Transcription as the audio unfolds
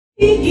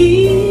All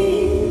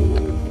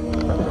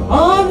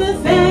the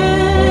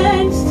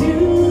thanks to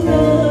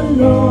the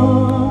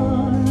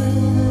Lord.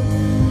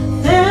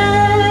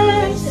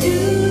 Thanks to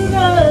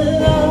the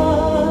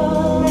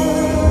Lord.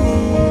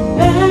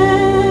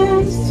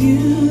 Thanks to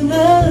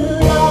the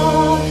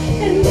Lord.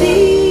 And be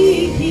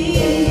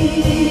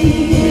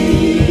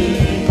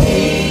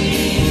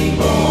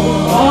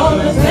all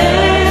the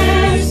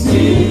thanks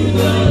to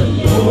the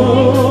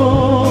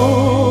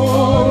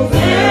Lord.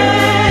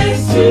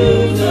 Thanks to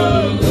the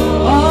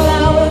Lord. All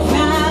our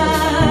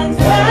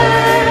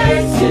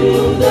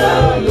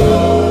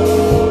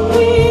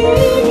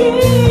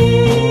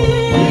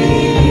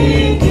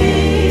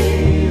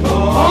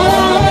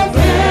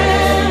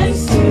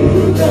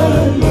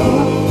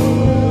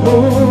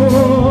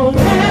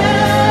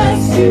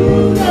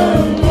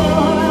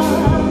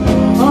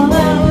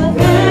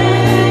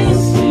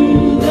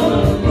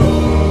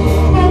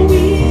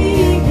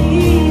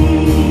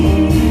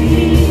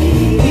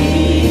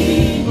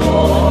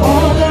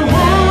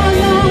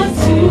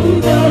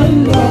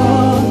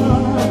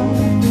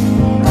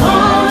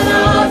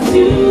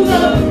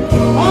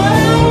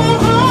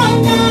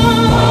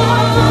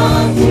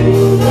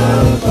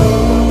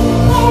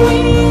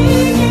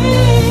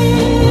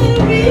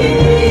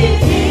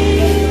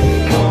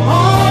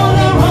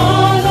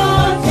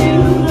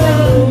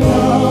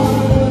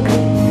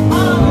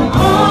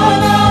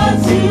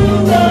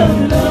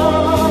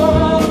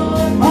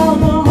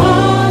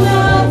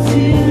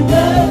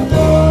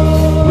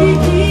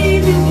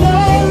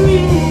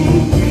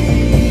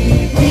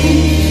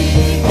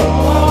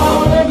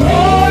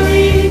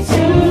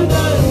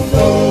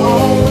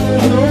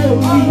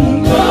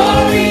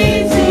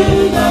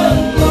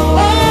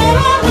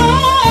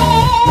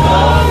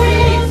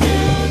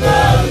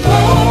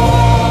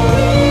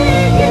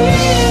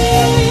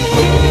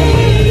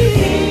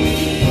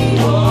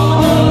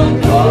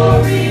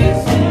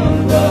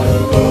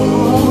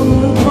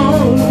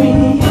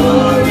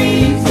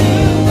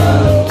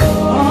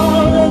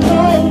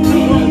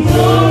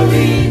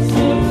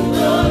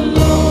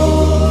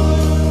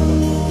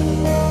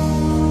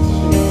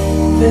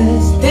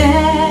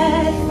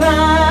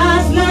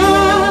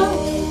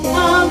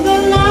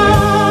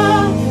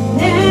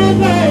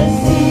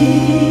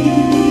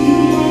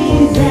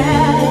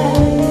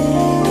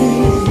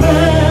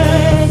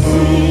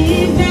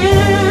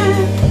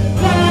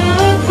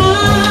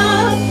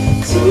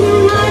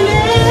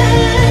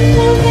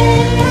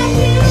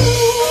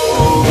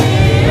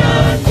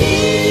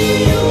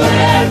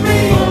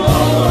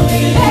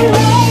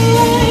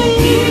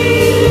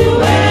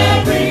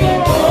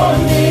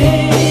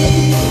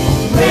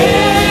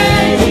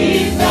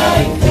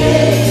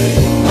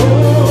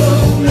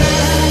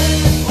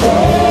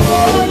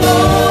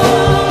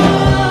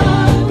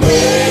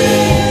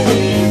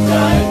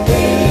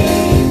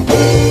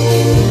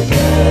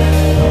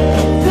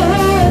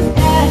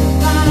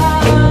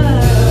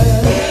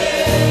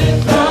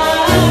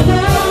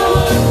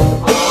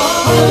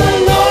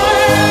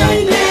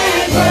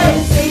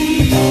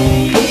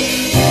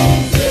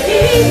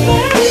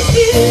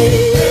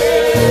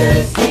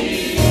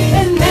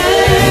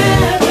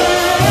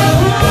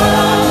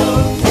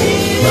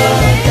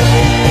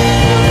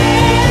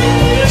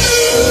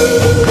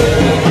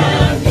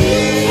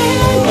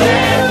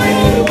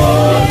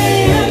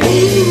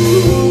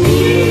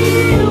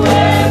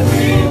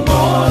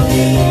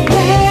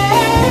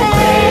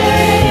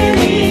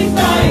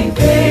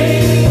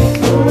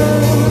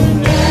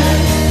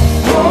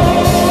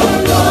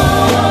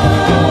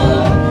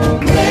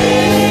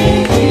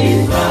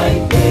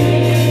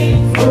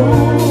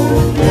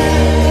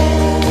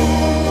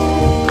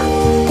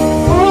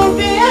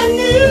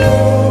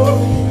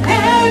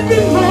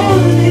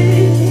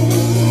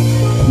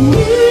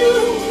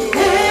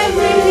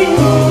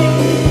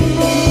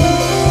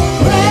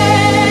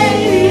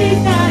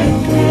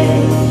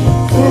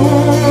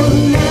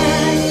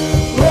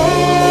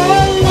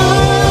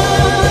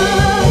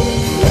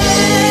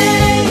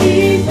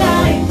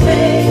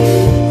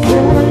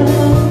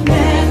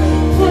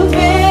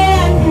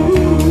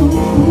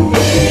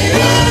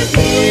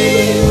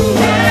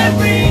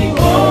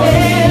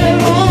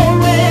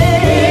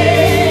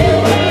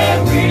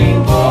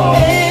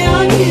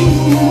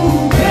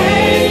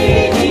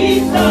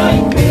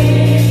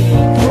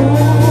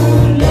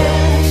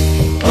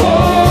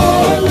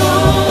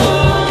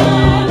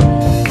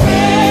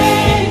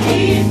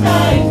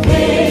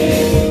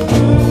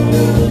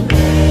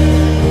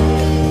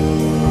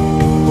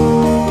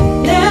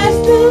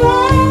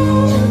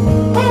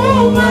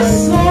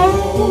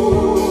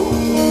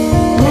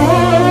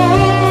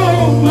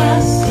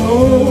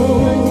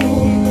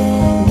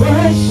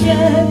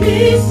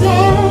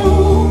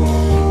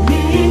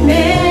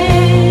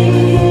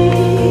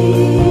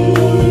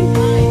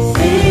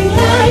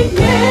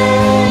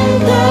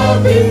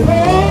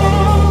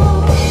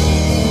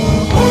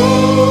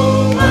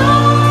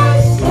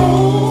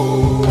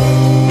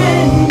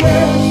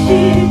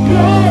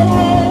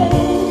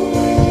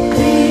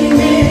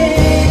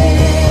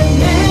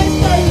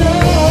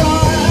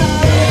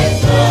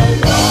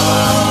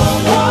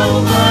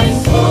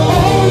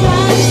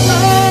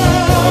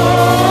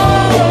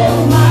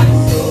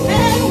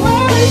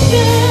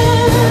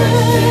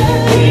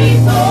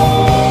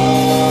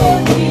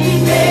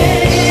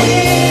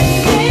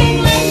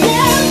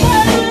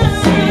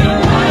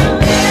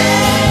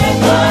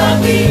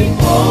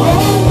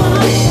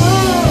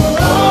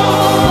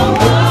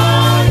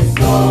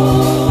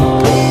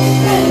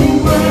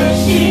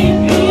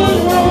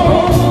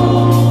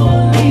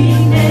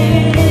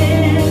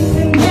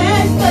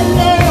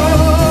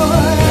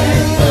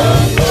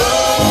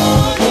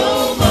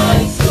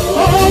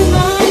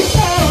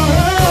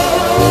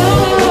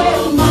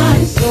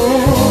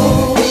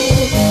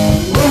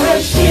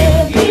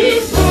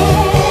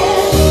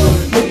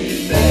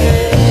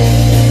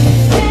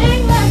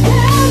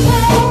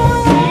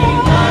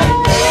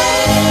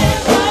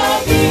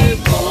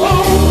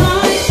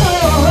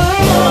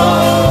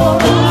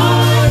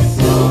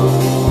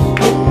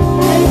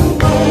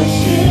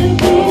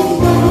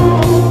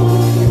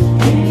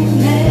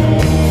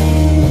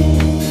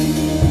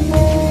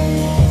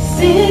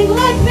sing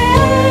like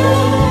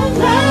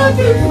never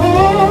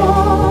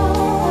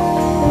before.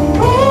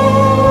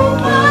 Oh,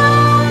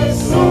 my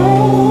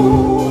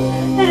soul,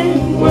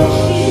 and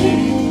worship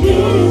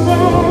His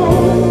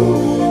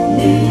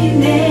holy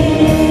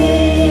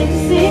name.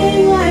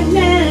 Sing like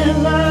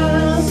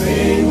never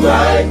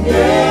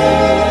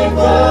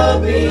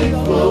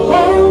before.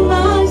 Oh,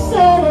 my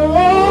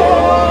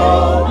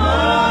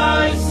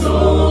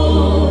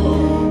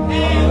soul,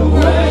 and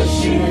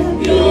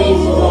worship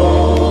His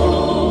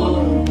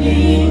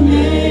holy name.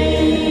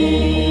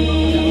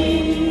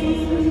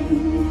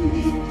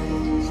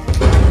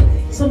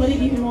 Somebody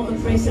give Him all the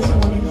praise this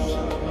morning.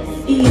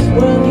 He is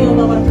worthy of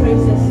our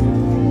praises.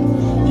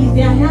 He's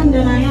the I am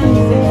that I am.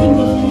 He's the King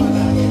of Kings.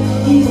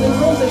 He's the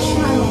Rose of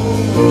Sharon.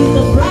 He's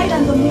the bright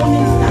and the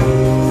morning star.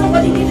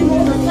 Somebody give Him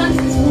all the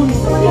thanks this morning.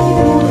 Somebody give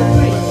Him all the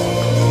praise.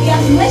 He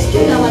has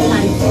rescued our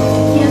lives.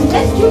 He has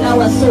rescued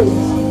our souls.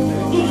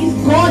 He is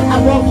God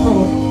above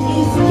all. He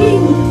is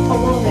King of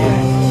all the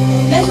earth.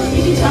 Let's just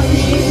begin to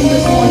appreciate Him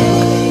this morning.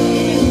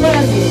 He is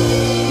worthy.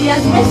 He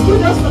has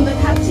rescued us from the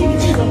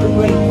captivities of the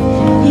grave.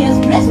 He has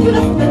rescued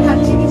us from the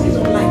captivities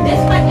of life.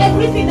 Despite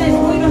everything that is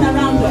going on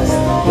around us,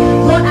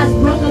 God has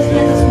brought us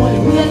here this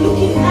morning. We are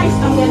looking nice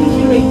and we are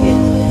looking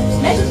radiant.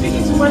 Let's just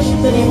begin to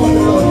worship the name of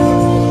the Lord.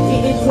 He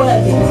is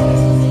worthy.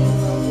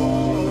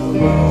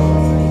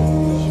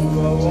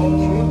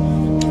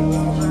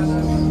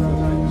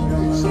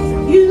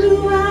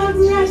 You have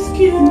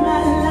rescued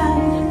my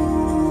life.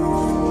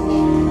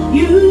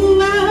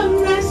 You have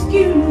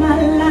rescued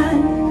my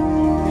life.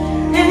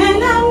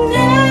 And I'm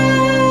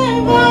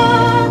never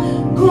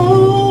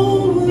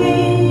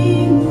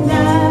going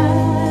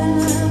down.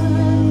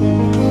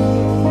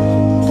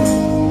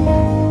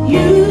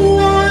 You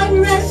have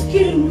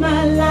rescued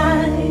my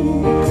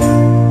life.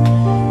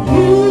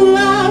 You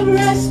have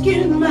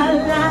rescued my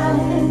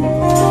life.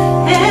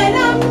 And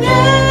I'm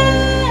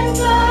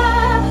never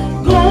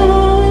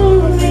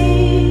going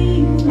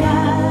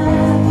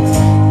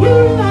down. You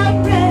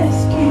have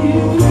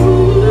rescued.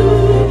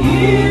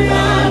 You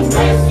have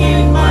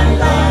rescued my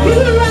life.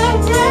 You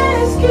have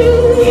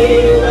rescued.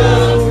 You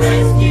have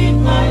rescued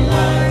my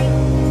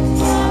life.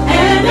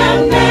 And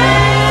I'm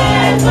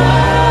never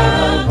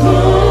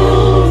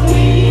going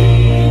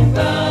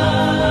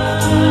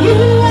back. You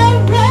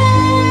have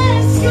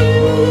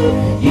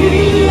rescued.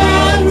 You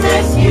have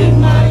rescued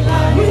my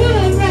life. You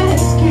have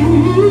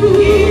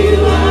rescued.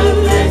 You have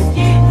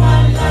rescued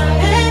my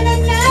life. And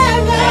I'm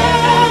never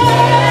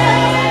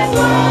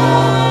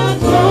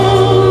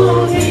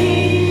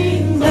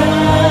going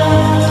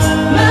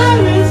back. My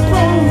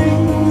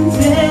response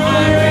is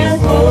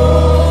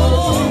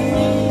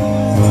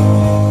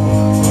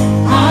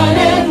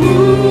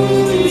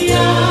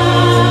hallelujah.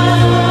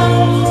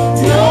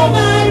 You're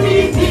my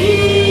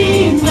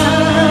Redeemer.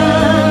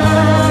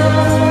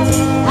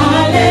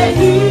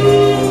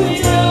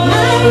 Hallelujah.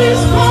 My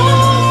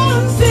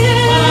response is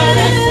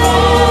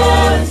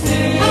hallelujah.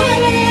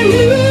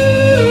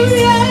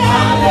 Hallelujah.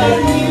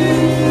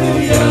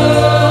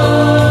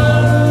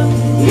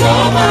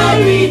 You're my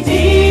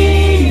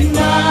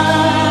Redeemer.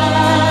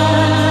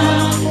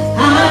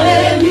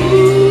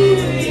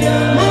 Hallelujah.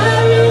 My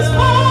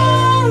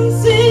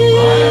response is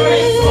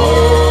hallelujah.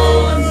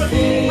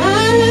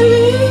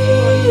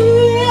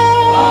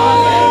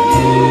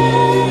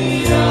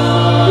 Hallelujah.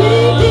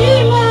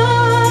 Redeemer.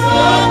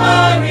 You're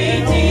my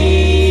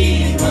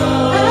Redeemer.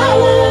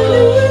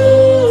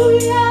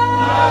 Hallelujah.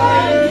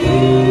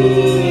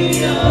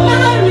 Hallelujah.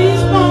 My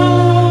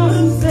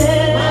response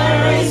is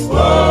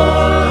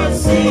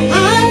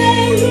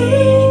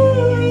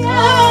hallelujah.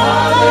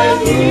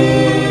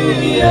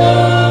 Hallelujah.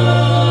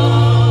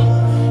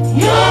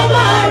 You're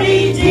my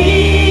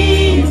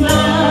Redeemer.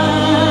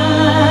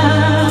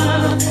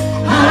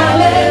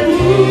 Hallelujah.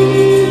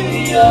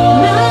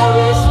 My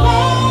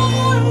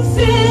response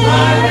is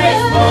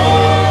hallelujah.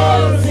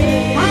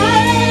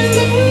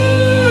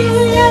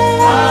 Hallelujah.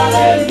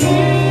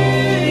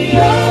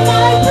 You're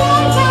my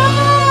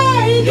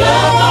provider.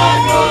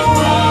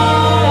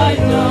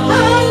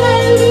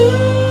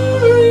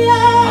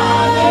 Hallelujah.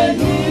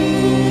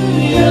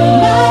 Hallelujah.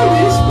 My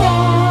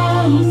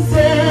response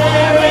is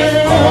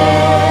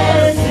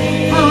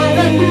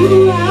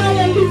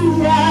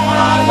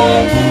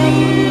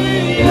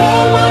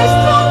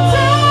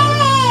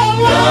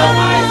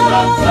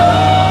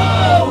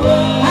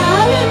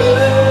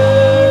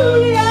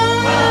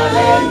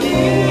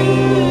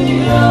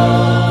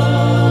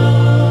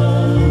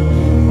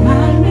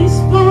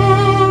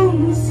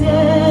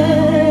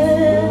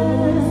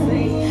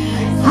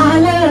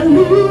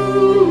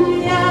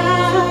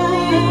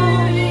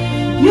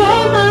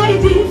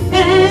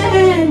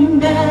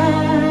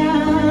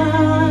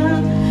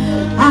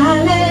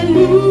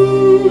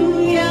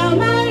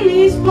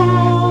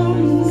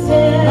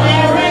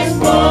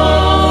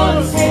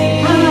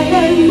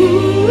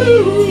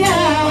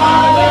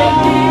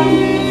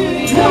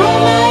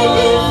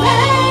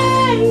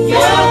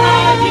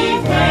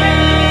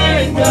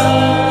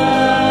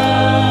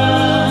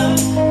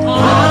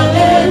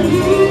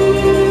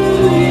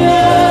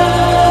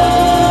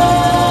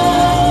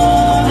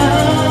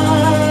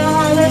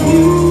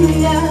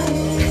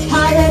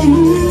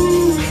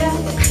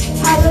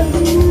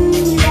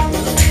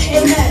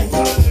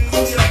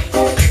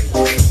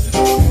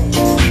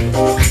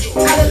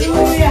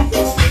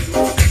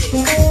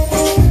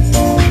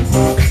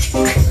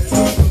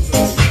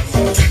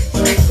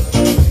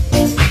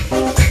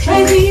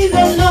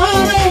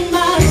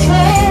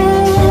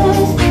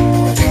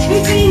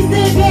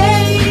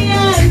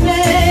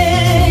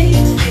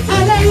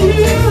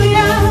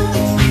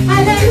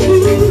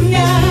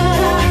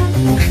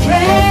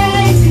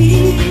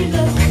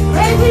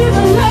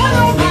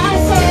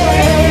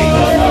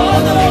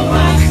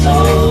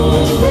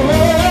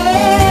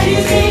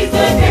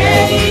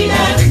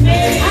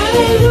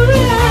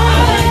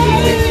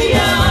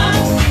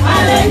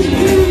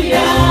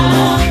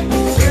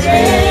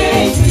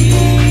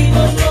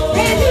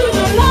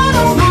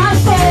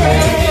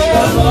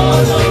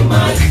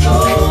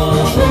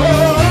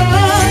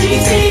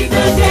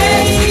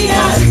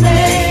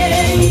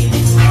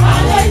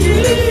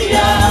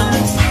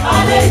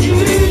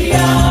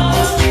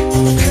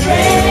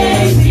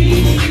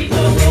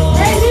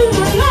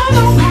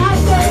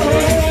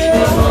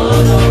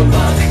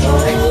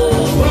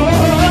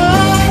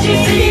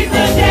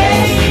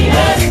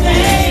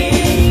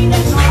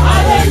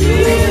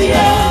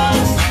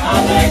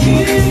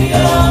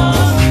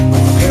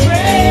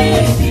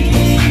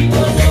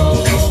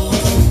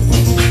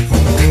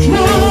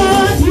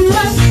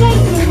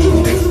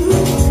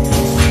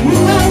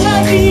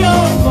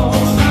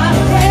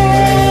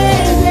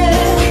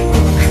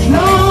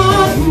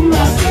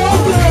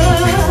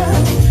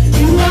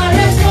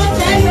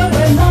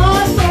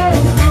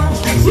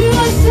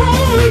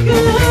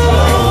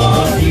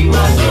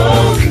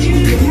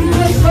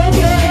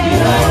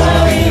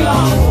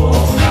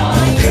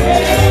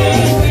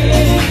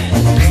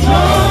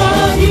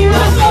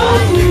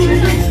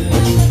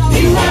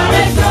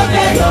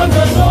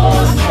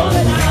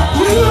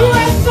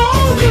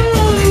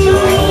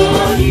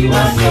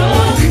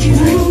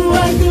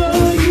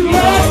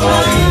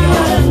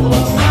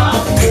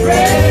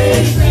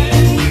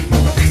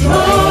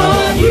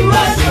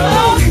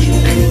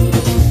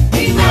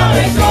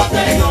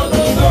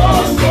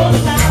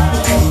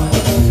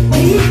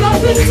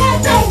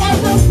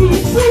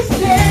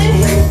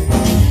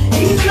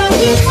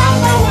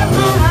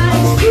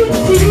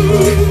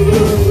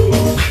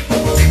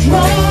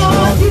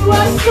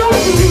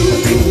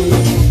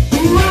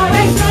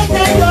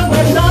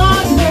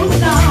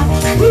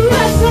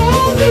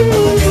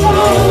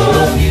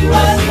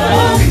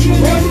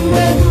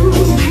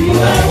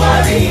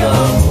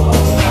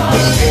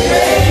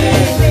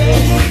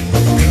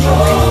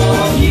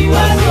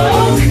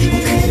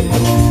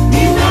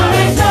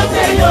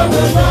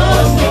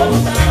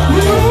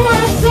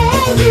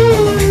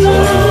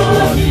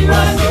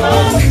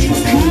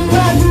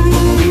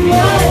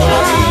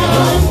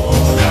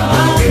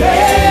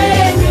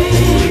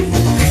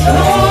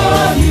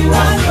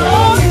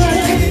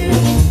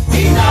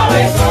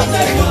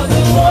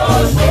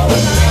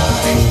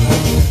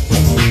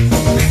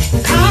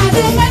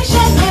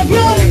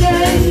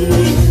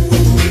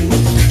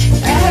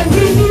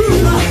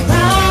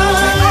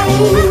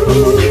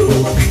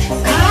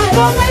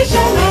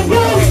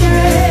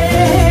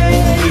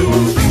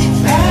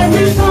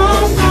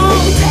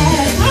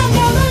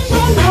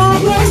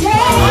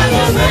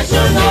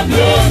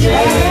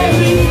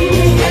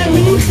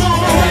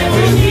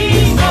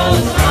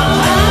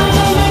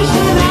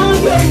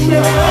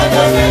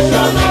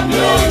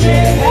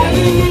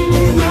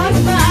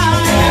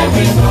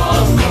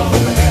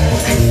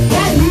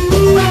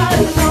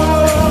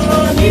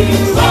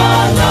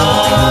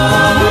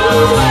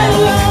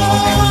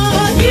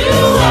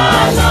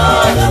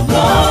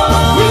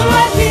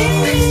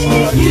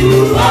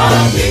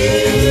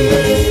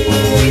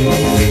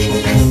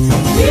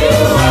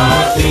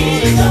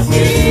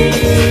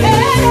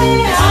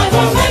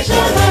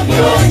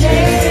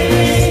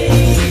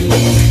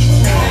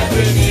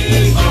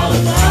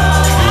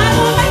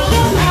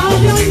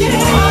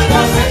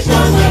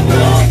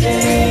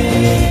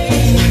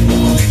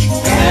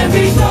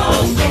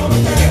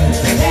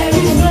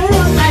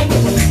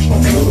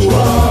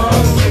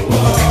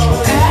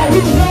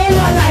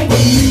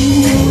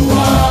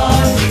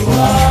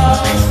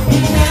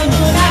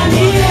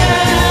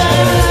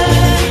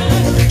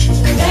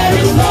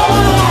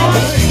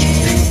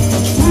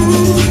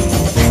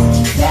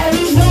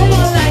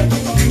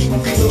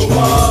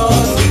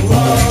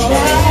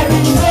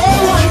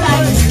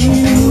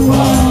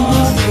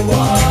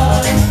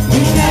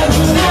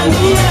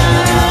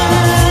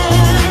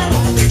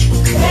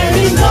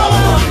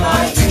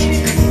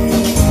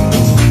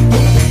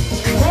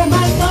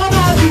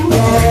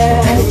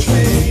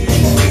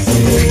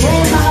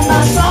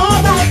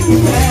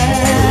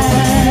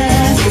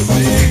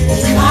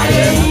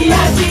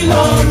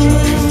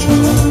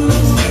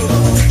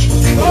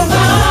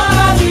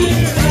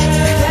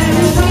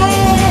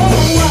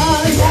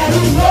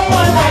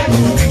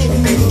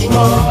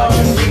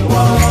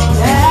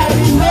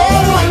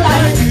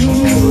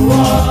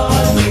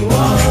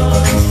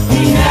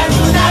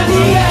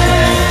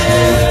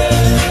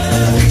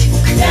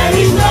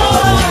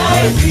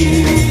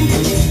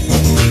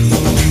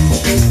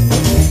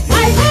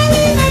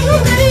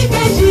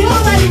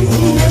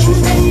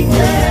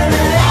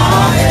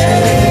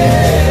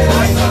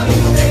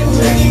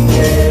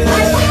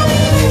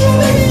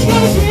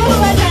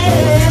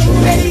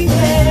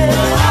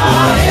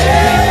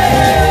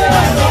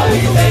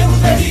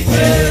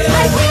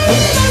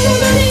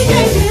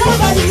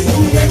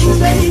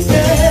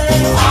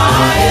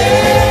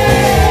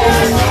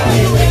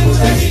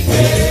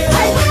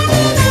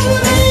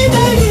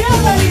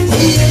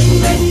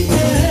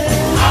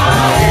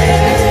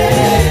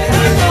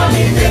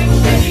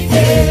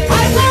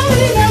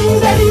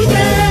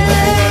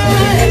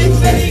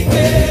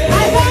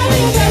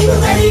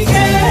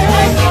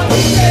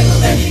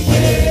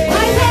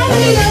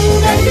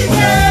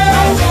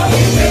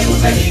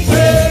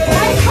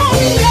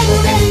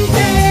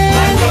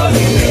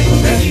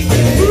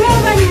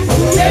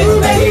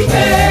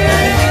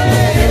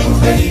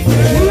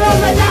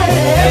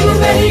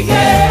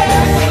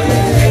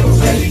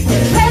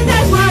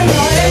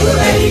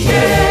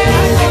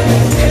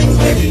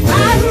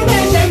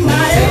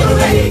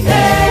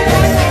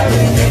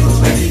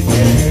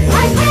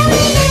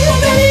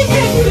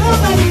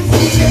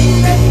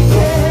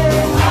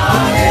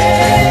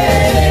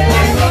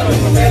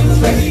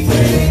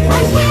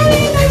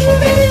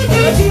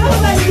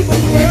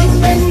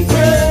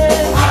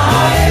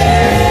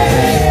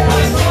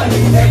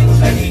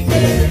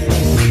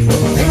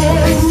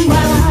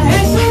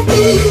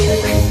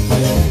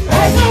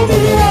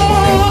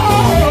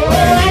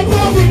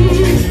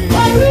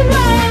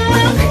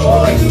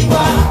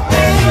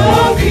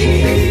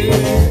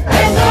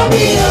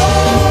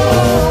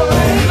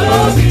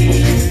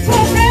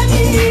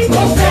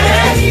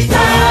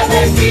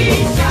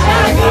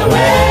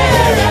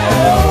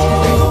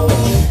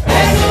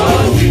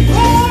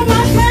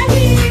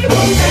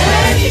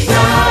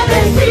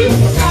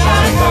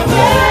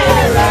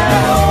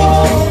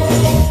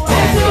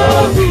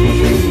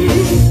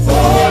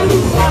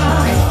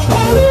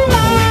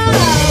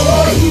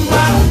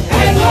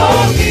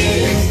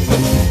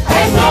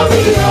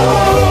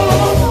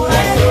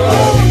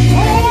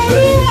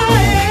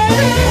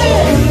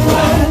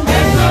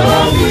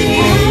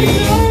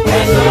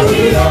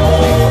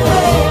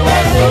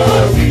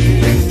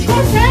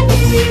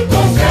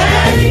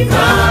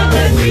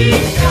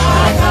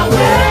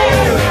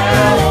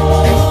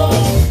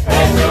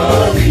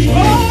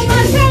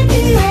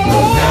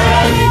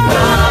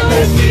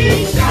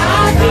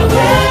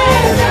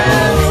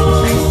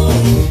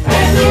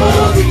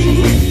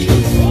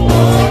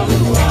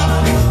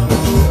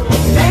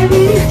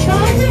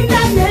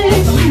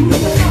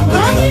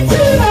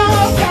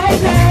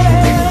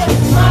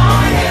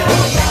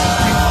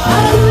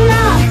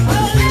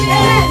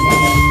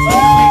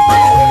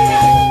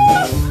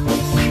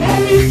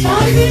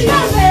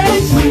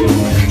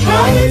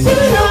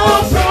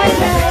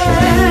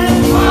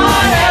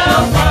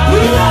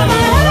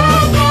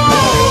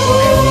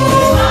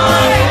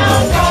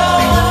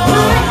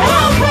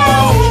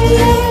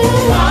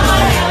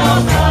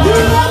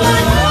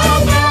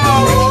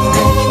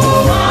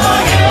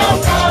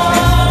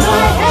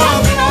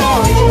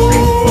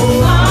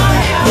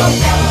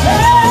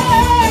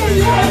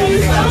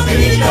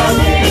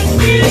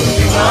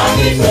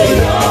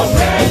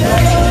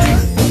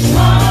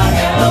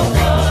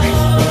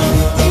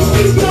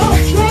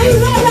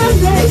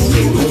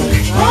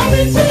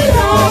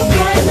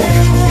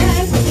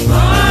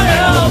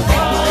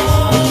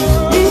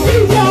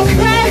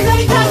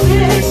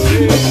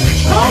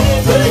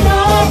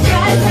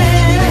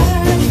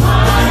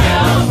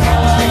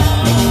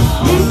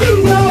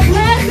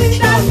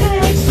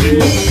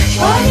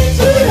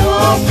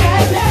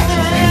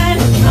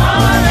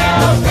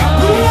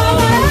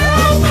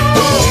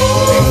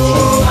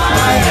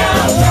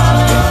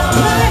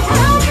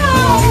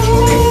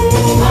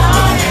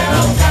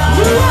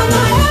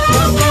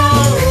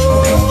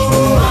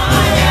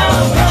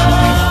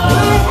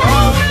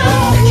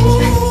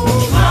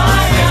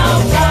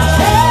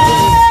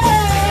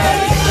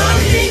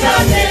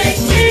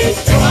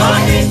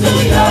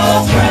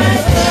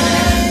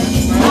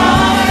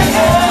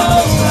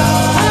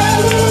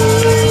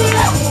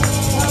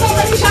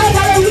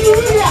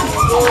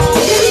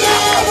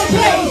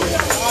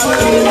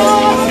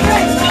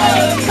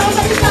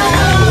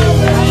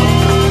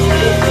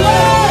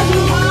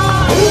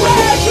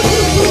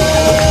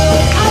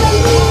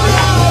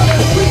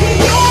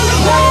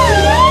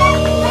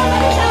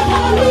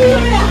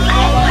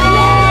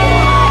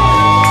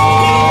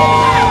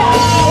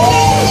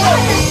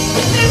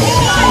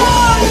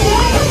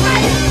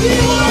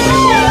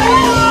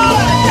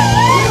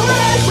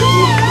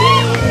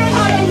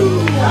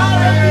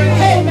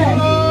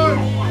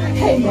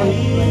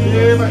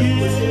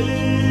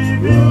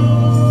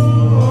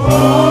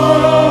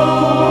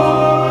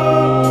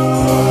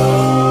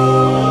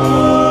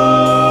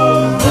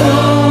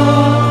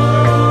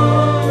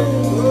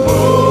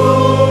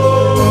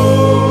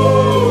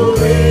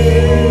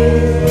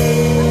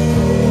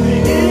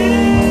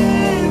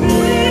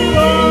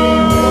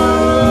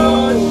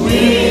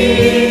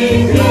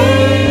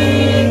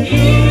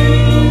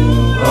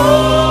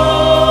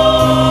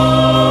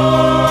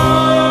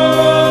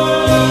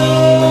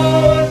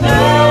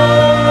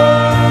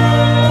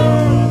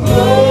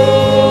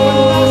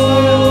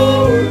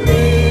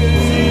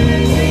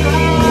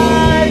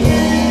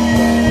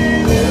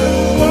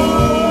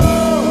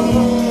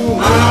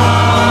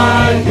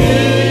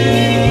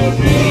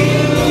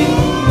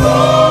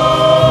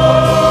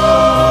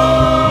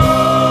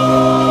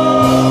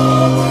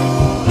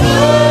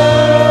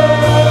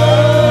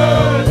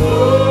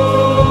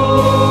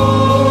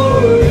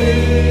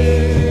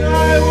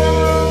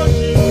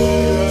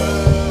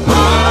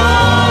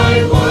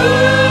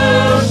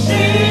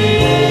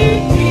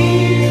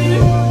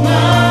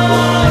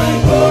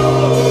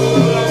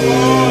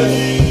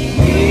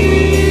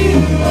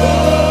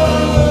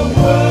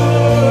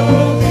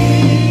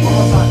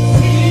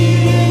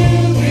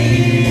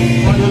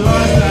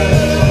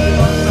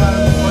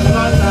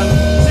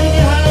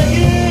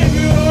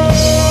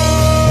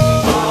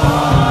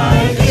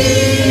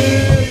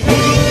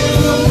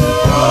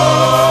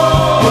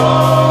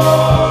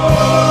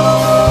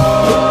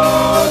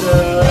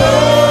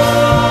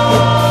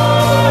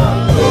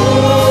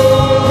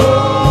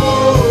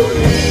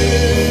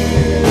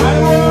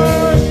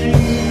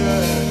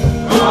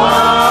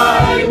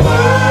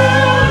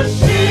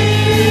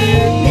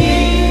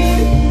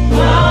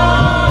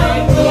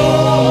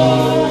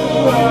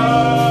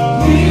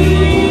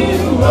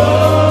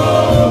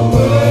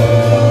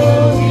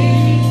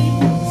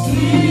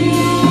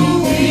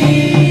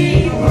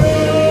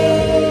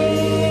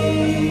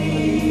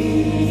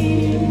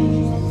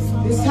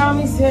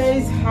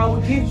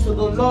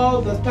the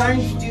Lord the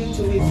thanks due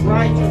to his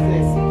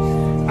righteousness.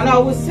 And I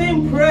will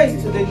sing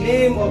praise to the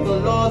name of the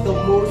Lord the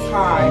Most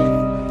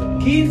High.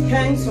 Give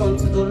thanks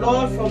unto the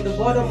Lord from the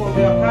bottom of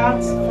your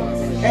heart.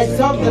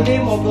 Exalt the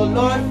name of the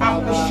Lord,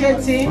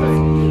 appreciate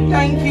him.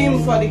 Thank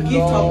him for the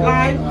gift of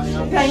life.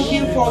 Thank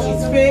him for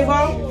his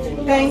favor.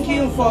 Thank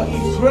him for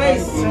his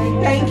grace.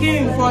 Thank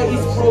him for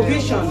his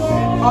provision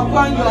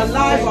upon your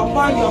life,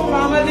 upon your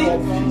family.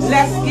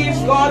 Let's give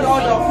God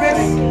all the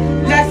praise.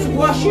 Let's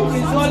worship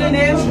his holy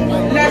name.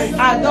 Let's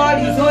adore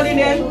his holy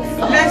name.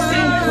 Let's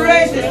sing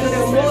praises to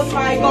the Most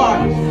High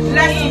God.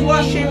 Let's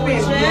worship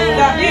him,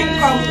 the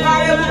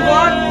incomparable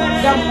God,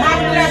 the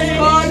matchless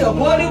God, the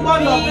Holy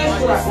One of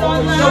Israel,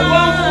 the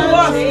one who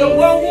was, the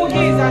one who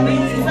is and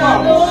is to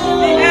come,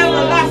 the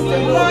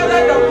everlasting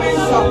Father, the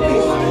Prince of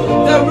Peace,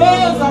 the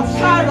Rose of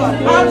Sharon,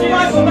 Alpha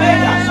and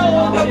Omega,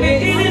 the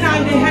beginning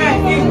and the end.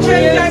 He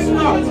changes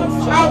not.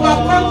 Our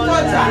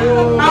comforter,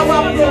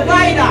 our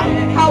provider,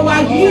 our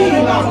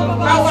healer,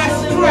 our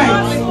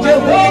strength.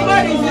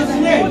 Jehovah is his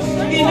name.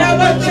 He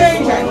never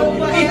changes.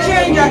 He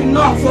changes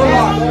not, O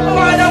Lord.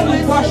 Father, we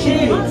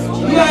worship you.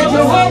 You are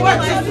Jehovah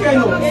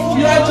Tiskenu.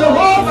 You are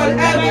Jehovah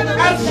El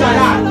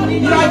Shaddai.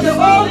 You are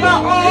Jehovah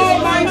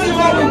Almighty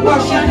God. We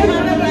worship you.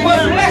 We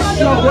bless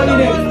your holy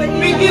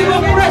name. We give you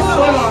praise,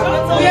 O Lord.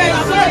 We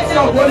exalt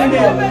your holy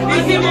name. We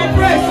give you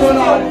praise, O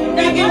Lord.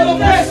 We give you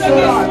praise, O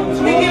Lord.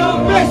 We give you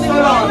praise, O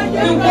Lord.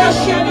 We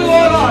worship you,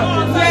 O Lord.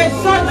 We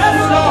exalt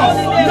you, Lord.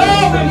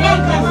 Lord, we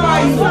magnify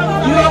you.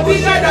 You are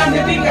bigger than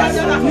the biggest.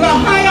 You are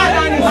higher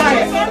than the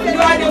highest. You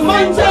are the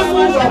mountain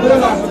mover, O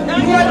Lord.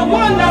 You are the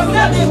one that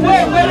makes the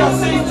way where there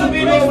seems to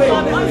be no way.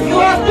 You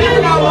have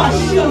been our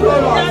shield, O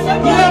Lord.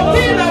 You have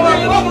been our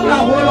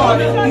buckler, O Lord.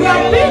 You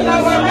have been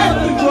our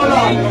refuge, O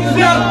Lord.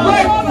 We are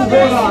grateful,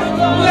 O Lord.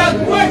 We are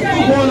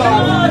grateful, O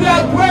Lord. We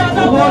are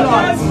grateful, O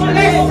Lord.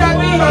 Blessed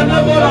be your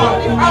name, O Lord.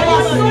 Our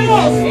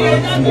souls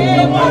praise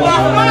you.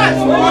 Our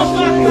hearts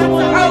worship you.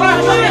 Our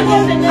hands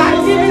are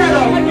lifted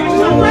up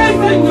to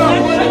praising your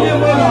holy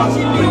name, O Lord.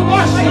 We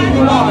worship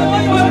you, Lord.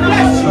 We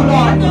bless you,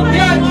 Lord. We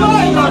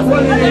adore your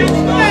holy name.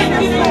 Thank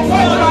you for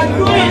what you are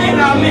doing in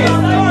our midst.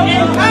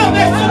 In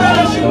harvest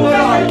fellowship, O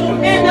Lord.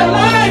 In the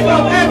life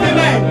of every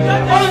man.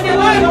 On the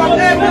life of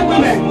every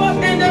woman.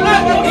 In the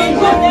life of the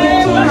youth, the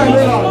children,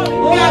 O Lord.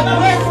 We are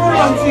grateful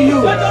unto you.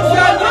 We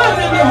are not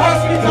in the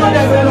hospital,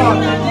 O Lord.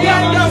 We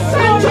are in your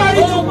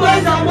sanctuary to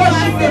praise and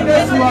worship you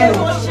this morning.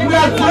 We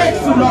are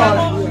grateful, Lord.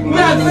 We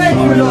are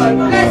grateful, Lord.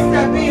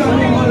 Blessed be your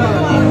name, O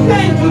Lord.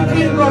 Thank you,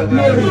 King of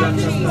glory.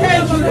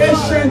 Thank you,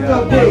 Ancient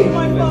of Days.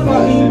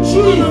 For in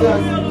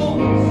Jesus'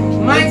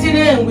 mighty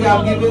name we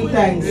are giving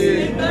thanks.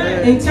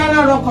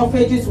 Eternal Rock of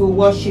Ages, we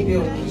worship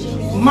you.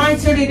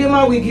 Mighty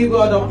Redeemer, we give you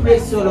all the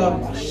praise, O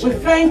Lord. We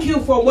thank you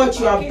for what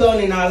you have done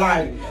in our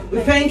life. We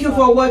thank you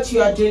for what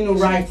you are doing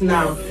right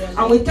now.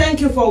 And we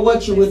thank you for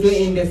what you will do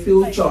in the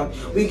future.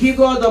 We give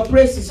you all the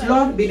praises,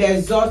 Lord. Be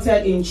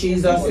exalted in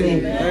Jesus'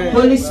 name. Amen.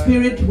 Holy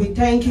Spirit, we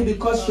thank you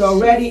because you are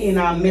already in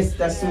our midst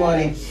this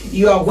morning.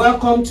 You are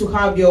welcome to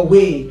have your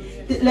way.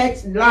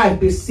 Let life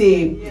be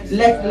saved.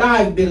 Let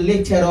life be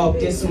lifted up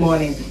this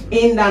morning.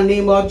 In the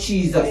name of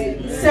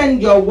Jesus.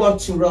 Send your word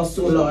to us,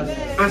 O Lord.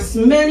 As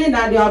many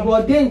that you have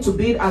ordained to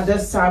be at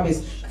this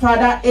service,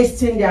 Father,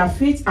 hasten their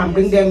feet and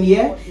bring them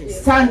here.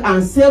 Stand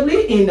and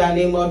safely in the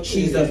name of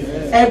Jesus.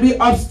 Every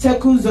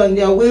obstacles on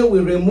their way we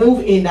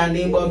remove in the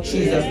name of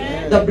Jesus.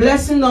 The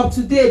blessing of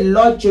today,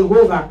 Lord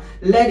Jehovah,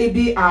 let it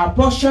be our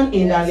portion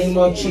in the name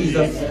of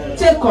Jesus.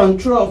 Take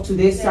control of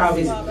today's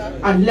service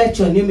and let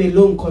your name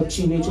alone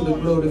continue to be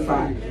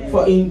glorified.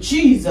 For in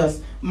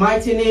Jesus'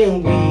 mighty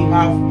name we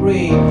have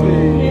prayed.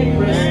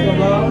 Praise the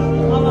Lord.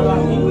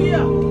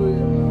 Hallelujah.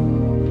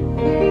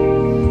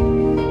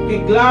 Be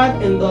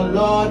glad in the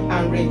Lord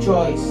and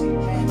rejoice.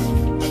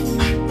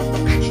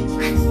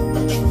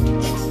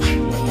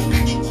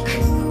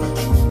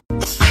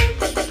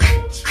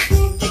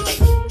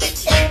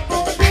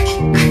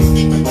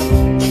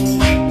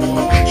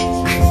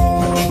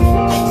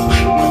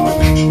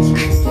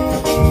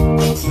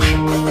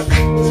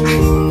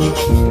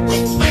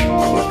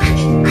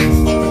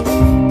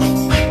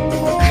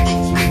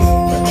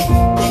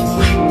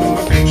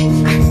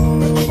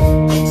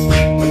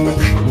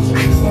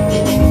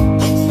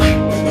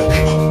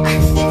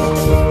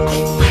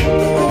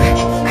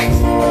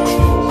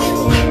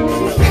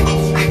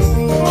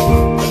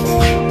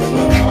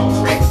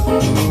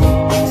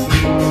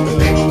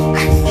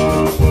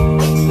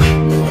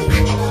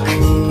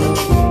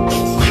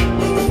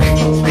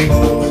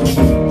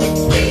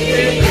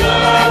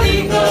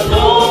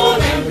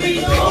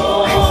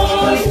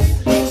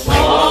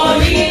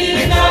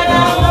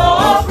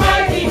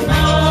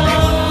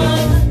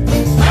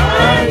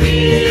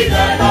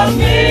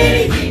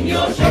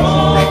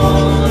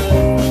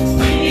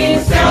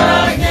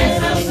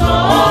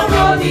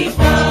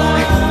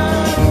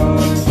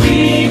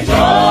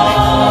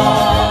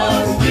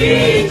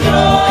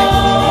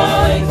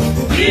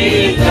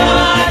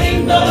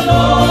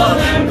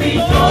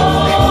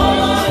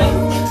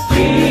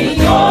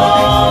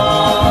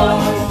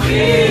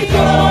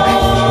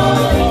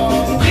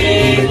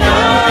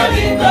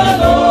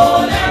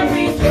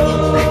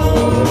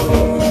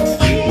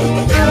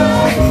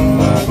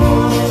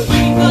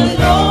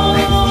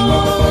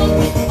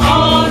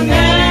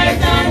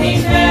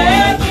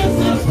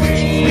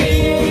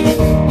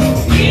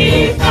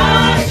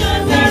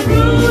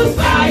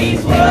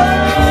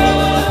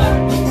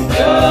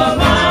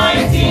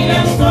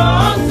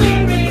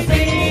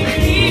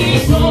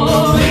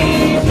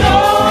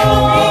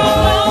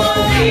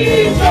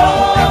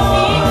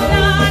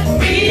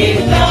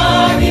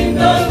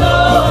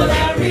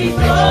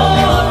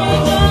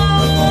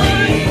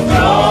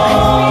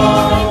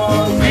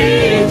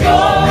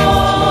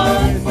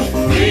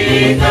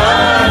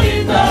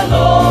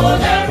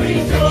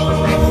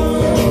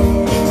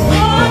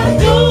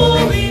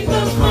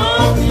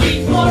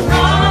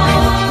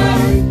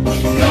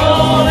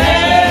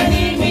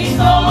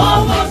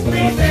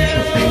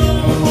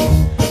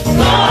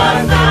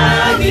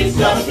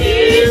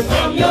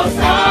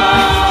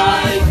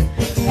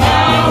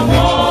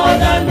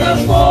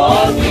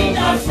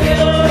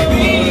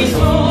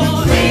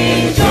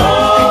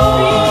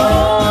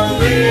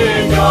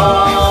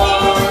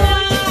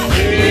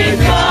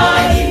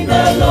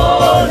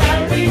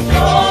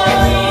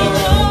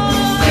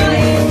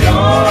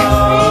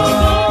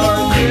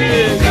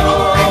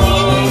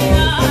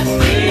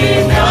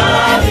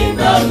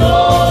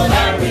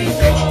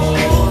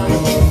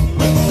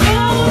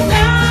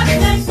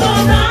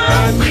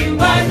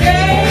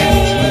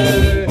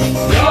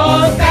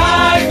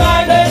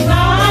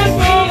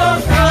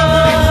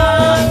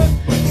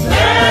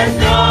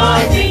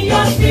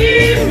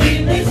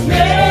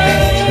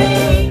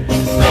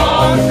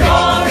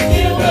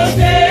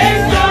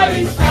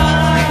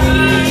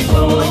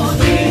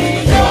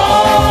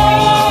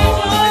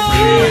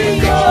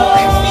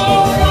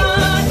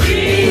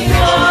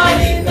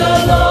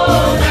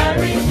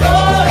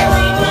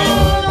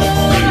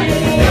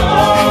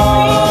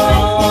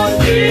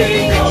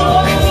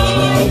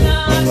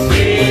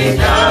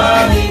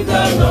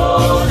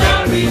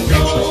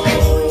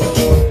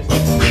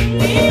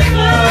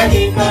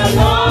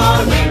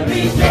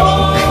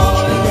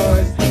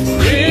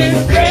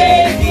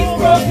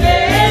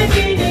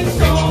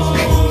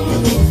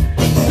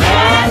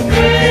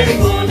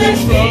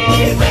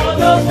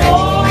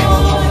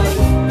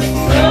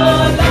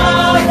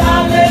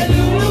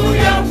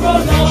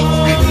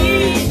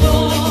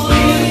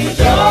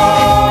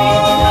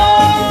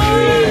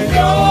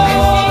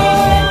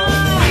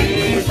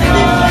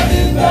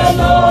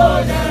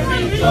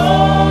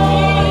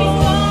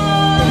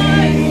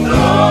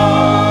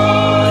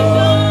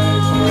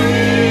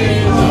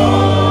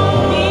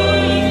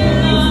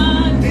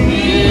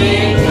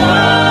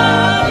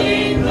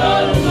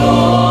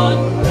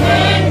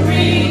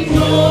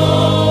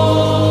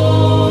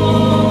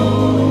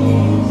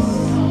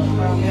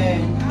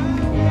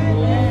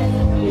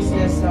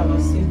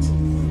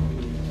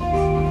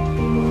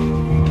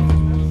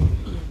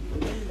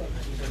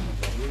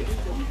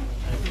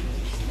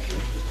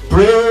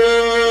 This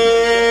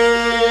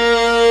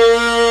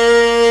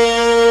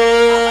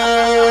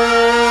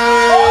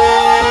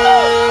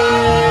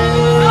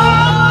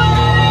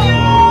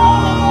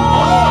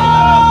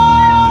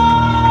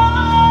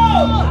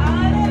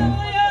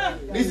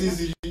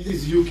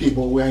is UK,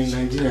 but we are in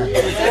Nigeria.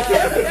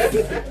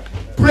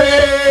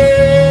 Praise.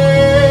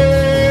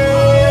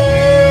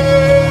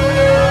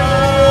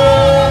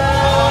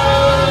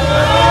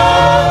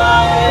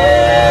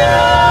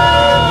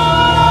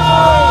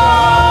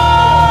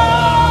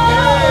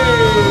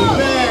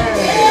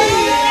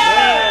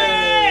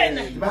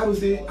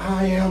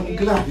 I am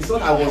glad. It's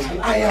not I was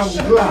glad. I am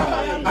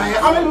glad.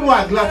 How many people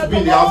are glad to be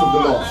in the house of the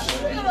Lord?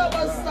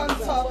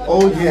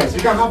 Oh yes,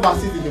 you can have a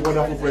seat in the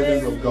wonderful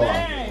presence of God.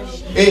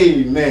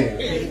 Amen.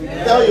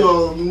 Tell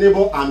your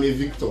neighbor, I'm a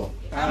victor.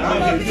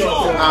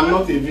 I'm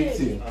not a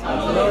victim.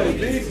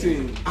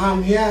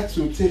 I'm here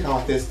to take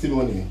our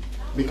testimony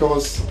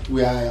because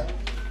we are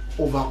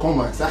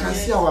overcomers. I can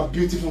see our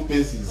beautiful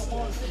faces,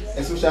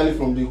 especially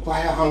from the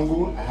choir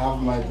angle. I have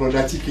my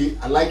brother Chiki.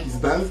 I like his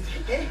dance,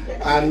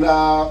 and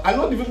I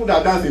know the people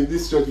that dance in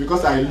this church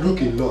because I look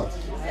a lot,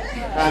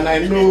 and I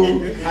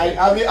know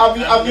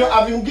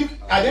I've been give,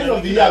 at the end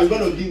of the year we're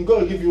going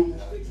to give you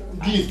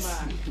gifts.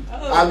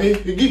 We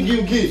give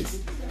you gifts,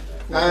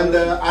 and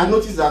I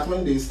noticed that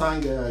when they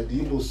sang the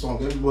Igbo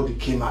song, everybody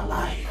came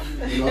alive.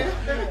 You know,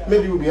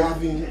 maybe we'll be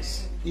having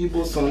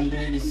Igbo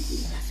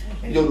Sundays,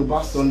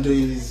 Yoruba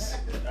Sundays,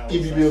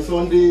 Ibibio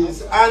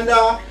Sundays, and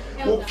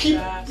we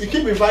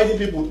keep inviting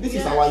people. This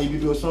is our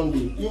Ibibio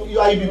Sunday. You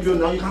are Ibibio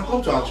now, you can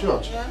come to our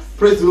church.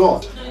 Praise the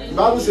Lord. The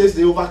Bible says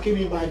they overcame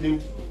him by the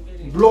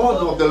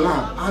blood of the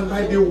Lamb and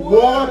by the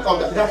word of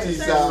the, that is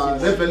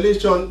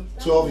Revelation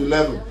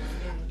 12:11.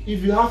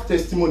 If you have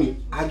testimony,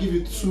 I give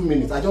you 2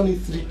 minutes. I don't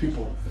need 3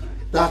 people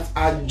that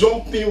are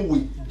jumping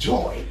with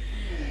joy.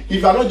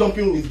 If you are not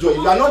jumping with joy,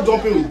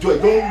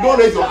 don't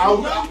raise your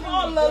hand.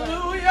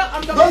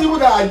 Hallelujah. Those people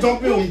that are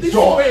jumping with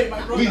joy,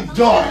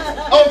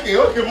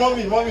 Okay,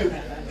 mommy.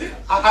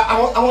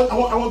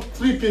 I want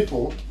 3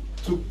 people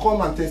to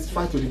come and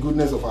testify to the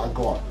goodness of our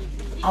God.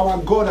 Our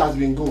God has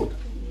been good.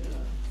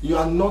 You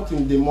are not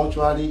in the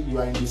mortuary, you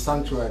are in the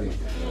sanctuary.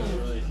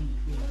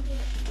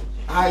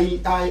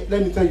 Let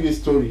me tell you a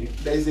story.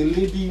 There is a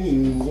lady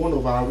in one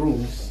of our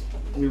rooms,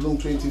 in room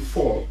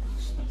 24.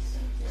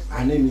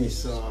 Her name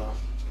is,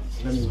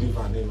 let me leave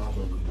her name out.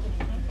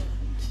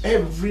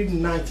 Every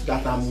night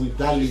that I'm with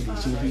that lady,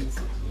 she will be,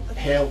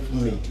 help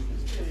me.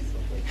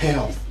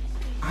 Help.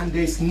 And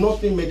there's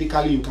nothing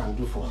medically you can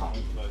do for her.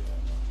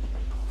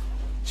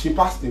 She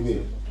passed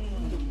away.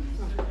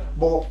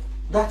 But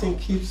that thing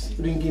keeps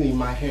ringing in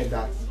my head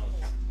that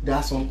there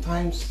are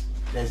sometimes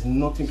there's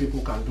nothing people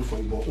can do for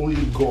you, but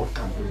only God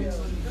can do it.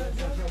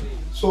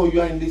 So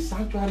you are in the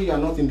sanctuary, you are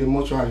not in the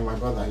mortuary, my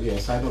brother.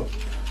 Yes, I know.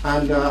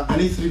 And I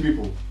need 3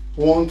 people.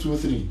 1, 2,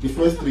 3. The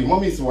first 3.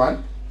 Mommy is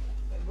 1.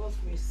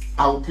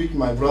 I'll pick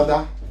my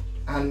brother.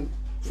 And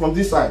from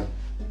this side,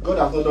 God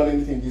has not done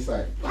anything this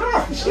side.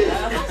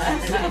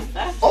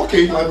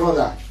 Okay, my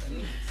brother.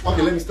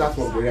 Okay, let me start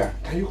from the rear.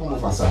 Can you come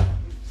over, sir?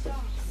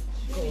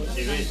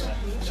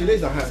 She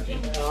raised her hand.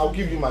 I'll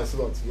give you my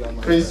slot.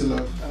 Praise the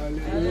Lord.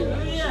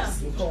 Hallelujah.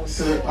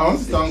 So I want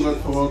to thank God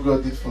for what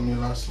God did for me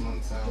last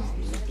month.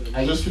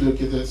 I just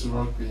relocated to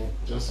Rugby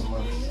just a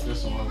month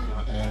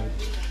now. And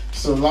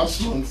so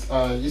last month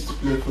I used to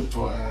play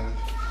football, and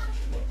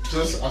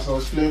just as I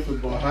was playing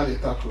football, I had a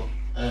tackle,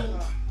 and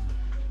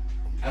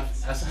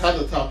as I had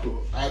a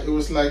tackle, it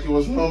was like it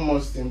was no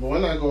much thing. But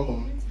when I got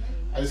home,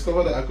 I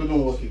discovered that I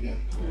couldn't walk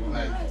again.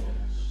 Like,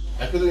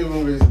 I couldn't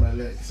even raise my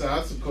leg, so I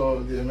had to call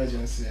the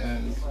emergency,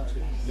 and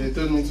they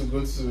told me to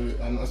go to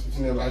an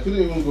hospital nearby. I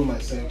couldn't even go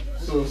myself,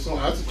 so I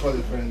had to call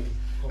a friend,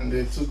 and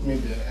they took me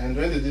there. And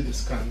when they did the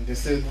scan, they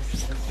said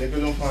they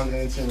couldn't find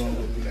anything wrong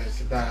with the leg,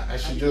 that I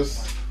should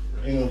just,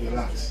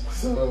 relax.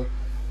 So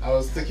I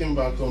was taken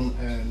back home,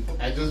 and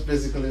I just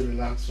basically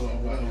relaxed for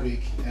about a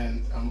week,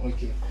 and I'm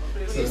okay.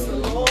 So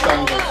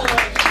thank God.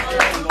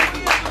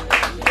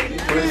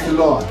 Praise the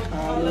Lord.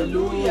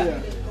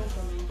 Hallelujah.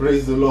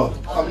 Praise the Lord.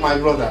 My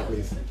brother,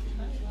 please.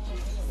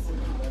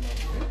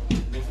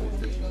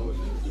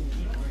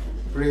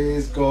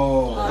 Praise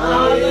God.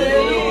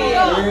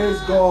 Hallelujah.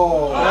 Praise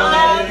God.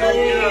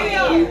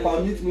 Hallelujah. Will you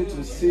permit me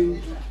to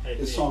sing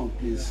a song,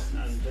 please?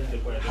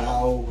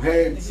 How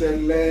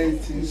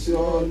excellent is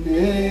your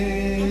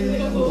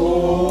name, O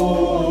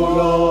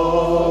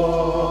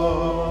Lord.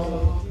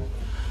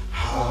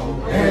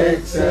 How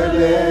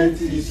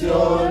excellent is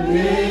your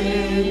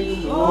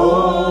name,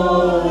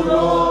 O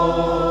Lord.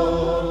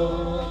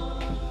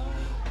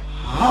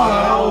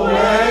 How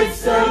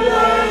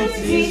excellent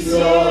is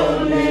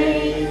your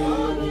name.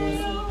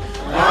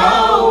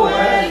 How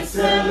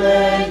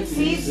excellent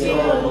is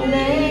your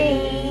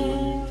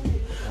name.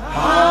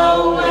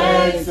 How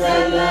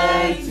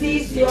excellent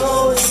is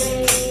your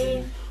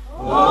name,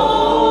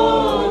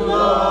 oh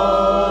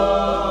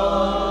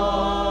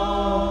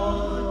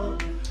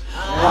Lord.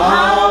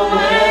 How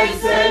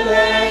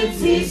excellent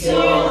is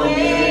your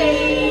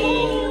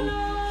name.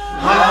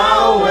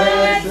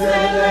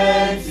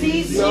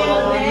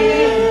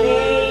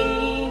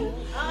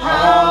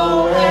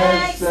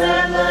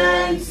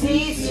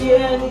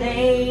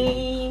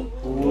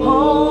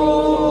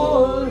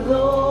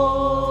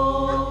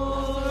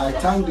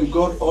 thank the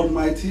God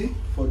Almighty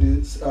for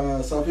the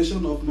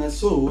salvation of my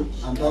soul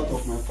and that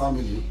of my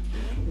family.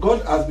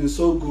 God has been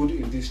so good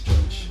in this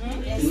church.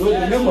 You know,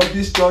 the name of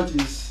this church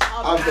is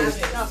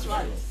Harvest. That's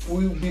right.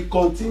 We will be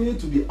continue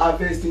to be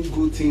harvesting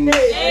good things.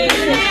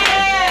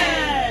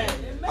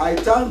 I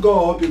thank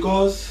God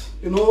because,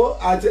 you know,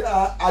 at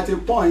a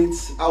point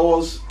I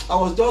was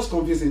just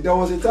confusing. There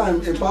was a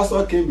time a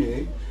pastor came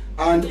here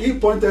and he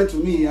pointed to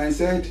me and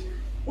said,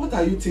 "What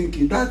are you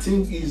thinking? That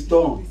thing is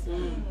done."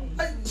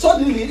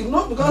 Suddenly,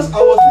 not because I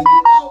was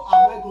thinking, how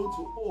am I going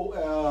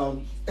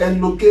to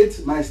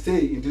allocate my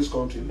stay in this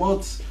country?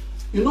 But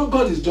you know,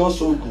 God is just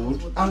so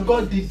good, and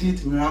God did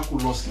it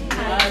miraculously.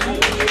 God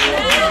did it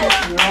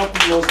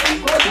miraculously.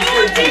 God is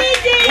so good.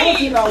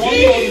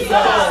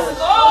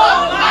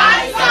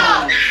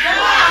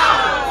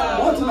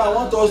 One thing I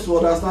want us to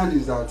understand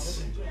is that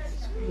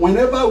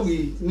whenever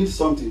we need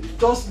something,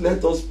 just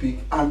let us speak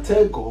and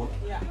tell God,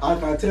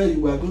 and I tell you,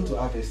 we are going to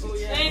harvest it.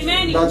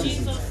 Amen. That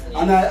is it.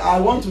 And I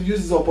want to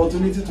use this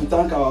opportunity to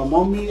thank our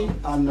mommy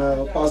and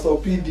Pastor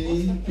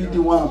PD,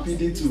 PD1 and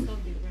PD2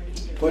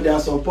 for their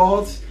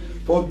support,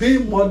 for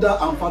being mother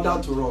and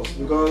father to us,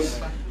 because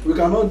we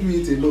cannot do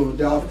it alone.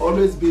 They have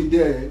always been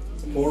there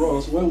for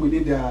us when we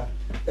need their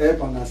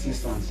help and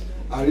assistance.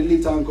 I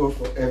really thank God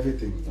for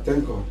everything.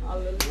 Thank God.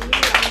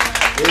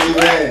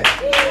 Amen.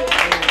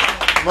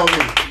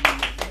 Mommy.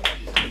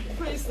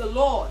 Praise the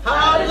Lord.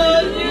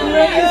 Hallelujah.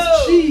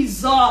 Praise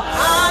Jesus.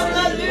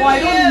 Hallelujah. Oh, I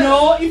don't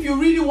know. If you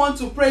really want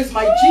to praise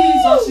my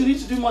Jesus, you need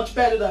to do much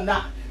better than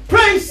that.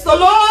 Praise the Lord.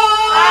 You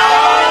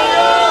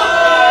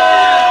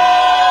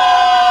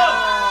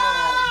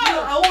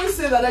know, I always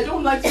say that I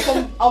don't like to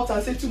come out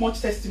and say too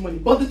much testimony.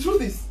 But the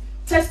truth is,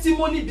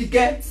 testimony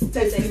begets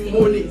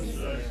testimony.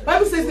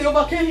 Bible says they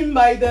overcame him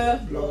by the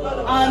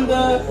and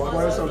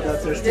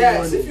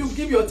yes, if you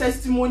give your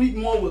testimony,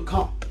 more will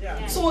come.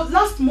 So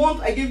last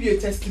month I gave you a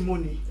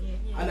testimony,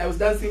 and I was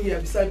dancing here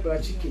beside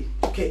Brachike.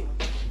 Okay,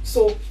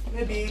 so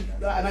maybe,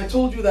 and I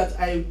told you that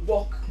I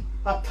work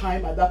part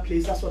time at that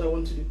place. That's what I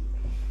want to do.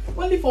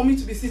 Only for me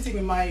to be sitting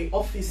in my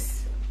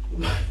office,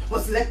 I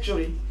was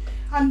lecturing,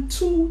 and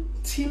 2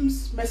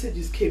 Teams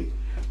messages came.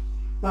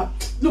 Now,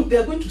 look, they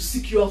are going to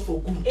seek you out for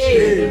good.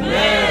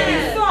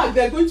 Amen. In fact,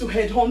 they are going to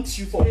headhunt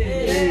you for good.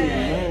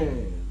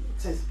 Amen.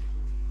 It says,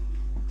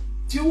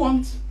 "Do you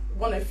want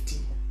 1 FT?"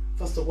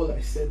 First of all,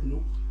 I said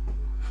no.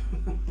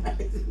 I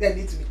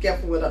need to be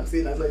careful what I'm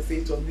saying as I say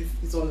it on this.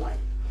 It's online.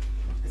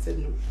 I said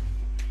no.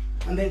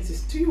 And then it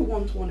says, "Do you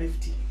want 1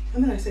 FT?"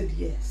 And then I said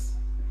yes.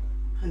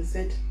 And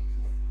said,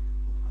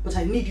 "But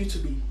I need you to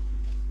be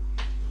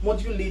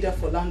module leader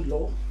for land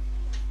law.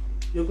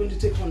 You're going to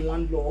take on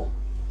land law.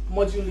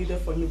 Module leader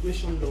for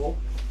immigration law.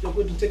 You're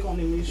going to take on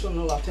immigration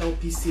law at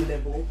LPC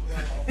level."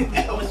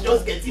 I was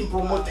just getting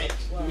promoted.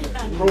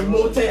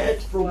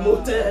 Promoted.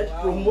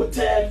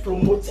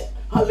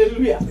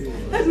 Hallelujah.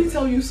 Let me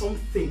tell you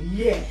something.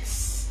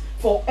 Yes.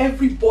 For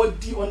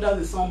everybody under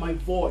the sound of my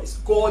voice,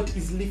 God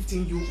is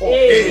lifting you up.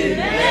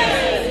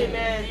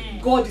 Amen.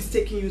 God is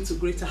taking you to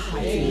greater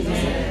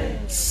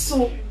heights.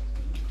 So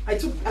I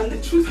took, and the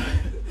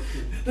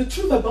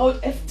truth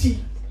about FT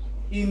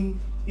in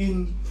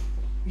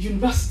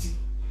university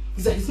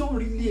is that it's not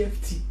really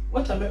FT.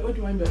 What do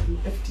you mean by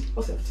FT?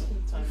 What's FT?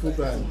 Full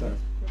time.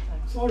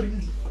 It's not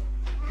really.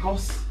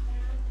 Because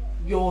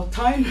your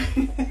time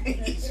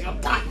is your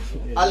time.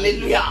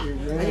 Hallelujah.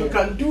 And you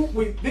can do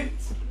with it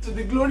to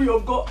the glory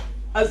of God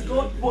as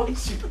God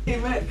wants you.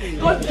 Amen.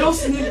 God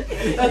just knew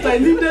that I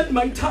needed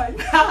my time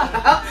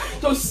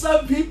to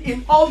serve Him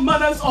in all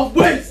manners of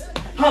ways.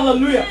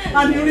 Hallelujah.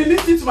 And He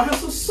released it to my hands.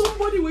 So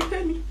somebody will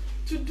pay me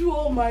to do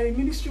all my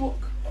ministry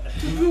work,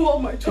 to do all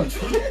my church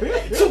work,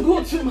 to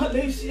go to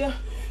Malaysia,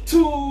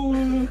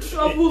 to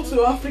travel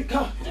to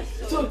Africa,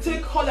 to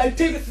take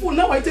holiday.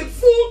 I take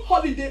full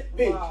holiday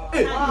pay.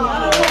 Hey.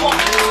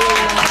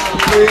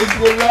 Praise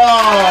the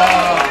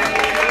Lord.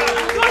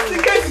 Just in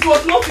case it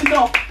was not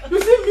enough, you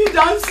see me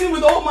dancing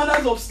with all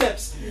manners of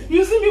steps.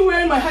 You see me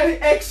wearing my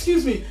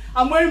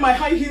I'm wearing my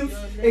high heels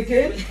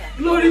again.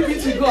 Glory be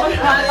to God.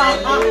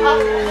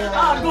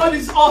 God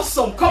is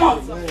awesome. Come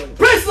on.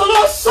 Praise the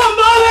Lord,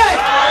 somebody.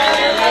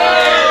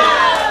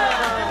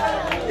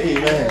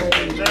 Amen.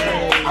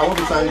 I want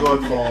to thank God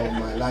for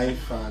my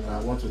life, and I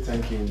want to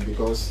thank Him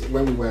because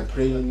when we were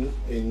praying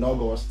in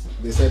August,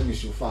 they said we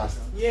should fast.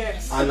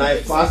 Yes. And I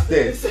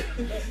fasted.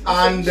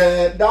 And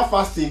that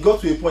fasting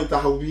got to a point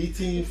that I will be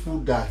eating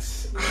food that,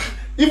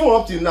 even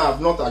up till now,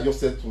 I've not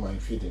adjusted to my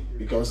feeding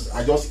because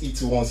I just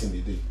eat once in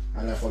a day.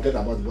 And I forget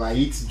about it, but I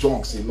eat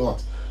junks a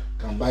lot.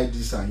 Can buy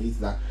this and eat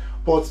that.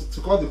 But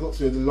to cut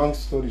the long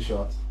story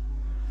short,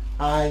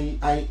 I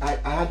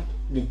had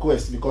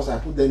requests because I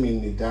put them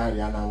in the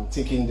diary and I'm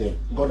taking them.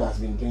 God has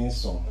been doing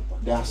some.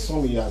 There are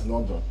some He has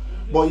not done.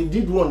 But He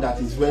did one that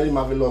is very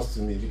marvelous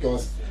to me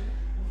because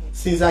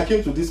since I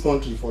came to this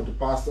country for the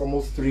past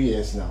almost 3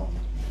 years now,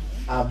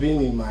 I've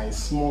been in my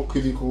small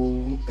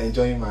cubicle,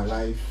 enjoying my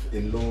life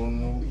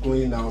alone,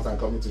 going out and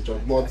coming to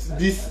church. But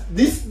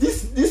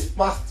this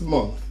past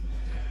month,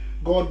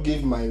 God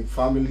gave my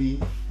family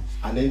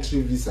an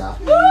entry visa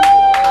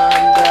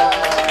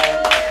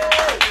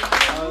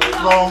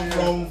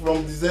And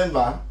from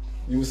December,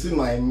 you will see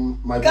my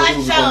body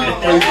will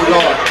become. Praise the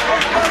Lord.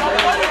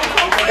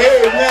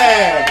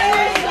 Amen.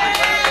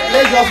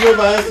 Let's just wave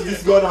our hands to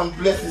this God and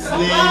bless His name.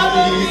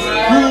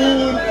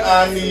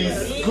 He is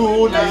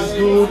good and He's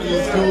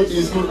good.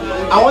 He's good.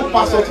 I want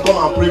Pastor to come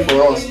and pray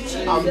for us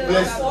and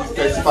bless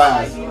the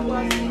testifiers.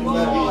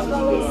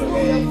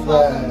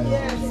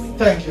 Amen.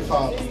 Thank you,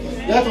 Father.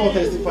 Let all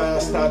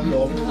testifiers stand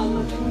up.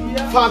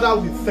 Father,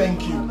 we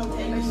thank you.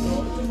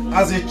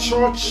 As a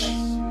church,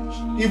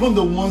 even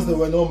the ones that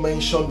were not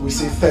mentioned, we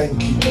say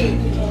thank you.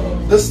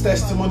 These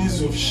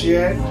testimonies you've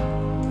shared,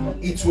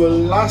 it will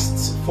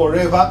last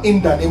forever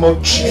in the name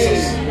of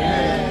Jesus.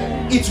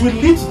 It will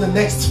lead to the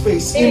next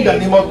phase in the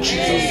name of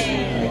Jesus.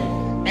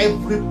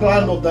 Every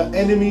plan of the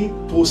enemy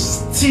to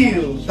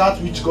steal that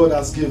which God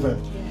has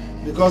given.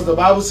 Because the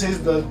Bible says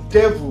the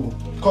devil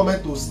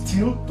cometh to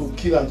steal, to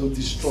kill, and to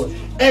destroy.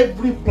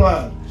 Every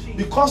plan.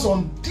 Because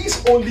on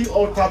this holy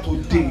altar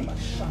today,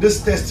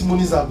 these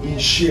testimonies have been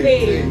shared.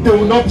 They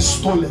will not be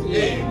stolen.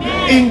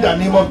 In the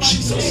name of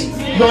Jesus.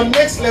 Your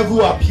next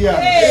level appears.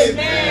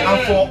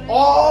 And for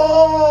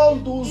all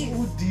those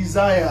who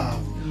desire,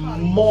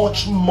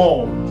 much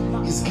more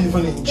is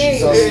given in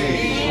Jesus'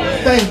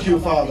 name. Thank you,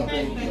 Father.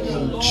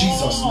 In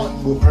Jesus'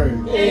 name we pray.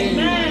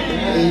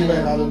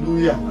 Amen.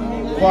 Hallelujah.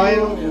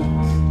 Choir,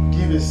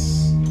 give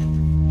us.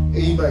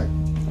 Amen.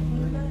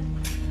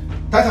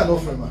 That's an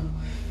offering, man.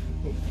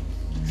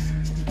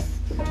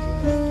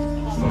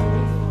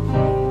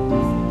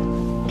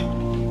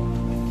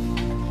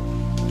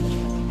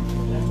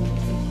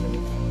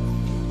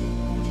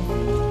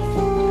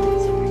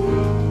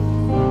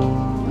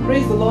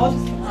 Praise the Lord.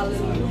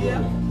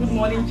 Hallelujah. Good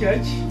morning,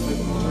 church.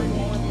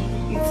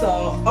 It's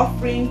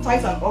offering,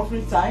 tithes and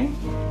offering time.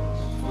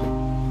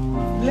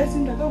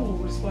 Blessing that God will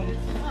respond.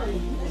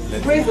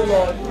 Praise the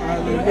Lord.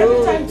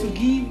 Every time to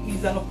give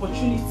is an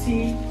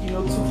opportunity,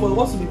 for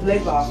us to be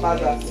blessed by our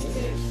Father.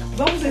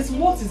 The Bible says,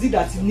 what is it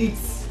that He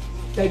needs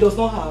that He does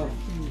not have?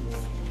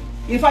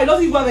 In fact, He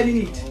doesn't even have any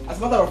need, as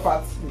a matter of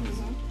fact.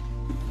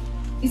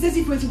 He says,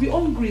 if we're to be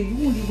hungry, He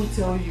won't even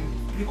tell you.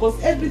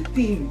 Because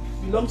everything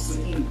belongs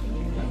to Him.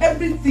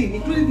 Everything,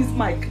 including this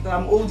mic that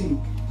I'm holding,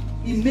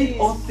 He made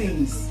all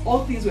things.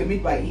 All things were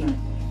made by Him.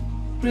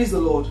 Praise the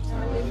Lord.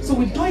 So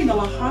with joy in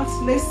our hearts,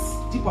 let's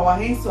dip our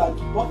hands to our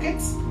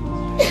pockets,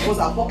 because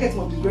our pockets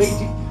must be very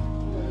deep.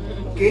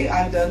 Okay,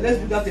 and let's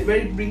bring out a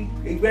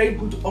very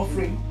good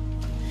offering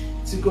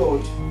to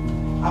God.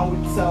 And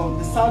with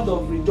the sound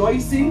of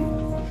rejoicing,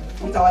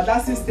 with our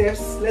dancing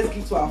steps, let's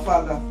give to our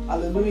Father.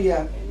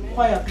 Hallelujah.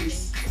 Choir,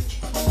 please.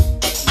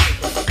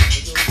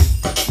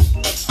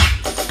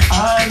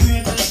 I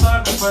bring the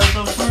sacrifice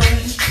of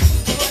praise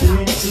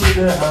into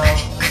the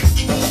house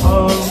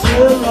of the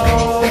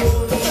Lord.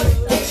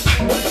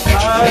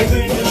 I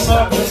bring the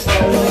sacrifice of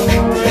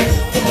praise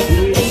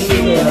into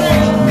the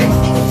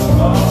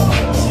house.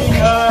 Sing,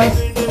 I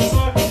bring the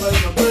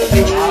sacrifice of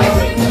praise. I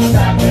bring the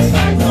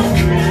sacrifice of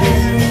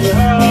praise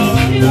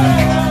into the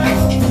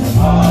house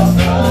of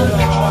the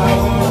Lord.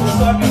 I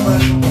bring the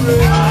sacrifice of praise.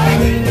 I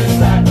bring the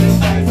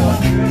sacrifice of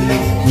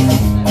praise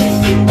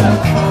into the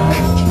house.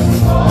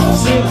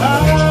 Say, I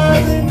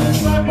bring the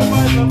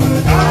sacrifice of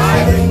praise. I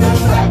bring the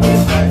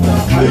sacrifice of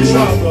praise. Are you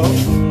sure, bro?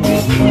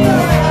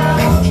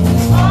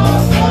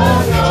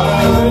 I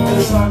bring the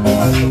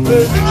sacrifice of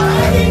praise. I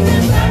bring the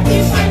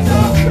sacrifice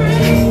of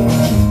praise.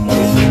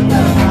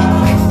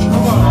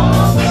 Come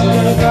on.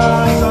 Say,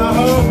 guys, I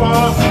hope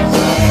the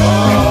sacrifice is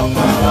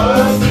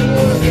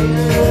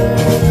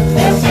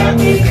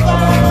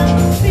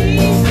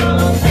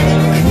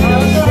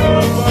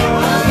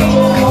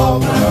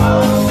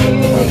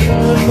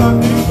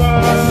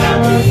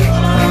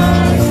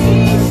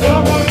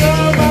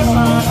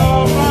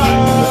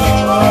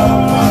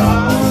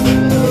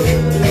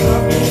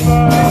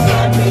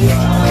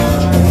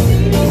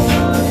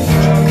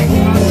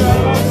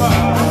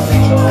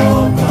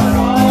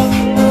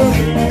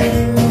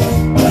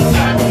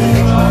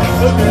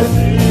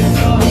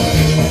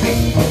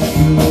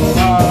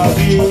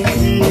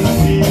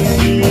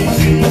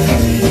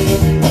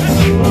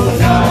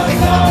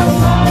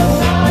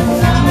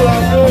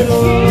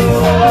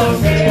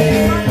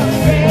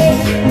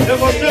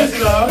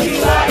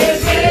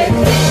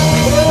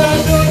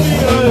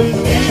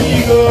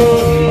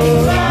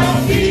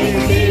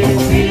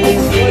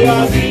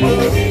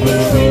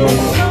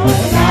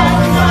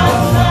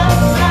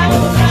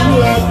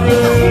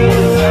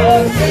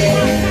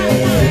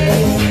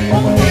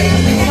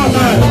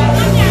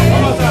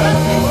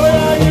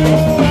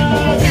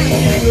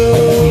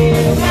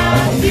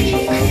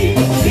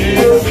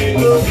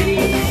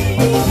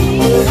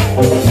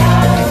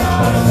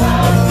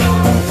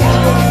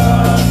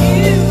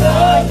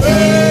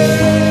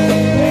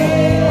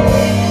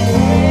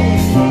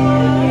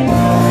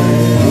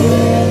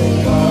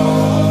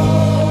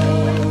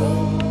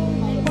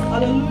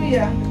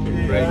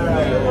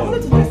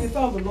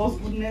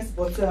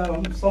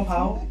on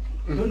Somehow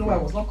I don't know why I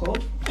was not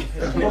called.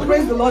 But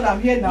praise the Lord,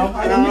 I'm here now.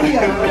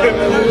 Hallelujah.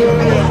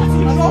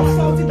 I dropped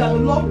something that the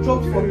Lord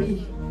dropped for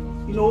me.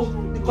 You know,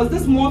 because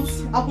this month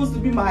happens to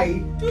be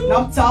my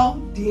Natal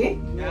day.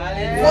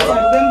 4th of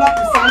November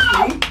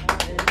precisely.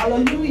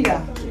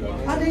 Hallelujah.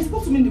 And he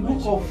spoke to me in the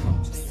book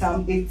of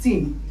Psalm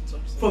 18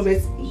 from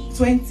verse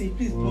 20.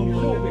 Please,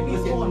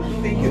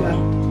 thank you,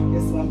 ma'am.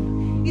 Yes, ma'am.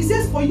 He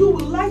says, for you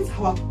will light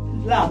our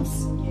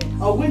lamps.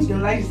 Our going to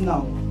rise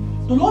now.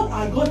 The Lord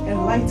our God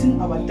enlighten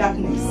our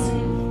darkness.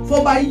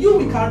 For by you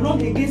we can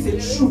run against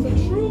a troop.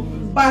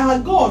 By our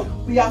God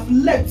we have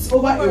leapt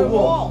over a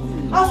wall.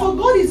 As for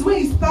God, his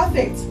way is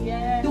perfect.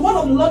 The word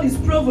of the Lord is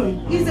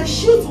proven. He is a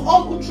shield to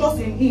all who trust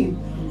in him.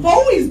 For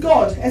who is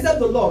God except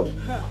the Lord?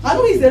 And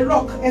who is a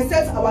rock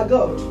except our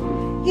God?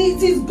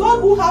 It is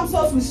God who arms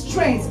us with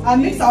strength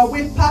and makes our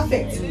way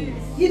perfect.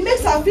 He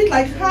makes our feet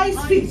like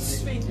hinds' feet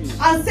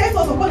and sets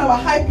us upon our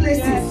high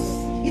places.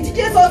 He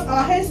teaches us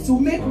our hands to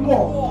make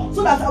war,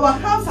 so that our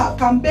hands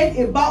can bend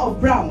a bar of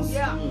bronze.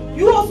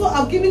 You also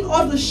have given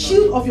us the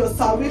shield of your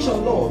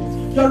salvation, Lord.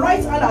 Your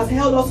right hand has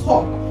held us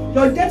up.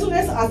 Your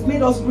gentleness has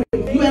made us great.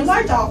 You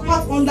enlarged our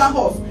path under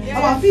us.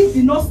 Our feet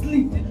did not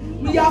slip.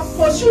 We have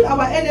pursued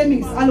our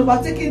enemies and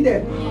overtaken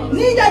them.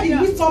 Neither did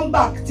we turn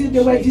back till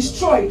they were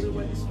destroyed.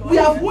 We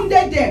have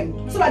wounded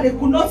them so that they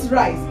could not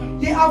rise.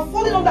 They have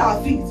fallen under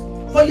our feet.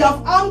 For you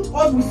have armed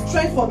us with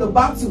strength for the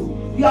battle.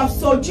 You have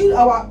subdued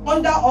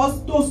under us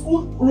those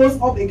who rose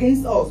up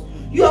against us.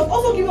 You have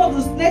also given us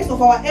the snakes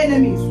of our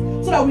enemies,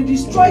 so that we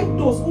destroyed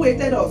those who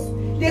hated us.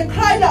 They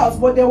cried out,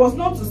 but there was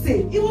none to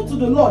save, even to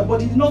the Lord, but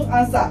he did not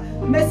answer.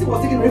 Mercy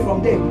was taken away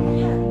from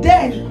them.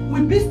 Then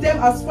we beat them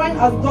as fine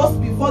as dust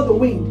before the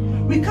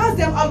wind. We cast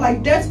them out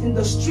like dirt in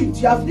the street.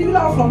 You have delivered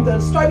us from the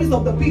strivings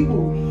of the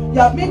people. You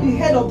have made us the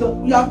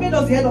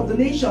head of the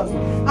nations.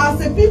 As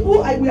a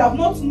people we have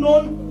not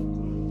known,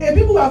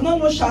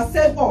 shall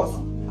serve us.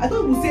 I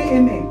thought we would say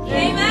amen.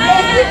 Amen.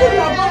 The people we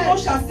have not known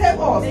shall serve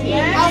us.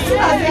 Yes. As soon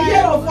as they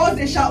hear of us,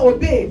 they shall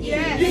obey.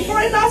 Yes. The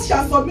foreigners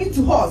shall submit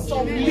to us.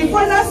 The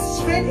foreigners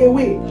straight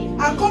away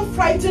and come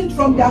frightened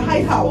from their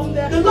hideout.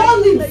 The Lord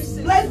lives.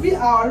 Blessed be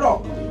our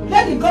rock.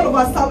 Let the God of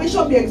our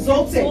salvation be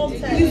exalted.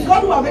 It is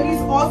God who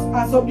avenged us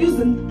and subdues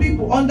the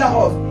people under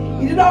us.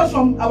 He delivered us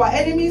from our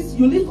enemies.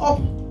 You lift us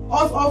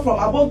up from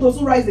above those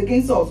who rise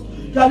against us.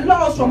 You have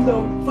delivered us from the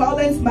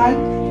violent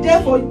man.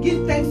 Therefore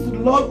give thanks to the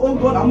Lord, O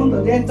God, among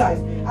the Gentiles,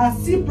 and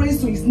sing praise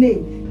to his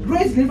name.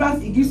 Great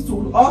deliverance he gives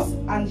to us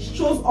and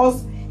shows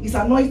us is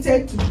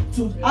anointed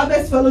to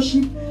harvest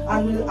fellowship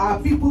and with our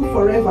people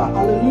forever.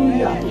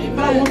 Hallelujah.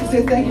 But I want to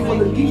say thank you for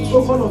the gift,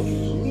 O God, of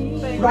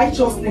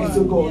righteousness,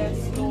 O God.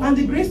 And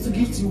the grace to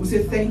give to you, we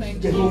say thank you,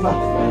 Jehovah.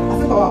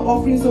 Accept our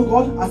offerings, O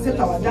God. Accept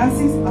our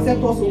dances.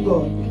 Accept us, O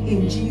God.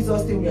 In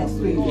Jesus' name we have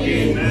prayed.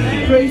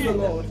 Amen. Praise the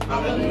Lord.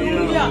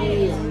 Hallelujah.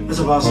 Let's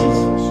have our seats.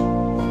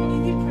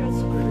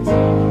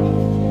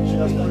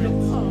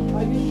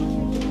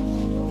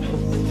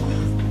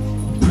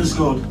 Praise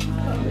God.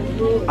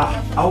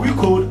 Are we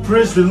called?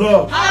 Praise the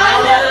Lord.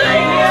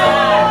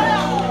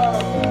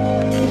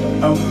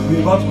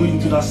 We're about to go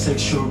into that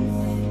section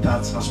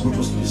that has brought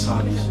us to the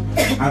service.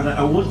 And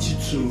I want you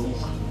to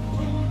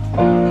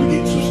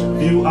begin to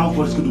view how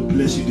God is going to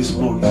bless you this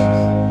month.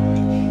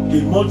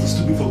 A month is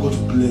too big for God to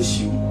bless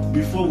you.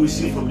 Before we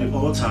sing from the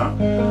altar,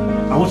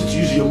 I want you to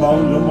use your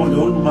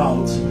own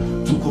mouth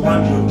to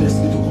command your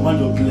destiny, to command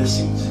your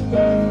blessings.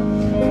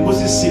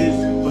 Moses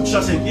said, but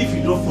Joshua said, if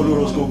you don't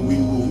follow us, God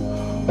will go.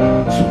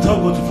 So tell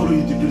God to follow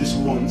you deeply this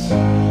month.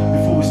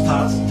 Before we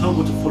start, tell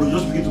God to follow.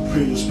 Just begin to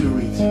pray in your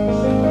spirit.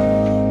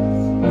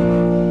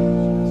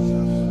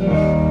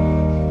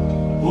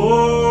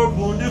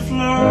 Open the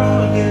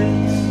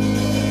floodgates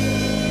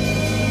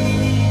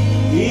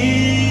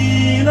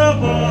in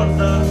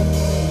abundance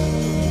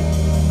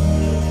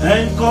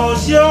and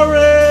cause your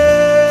rain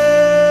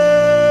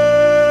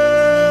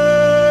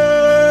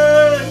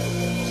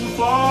to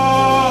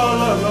fall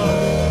on us.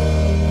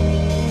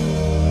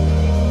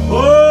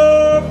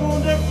 Open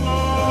the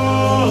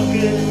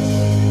floodgates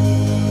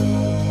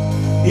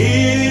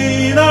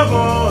in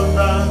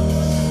abundance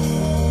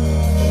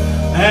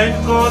and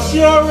cause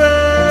your rain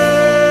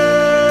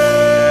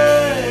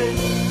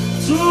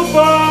to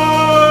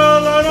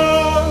fall on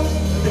us.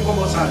 Take one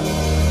more time.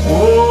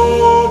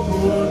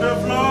 Open the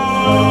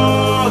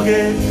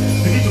floodgates.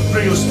 Begin to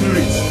pray your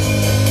spirit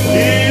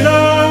in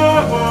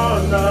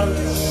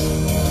abundance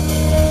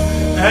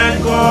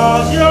and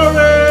cause your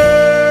rain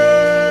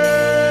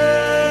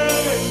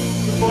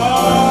to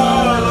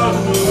fall on us.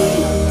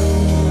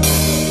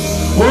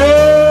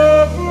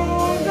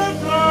 Open the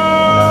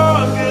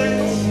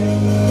floodgates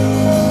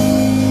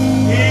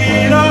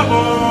in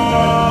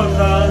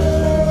abundance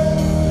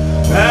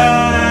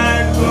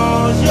and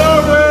cause your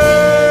rain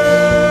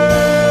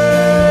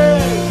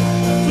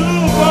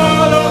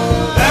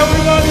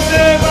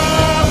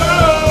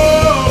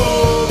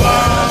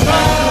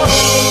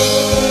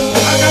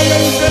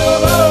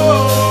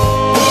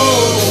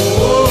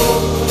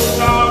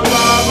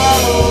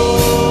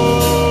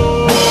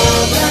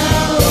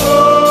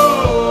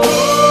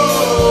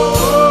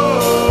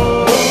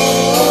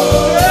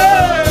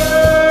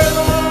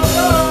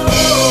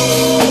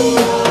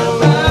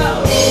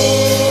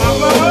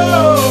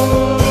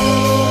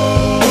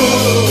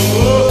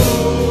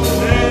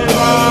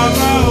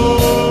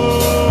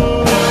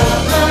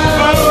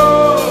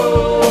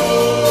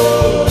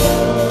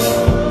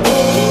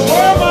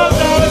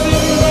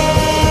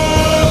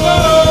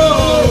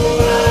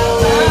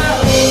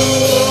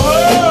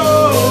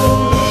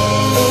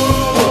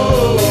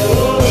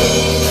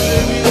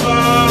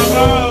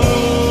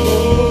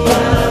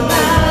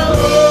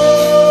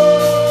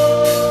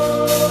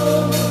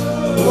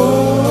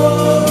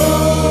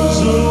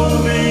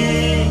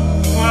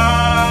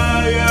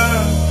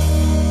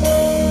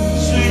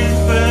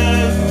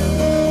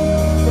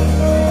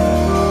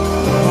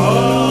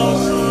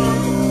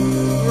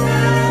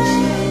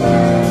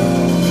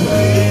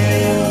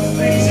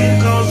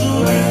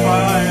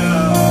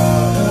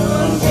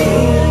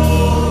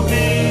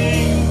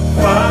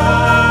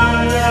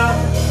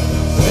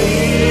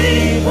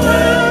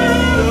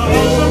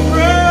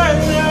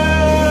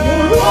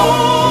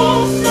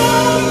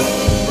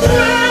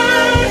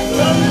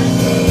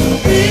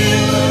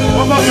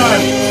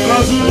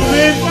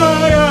consuming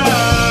fire.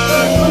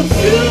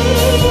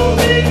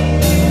 Consuming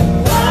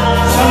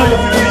fire. Stand on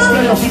your feet, stand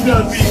on your feet, stand on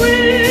your feet.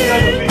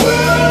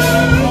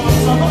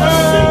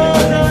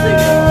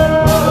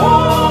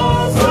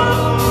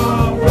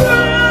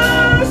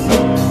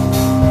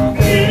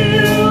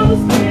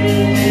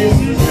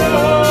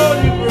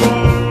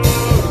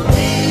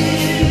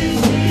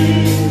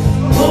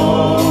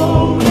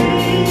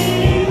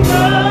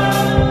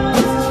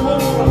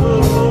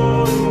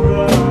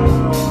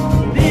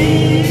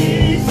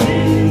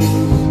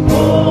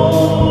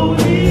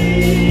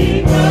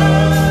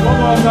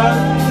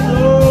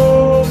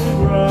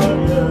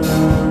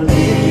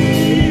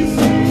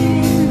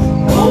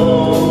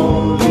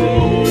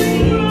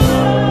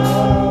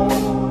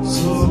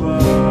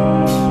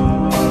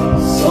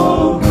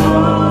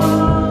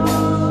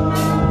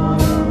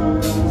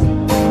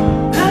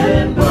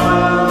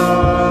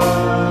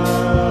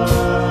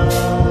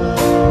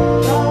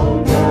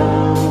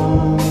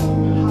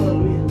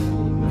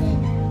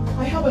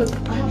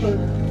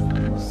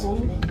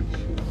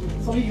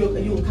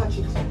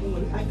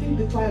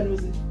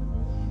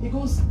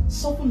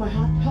 Soften my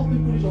heart. Help me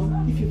put it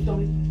on if you've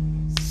done it.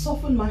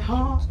 Soften my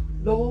heart,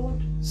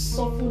 Lord.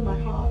 Soften my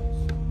heart.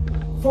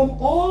 From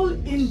all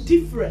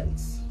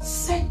indifference,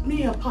 set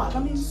me apart.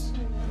 That means,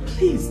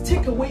 please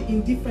take away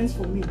indifference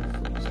from me.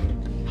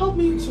 Help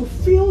me to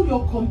feel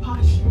your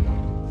compassion,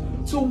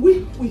 to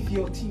weep with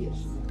your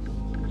tears.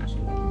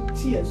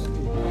 Tears.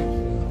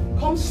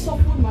 Come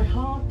soften my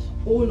heart,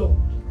 oh Lord.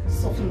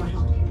 Soften my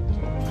heart.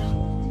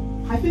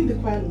 I think the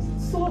choir knows it.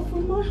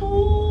 Soften my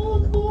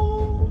heart,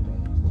 oh.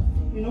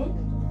 You know,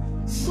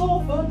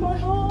 soften my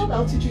heart.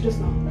 I'll teach you just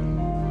now.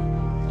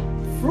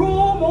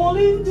 From all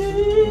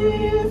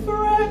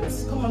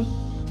indifference, come on,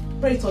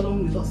 pray it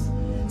along with us.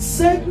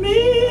 Set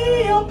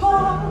me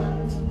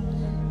apart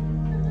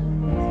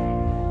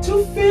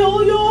to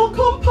feel your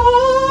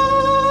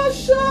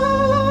compassion,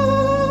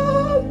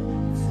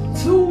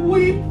 to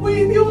weep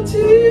with your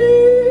tears.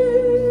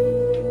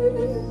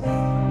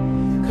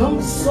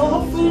 Come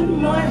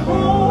soften my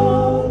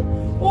heart,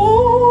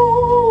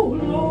 oh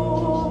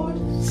Lord.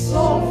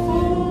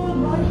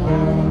 Soften my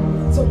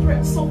heart. So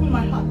pray, soften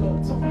my heart,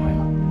 Lord. Soften my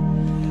heart.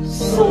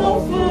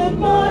 Soften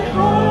my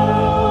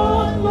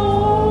heart,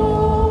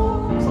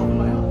 Lord. Soften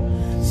my heart.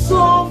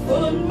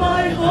 Soften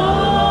my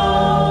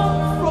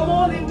heart from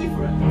all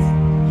indifference.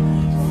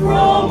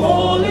 From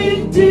all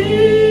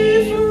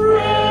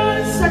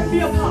indifference. Set me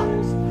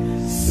apart.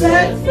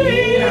 Set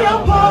me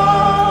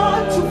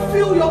apart to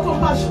feel your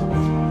compassion.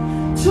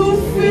 To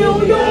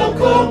feel your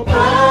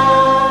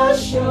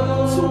compassion.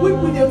 To weep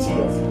with your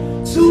tears.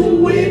 To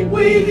weep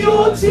with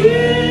your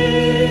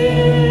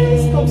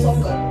tears. Come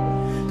soften.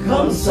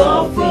 Come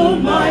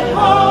soften my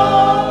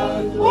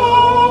heart.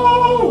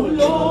 Oh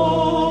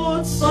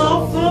Lord,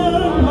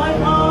 soften my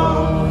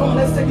heart. Come on,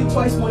 let's take it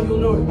twice more, you'll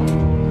know it.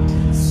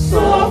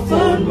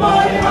 Soften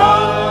my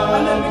heart.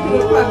 And then we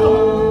can cry, come on.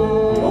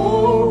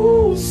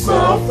 Oh,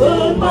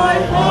 soften my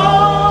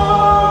heart.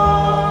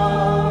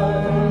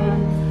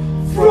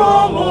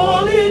 From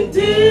all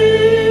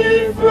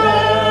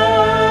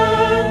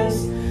indifference,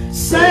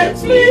 set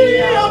me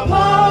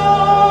apart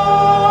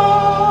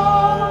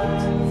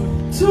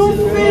to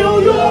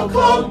feel your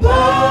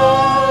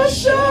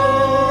compassion,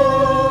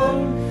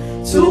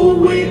 to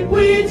weep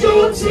with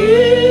your tears.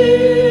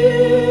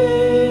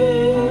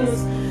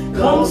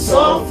 Come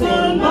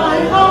soften my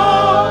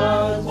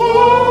heart,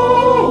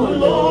 oh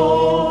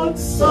Lord,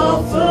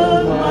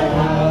 soften my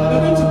heart.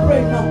 We're going to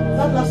pray now.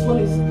 That last one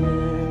is,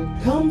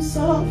 come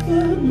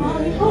soften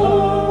my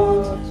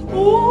heart,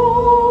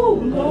 oh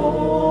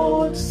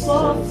Lord,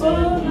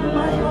 soften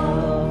my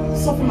heart.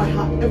 Soften my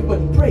heart,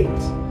 everybody pray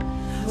it.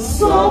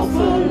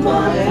 Soften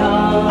my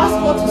heart. Ask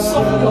God to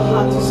soften your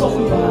heart, to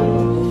soften your heart.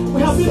 We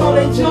have been on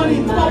a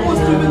journey,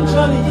 purpose-driven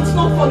journey. It's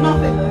not for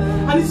nothing.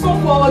 And it's not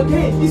for our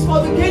gain. It's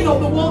for the gain of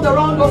the world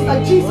around us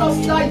that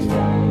Jesus died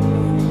for.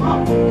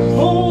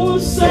 Oh,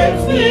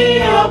 set me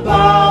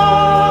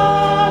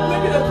apart.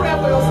 Maybe the prayer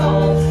for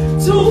yourself.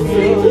 To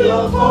feel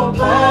your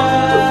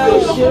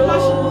compassion.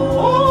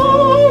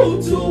 Oh,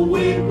 to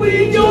weep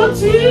with your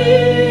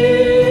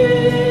tears.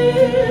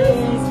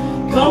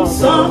 Come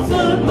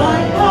soften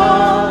my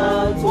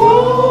heart.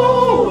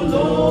 Oh,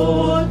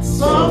 Lord,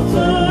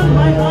 soften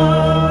my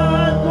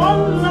heart.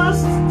 One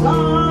last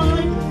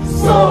time.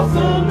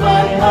 Soften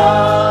my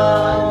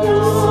heart.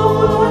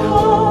 Soften my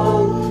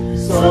heart.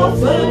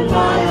 Soften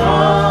my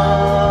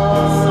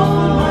heart.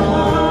 Soften my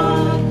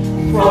heart.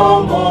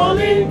 From all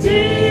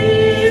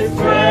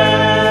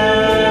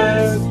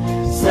indifference,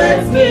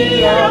 set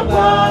me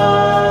apart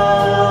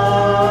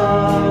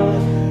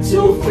to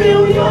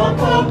feel your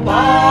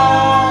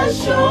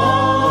compassion,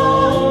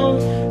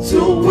 to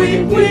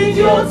weep with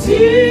your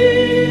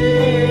tears.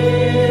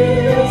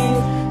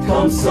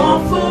 Come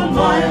soften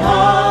my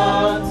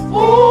heart,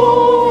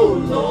 oh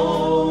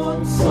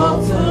Lord,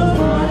 soften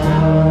my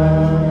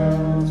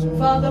heart.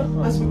 Father,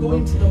 as we go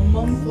into the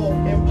month of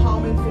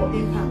empowerment for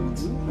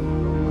impact,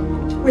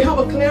 we have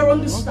a clear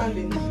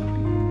understanding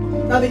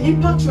that the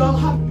impact you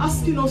are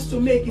asking us to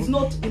make is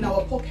not in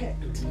our pocket.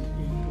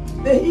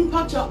 The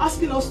impact you're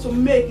asking us to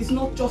make is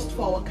not just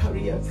for our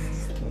careers.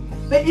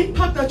 The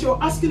impact that you're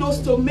asking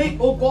us to make,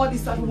 oh God,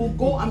 is that we will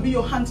go and be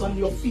your hands on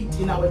your feet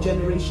in our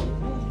generation.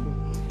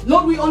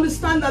 Lord, we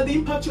understand that the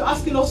impact you're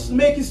asking us to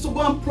make is to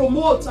go and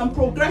promote and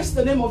progress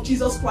the name of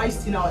Jesus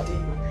Christ in our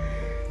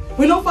day.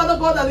 We know, Father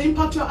God, that the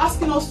impact you're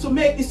asking us to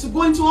make is to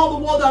go into all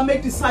the world and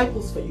make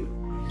disciples for you.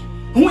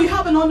 And we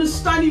have an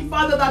understanding,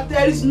 Father, that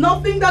there is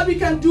nothing that we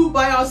can do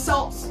by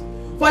ourselves.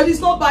 For it is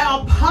not by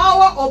our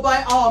power or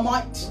by our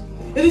might.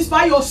 It is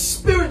by your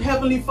Spirit,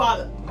 Heavenly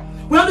Father.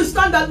 We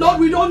understand that, Lord,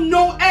 we don't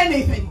know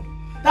anything.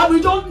 That we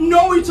don't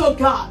know it, oh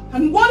God.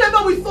 And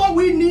whatever we thought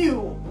we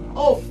knew,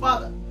 oh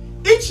Father,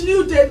 each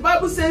new day, the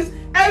Bible says,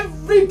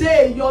 every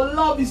day your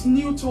love is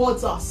new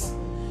towards us.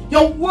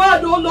 Your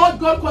word, oh Lord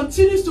God,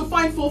 continues to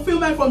find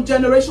fulfillment from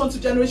generation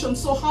to generation.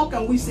 So how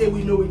can we say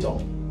we know it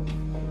all?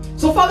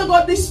 So Father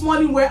God, this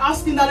morning we're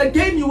asking that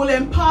again you will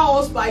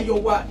empower us by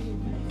your word.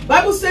 The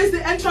Bible says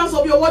the entrance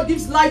of your word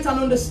gives light and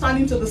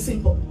understanding to the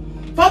simple.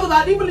 Father,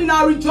 that even in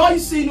our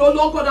rejoicing, oh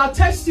Lord God, our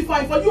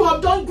testifying, for you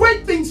have done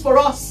great things for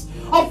us,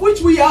 of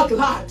which we are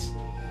glad.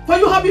 For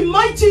you have been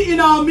mighty in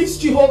our midst,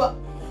 Jehovah.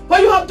 For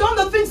you have done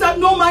the things that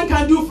no man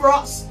can do for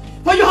us.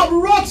 For you have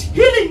wrought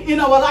healing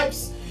in our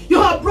lives.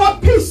 You have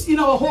brought peace in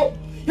our home.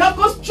 You have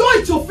caused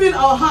joy to fill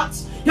our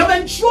hearts. You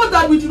have ensured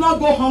that we do not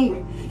go hungry.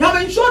 You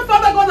have ensured,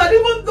 Father God, that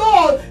even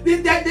though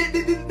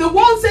the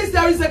world says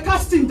there is a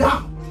casting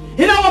down,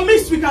 in our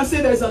midst we can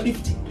say there is a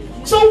lifting.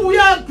 So we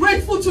are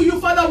grateful to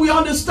you, Father. We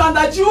understand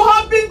that you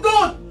have been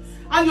good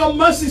and your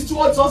mercies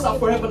towards us are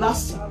forever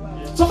lasting.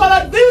 So,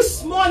 Father,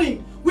 this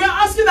morning we are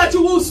asking that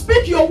you will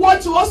speak your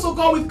word to us, oh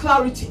God, with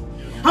clarity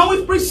and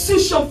with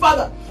precision,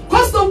 Father.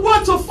 Cause the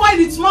word to find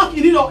its mark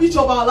in each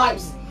of our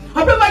lives.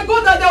 I pray, my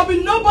God, that there will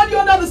be nobody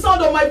under the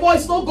sound of my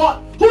voice, oh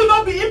God, who will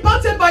not be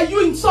impacted by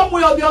you in some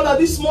way or the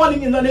other this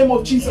morning in the name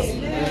of Jesus.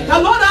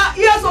 And Lord, our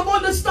ears of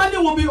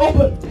understanding will be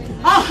open.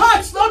 Our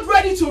hearts not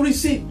ready to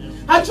receive.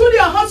 And truly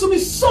our hearts will be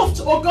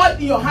soft, oh God,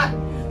 in your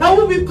hand. That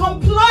will be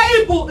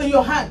pliable in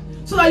your hand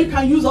so that you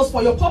can use us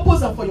for your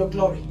purpose and for your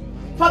glory.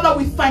 Father,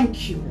 we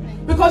thank you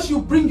because you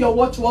bring your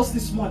word to us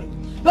this morning.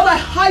 Lord, I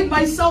hide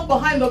myself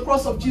behind the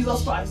cross of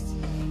Jesus Christ.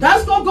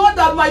 That's not God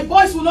that my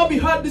voice will not be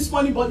heard this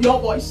morning, but your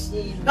voice.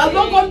 That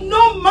Lord God,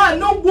 no man,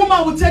 no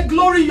woman will take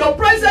glory in your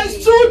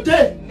presence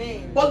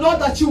today. But Lord,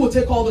 that you will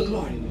take all the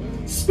glory.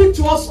 Speak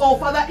to us all,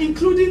 Father,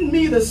 including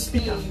me, the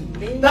speaker.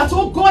 That,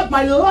 oh God,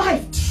 my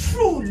life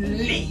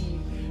truly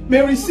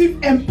may receive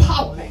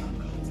empowerment,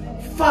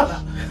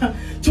 Father,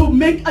 to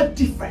make a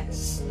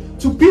difference,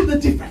 to be the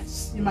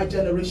difference in my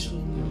generation.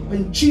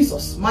 In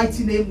Jesus'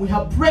 mighty name we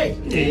have prayed.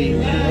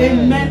 Amen.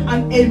 Amen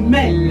and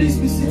amen. Please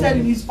be seated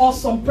in his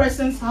awesome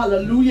presence.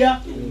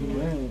 Hallelujah.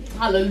 Amen.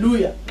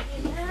 Hallelujah.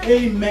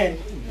 Amen.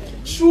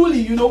 Truly,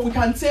 you know, we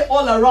can say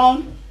all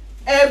around,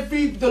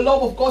 the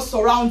love of God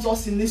surrounds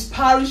us in this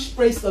parish.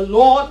 Praise the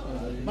Lord.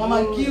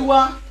 Mama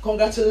Giwa,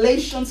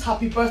 congratulations.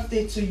 Happy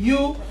birthday to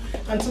you.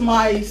 And to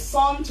my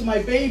son, to my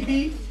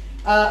baby,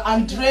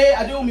 Andre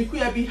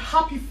Adeomikuyabi,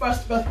 happy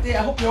first birthday.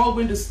 I hope you're all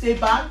going to stay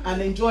back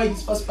and enjoy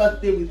his first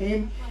birthday with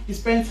him. His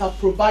parents have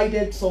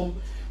provided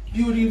some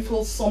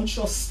beautiful,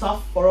 sumptuous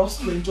stuff for us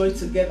to enjoy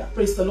together.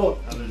 Praise the Lord.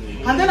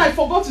 Hallelujah. And then I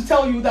forgot to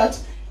tell you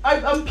that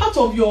I'm part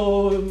of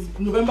your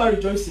November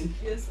rejoicing.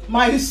 Yes.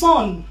 My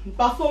son,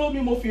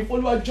 Bartholomew Mofi,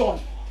 follower John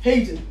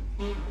Hayden,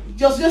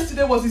 just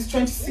yesterday was his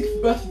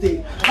 26th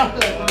birthday.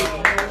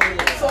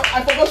 So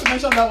I forgot to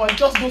mention that one.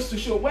 Just goes to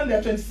show when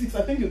they're 26,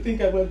 I think you think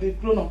well, they've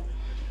grown up.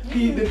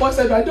 The boy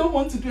said, I don't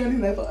want to do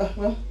anything. I thought,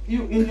 well,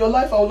 you in your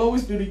life I will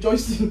always be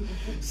rejoicing.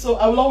 So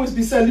I will always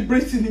be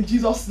celebrating in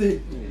Jesus'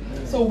 name.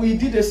 So we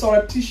did a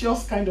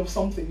surreptitious kind of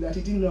something that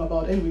he didn't know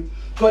about. Anyway,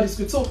 God is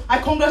good. So I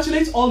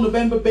congratulate all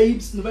November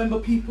babes, November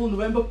people,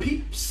 November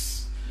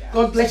peeps.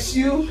 God bless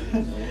you.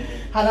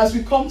 And as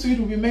we come to it,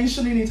 we'll be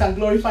mentioning it and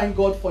glorifying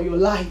God for your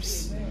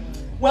lives.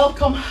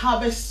 Welcome,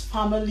 Harvest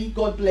family.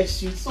 God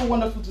bless you. It's so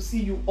wonderful to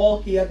see you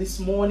all here this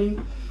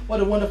morning. What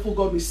a wonderful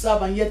God we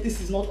serve. And yet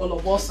this is not all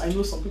of us. I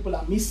know some people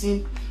are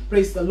missing.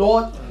 Praise the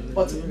Lord.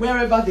 But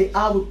wherever they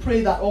are, we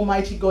pray that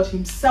Almighty God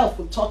himself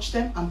will touch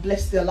them and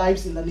bless their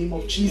lives in the name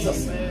of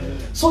Jesus. Amen.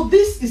 So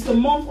this is the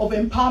month of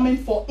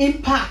empowerment for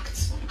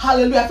impact.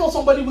 Hallelujah. I thought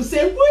somebody would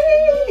say,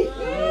 wee!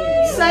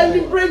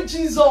 Celebrate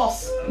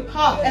Jesus.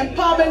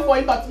 Empowerment for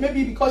impact.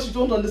 Maybe because you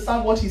don't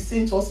understand what he's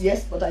saying to us,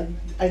 yes, but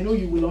I know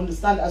you will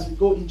understand as we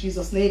go in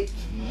Jesus' name.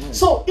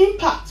 So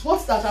impact,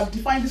 what's that? I've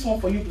defined this one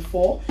for you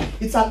before.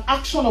 It's an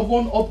action of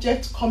one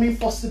object coming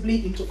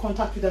forcibly into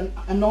contact with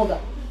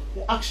another.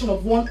 The action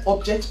of one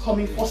object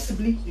coming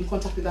forcibly in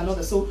contact with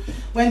another. So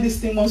when this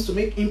thing wants to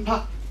make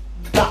impact,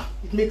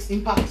 it makes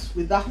impact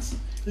with that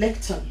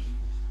lectern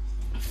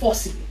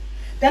forcibly.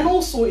 Then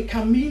also it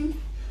can mean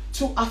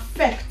to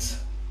affect,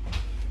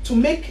 to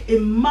make a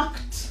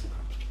marked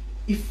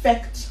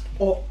effect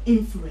or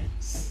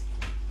influence.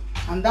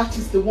 And that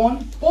is the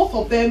one, both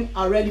of them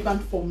are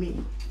relevant for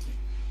me.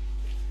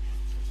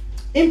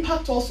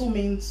 Impact also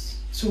means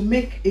to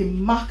make a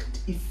marked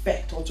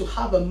effect, or to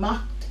have a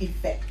marked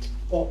effect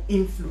or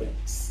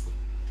influence.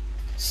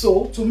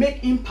 So to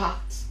make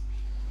impact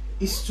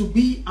is to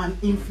be an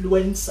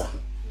influencer,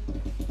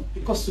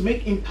 because to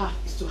make impact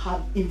is to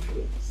have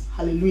influence.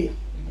 Hallelujah.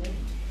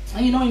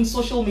 And you know, in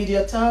social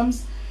media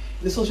terms,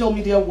 the social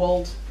media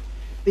world,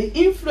 the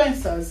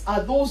influencers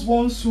are those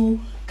ones who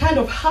kind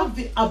of have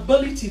the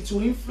ability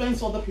to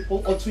influence other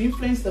people, or to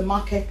influence the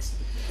market,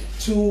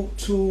 to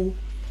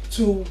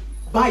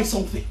buy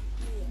something,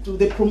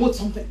 they promote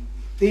something.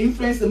 They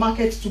influence the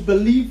market to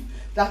believe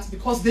that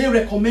because they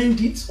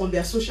recommend it on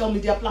their social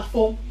media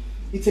platform,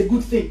 it's a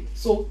good thing.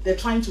 So they're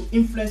trying to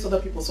influence other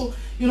people. So,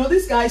 you know,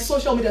 these guys,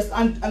 social media,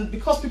 and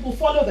because people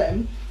follow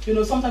them, you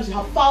know, sometimes you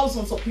have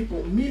thousands of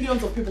people,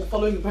 millions of people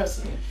following the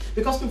person.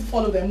 Because people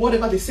follow them,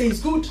 whatever they say is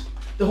good,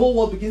 the whole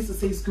world begins to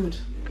say it's good,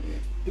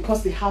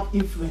 because they have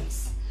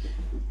influence.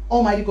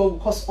 Almighty God will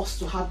cause us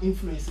to have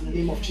influence in the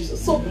name of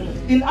Jesus. So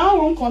in our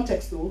own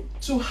context though,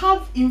 to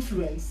have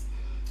influence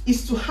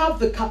is to have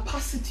the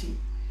capacity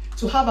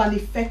to have an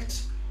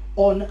effect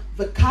on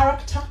the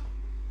character,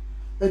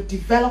 the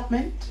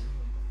development,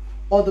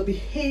 or the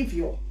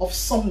behavior of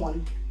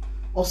someone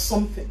or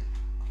something.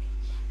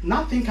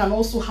 Nothing can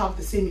also have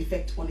the same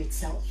effect on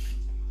itself.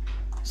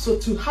 So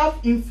to have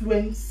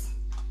influence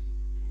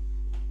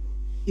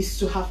is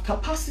to have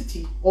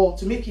capacity, or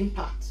to make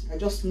impact. I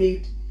just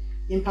made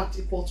impact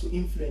equal to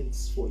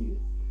influence for you.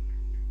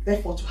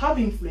 Therefore, to have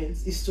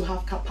influence is to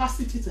have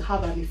capacity to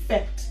have an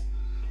effect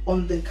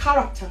on the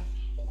character,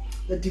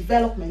 the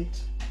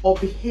development, or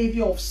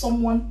behavior of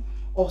someone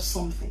or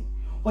something,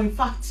 or in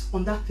fact,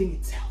 on that thing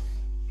itself.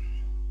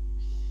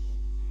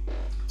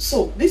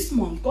 So this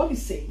month, God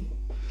is saying,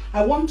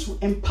 I want to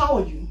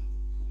empower you,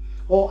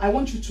 or I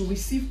want you to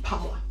receive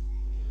power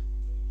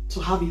to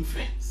have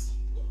influence.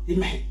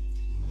 Amen.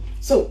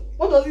 So,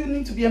 what does it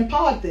mean to be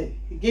empowered then?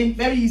 Again,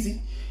 very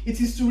easy.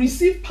 It is to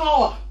receive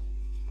power,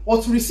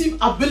 or to receive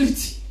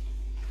ability,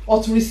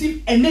 or to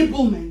receive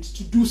enablement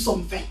to do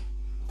something.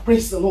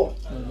 Praise the Lord.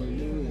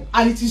 Hallelujah.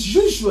 And it is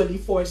usually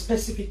for a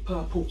specific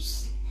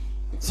purpose.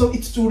 So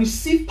it's to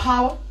receive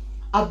power,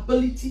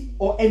 ability,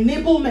 or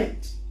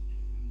enablement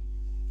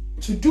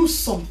to do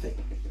something,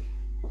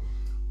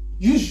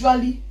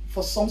 usually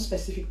for some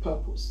specific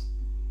purpose.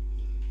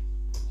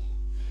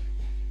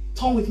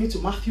 Turn with me to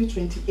Matthew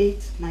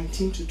 28,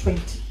 19 to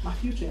 20.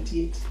 Matthew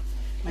 28,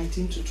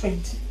 19 to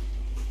 20.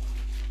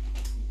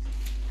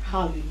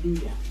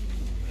 Hallelujah.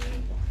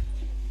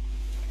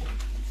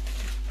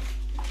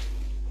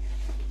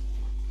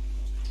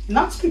 In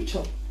that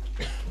scripture,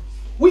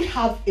 we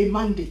have a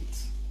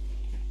mandate.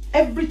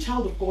 Every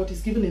child of God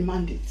is given a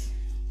mandate.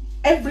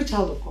 Every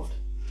child of God.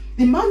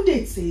 The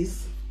mandate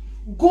says,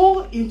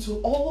 go into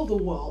all the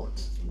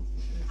world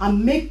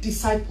and make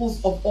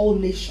disciples of all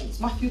nations.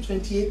 Matthew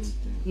 28,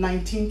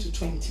 19 to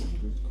 20.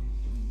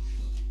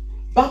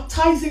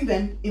 Baptizing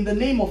them in the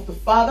name of the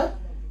Father,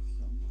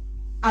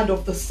 and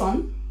of the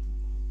Son,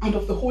 and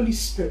of the Holy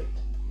Spirit.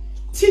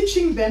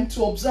 Teaching them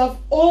to observe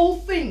all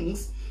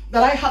things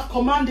that I have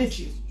commanded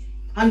you.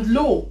 And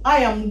lo, I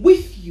am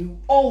with you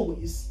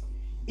always,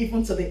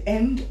 even to the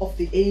end of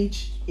the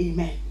age.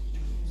 Amen.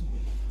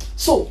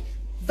 So,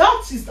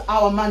 that is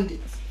our mandate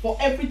for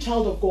every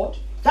child of God.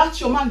 That's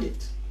your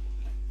mandate.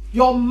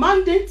 Your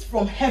mandate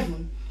from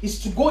heaven is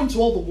to go into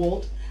all the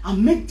world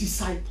and make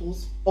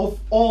disciples of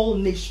all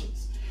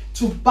nations,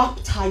 to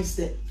baptize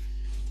them,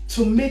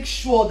 to make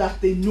sure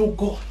that they know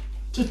God,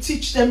 to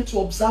teach them to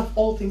observe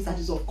all things that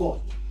is of God.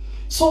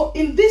 So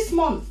in this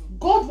month,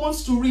 God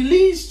wants to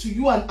release to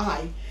you and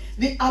I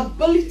the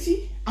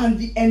ability and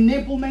the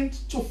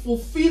enablement to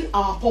fulfill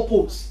our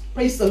purpose.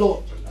 Praise the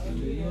Lord.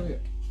 Hallelujah.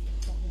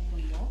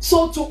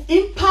 So to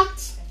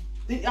impact,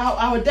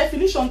 our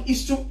definition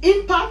is to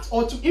impact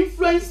or to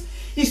influence,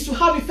 is to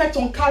have effect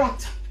on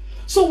character.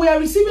 So we are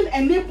receiving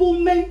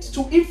enablement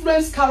to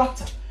influence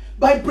character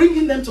by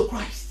bringing them to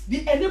Christ.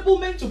 The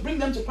enablement to bring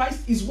them to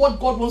Christ is what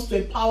God wants to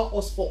empower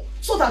us for,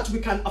 so that we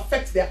can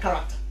affect their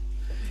character.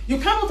 You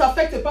cannot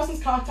affect a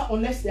person's character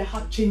unless their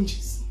heart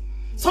changes.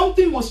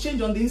 Something must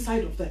change on the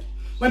inside of them.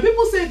 When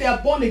people say they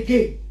are born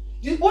again,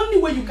 the only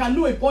way you can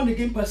know a born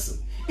again person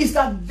is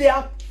that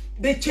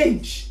they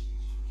change.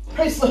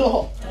 Praise the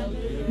Lord.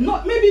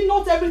 Maybe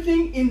not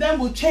everything in them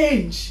will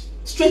change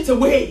straight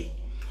away,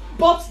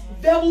 but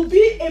there will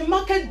be a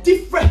marked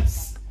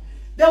difference.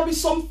 There will be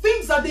some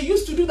things that they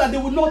used to do that they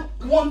would not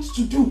want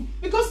to do.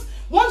 Because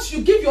once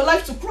you give your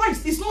life to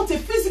Christ, it's not a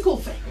physical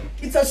thing,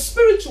 it's a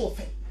spiritual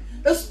thing.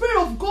 The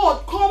Spirit of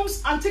God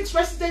comes and takes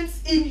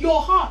residence in your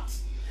heart,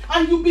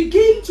 and you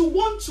begin to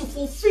want to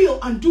fulfill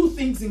and do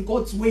things in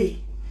God's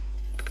way.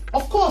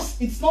 Of course,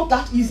 it's not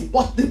that easy,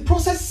 but the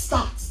process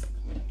starts.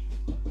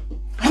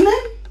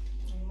 Amen.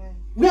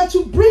 We are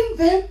to bring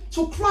them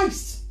to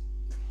Christ,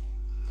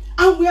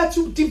 and we are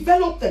to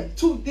develop them.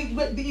 To be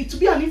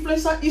an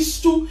influencer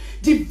is to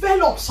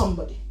develop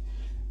somebody.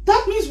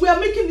 That means we are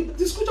making,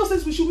 the scripture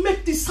says we should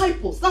make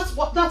disciples. That's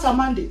our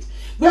mandate.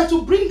 We are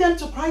to bring them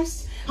to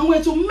Christ, and we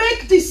are to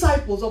make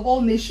disciples of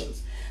all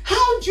nations.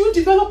 How do you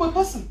develop a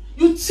person?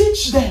 You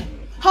teach them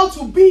how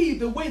to be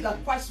the way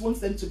that Christ wants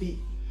them to be.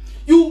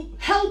 You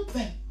help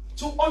them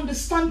to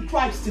understand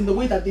Christ in the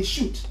way that they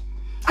should,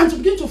 and to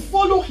begin to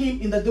follow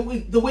him in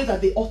the way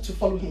that they ought to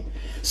follow him.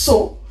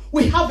 So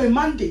we have a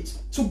mandate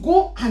to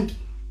go and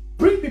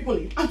bring people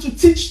in and to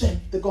teach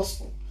them the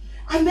gospel.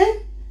 And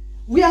then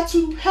we are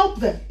to help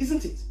them,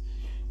 isn't it?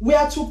 We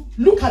are to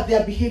look at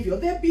their behavior.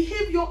 Their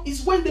behavior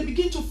is when they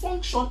begin to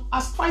function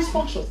as Christ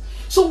functions.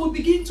 So we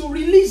begin to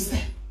release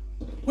them.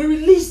 We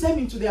release them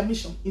into their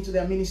mission, into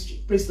their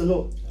ministry. Praise the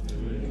Lord.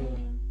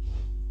 Amen.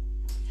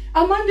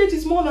 Our mandate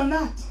is more than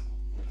that.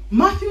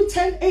 Matthew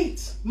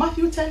 10:8.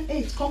 Matthew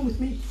 10:8. Come with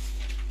me.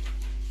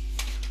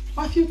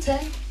 Matthew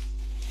 10,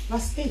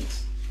 verse 8.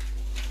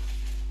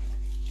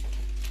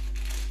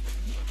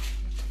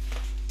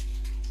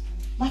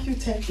 Matthew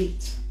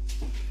 10:8.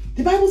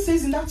 The Bible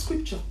says in that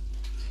scripture,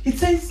 it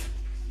says,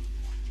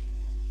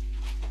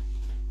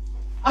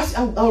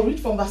 I'll read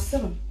from verse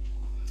 7.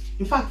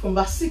 In fact, from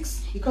verse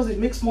 6, because it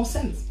makes more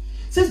sense.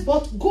 It says,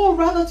 but go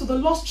rather to the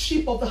lost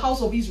sheep of the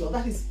house of Israel.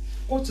 That is,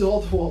 go to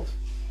all the world.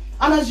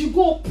 And as you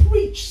go,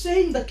 preach,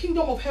 saying the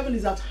kingdom of heaven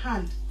is at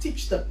hand.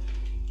 Teach them.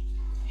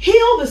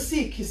 Heal the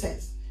sick, he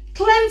says.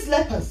 Cleanse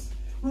lepers.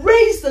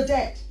 Raise the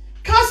dead.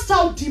 Cast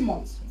out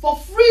demons. For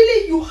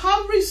freely you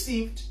have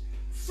received,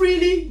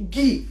 freely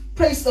give.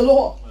 Praise the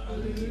Lord.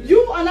 Hallelujah.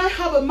 You and I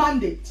have a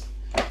mandate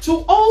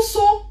to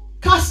also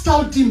cast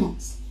out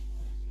demons,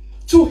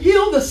 to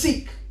heal the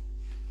sick,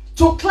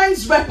 to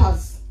cleanse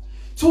lepers,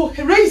 to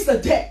raise the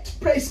dead.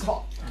 Praise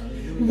God.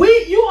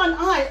 Hallelujah. You and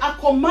I are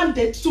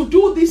commanded to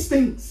do these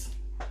things.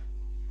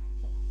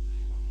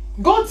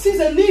 God sees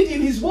a need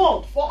in his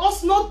world for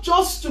us not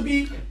just to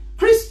be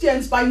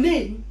Christians by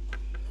name,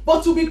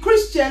 but to be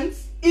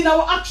Christians in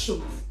our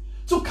actions,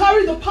 to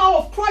carry the power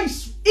of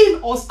Christ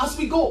in us as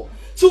we go,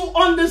 to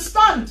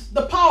understand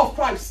the power of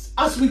Christ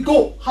as we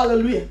go.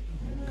 Hallelujah.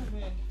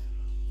 Amen.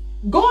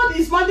 God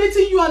is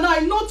mandating you and I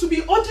not to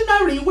be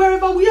ordinary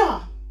wherever we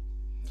are.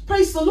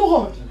 Praise the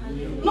Lord.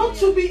 Amen. Not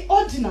to be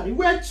ordinary.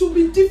 We're to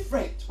be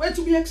different. We're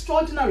to be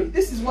extraordinary.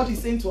 This is what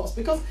he's saying to us,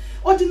 because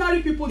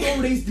ordinary people don't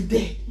raise the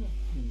dead.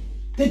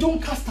 They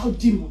don't cast out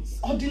demons.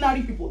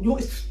 Ordinary people.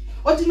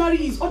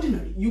 Ordinary is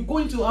ordinary. You go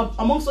into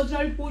amongst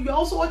ordinary people, you're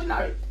also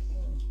ordinary.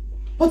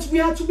 But we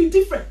are to be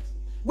different.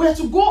 We are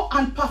to go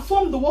and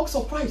perform the works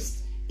of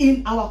Christ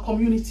in our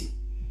community.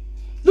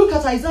 Look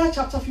at Isaiah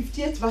chapter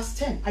 58 verse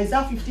 10.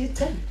 Isaiah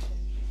 58:10.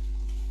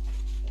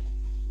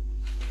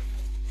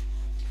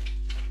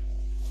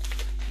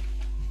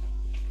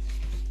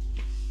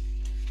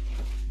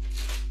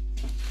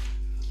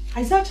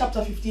 Isaiah chapter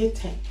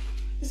 58:10.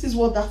 This is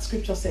what that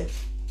scripture says.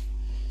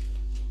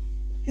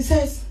 It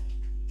says,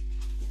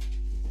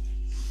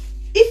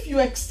 if you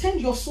extend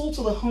your soul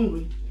to the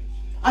hungry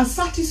and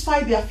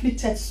satisfy the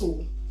afflicted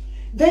soul,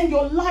 then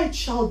your light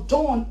shall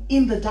dawn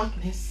in the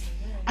darkness,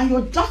 and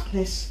your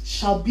darkness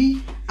shall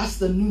be as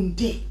the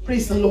noonday.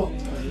 Praise the Lord.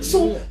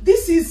 So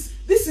this is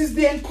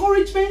the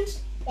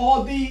encouragement,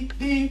 or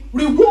the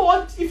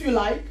reward, if you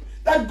like,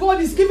 that God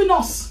is giving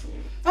us.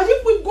 That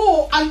if we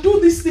go and do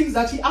these things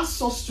that he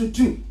asks us to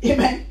do,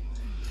 amen.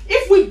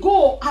 If we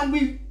go and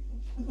we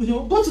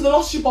go to the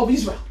lost sheep of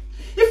Israel,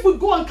 if we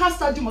go and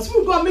cast out demons, if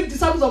we go and make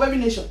disciples of every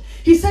nation,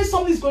 he says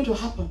something is going to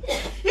happen.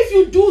 If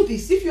you do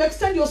this, if you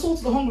extend your soul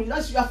to the hungry,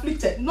 that's you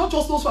afflicted, not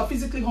just those who are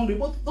physically hungry,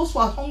 but those who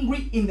are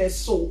hungry in their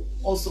soul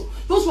also.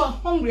 Those who are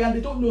hungry and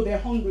they don't know they're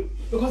hungry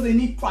because they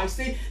need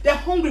Christ. They're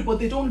hungry, but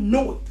they don't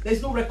know it.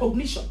 There's no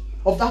recognition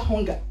of that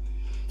hunger.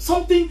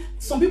 Some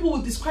people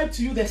will describe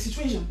to you their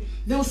situation.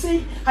 They will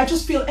say, I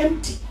just feel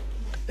empty.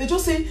 They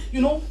just say,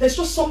 there's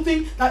just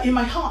something that in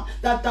my heart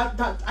that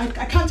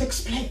I can't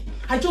explain.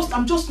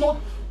 I'm just not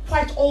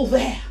quite all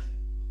there.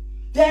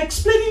 They're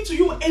explaining to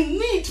you a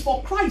need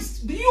for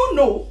Christ. Do you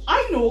know?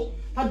 I know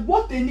that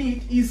what they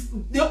need is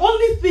the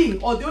only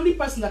thing, or the only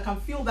person that can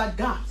fill that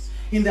gap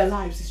in their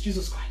lives is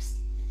Jesus Christ.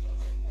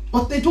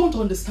 But they don't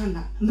understand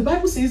that. And the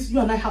Bible says you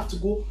and I have to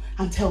go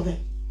and tell them.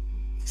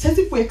 It says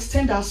if we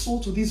extend our soul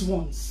to these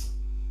ones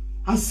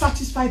and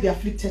satisfy the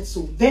afflicted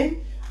soul,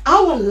 then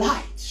our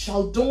light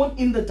shall dawn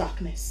in the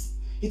darkness.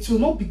 It will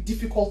not be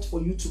difficult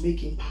for you to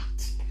make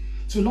impact.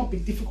 It will not be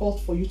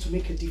difficult for you to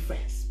make a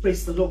difference.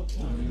 Praise the Lord.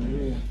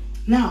 Amen.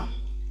 Now,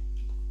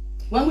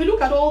 when we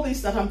look at all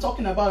this that I'm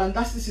talking about, and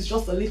this is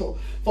just a little,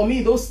 for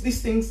me,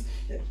 these things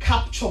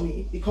capture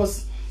me,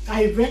 because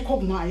I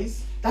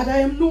recognize that I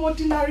am no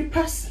ordinary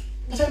person,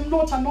 that I am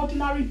not an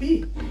ordinary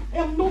being. I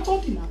am not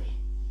ordinary.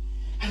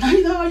 And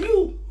neither are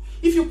you.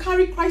 If you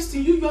carry Christ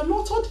in you, you are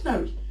not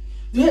ordinary.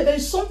 There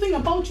is something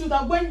about you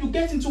that when you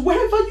get into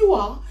wherever you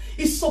are,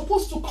 it's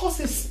supposed to cause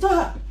a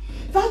stir.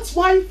 That's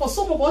why for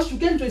some of us, you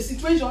get into a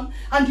situation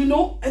and they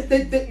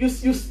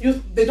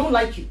don't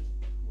like you.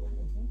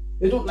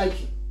 They don't like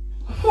you.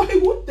 Why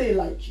would they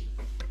like you?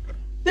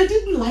 They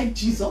didn't like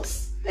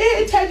Jesus.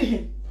 They hated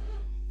him.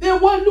 They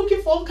were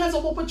looking for all kinds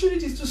of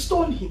opportunities to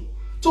stone him,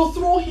 to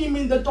throw him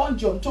in the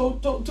dungeon,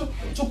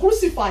 to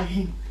crucify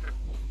him.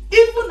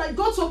 Even it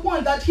got to a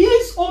point that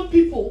his own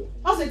people,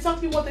 that's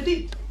exactly what they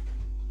did.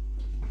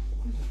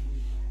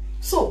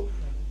 So,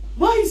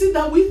 why is it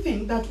that we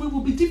think that we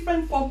will be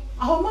different from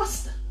our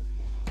master?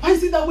 Why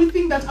is it that we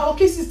think that our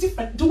case is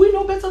different? Do we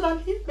know better than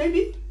him,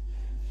 maybe?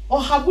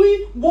 Or have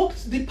we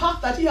walked the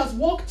path that he has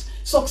walked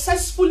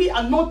successfully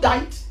and not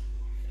died?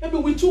 Maybe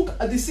we took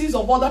a disease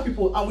of other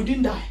people and we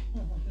didn't die.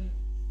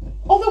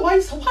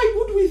 Otherwise, why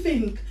would we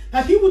think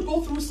that he would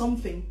go through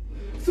something,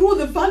 through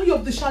the valley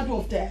of the shadow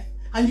of death,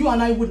 and you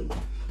and I wouldn't?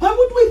 Why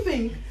would we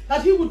think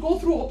that he would go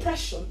through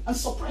oppression and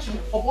suppression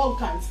of all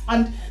kinds,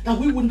 and that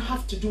we wouldn't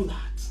have to do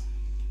that?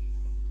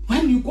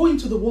 When you go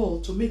into the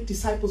world to make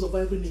disciples of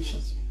every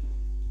nation,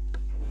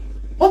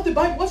 what the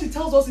Bible, what it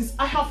tells us is,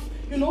 I have,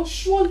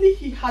 surely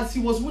he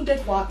was wounded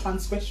for our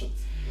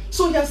transgressions.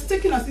 So he has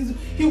taken us,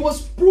 he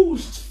was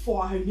bruised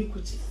for our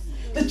iniquity.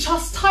 The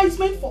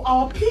chastisement for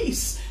our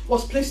peace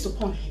was placed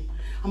upon him,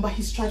 and by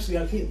his stripes we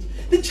are healed.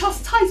 The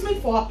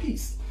chastisement for our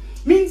peace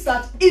means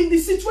that in the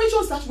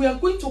situations that we are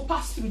going to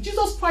pass through,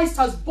 Jesus Christ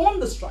has borne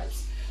the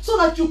stripes so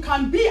that you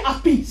can be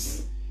at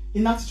peace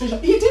in that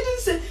situation. He didn't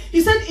say,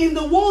 he said, in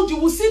the world you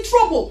will see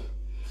trouble.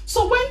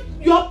 So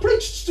when you are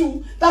preached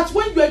to that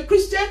when you are a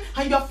Christian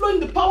and you are flowing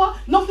the power,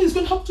 nothing is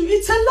going to happen to you,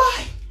 it's a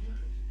lie.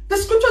 The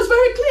scripture is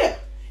very clear.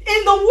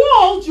 In the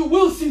world you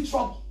will see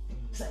trouble.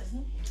 It says,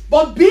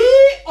 but be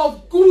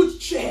of good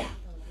cheer.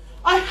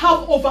 I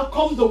have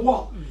overcome the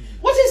world.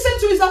 What he's saying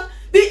to you is that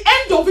the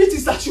end of it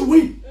is that you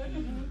win.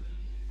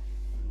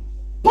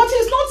 But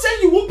he's not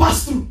saying you won't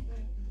pass through.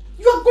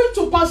 You are going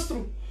to pass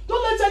through.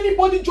 Don't let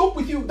anybody joke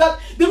with you that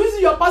the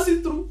reason you are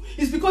passing through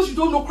is because you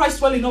don't know Christ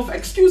well enough.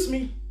 Excuse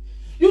me.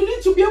 You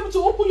need to be able to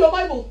open your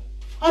Bible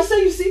and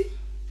say, you see,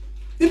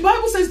 the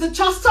Bible says the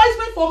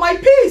chastisement for my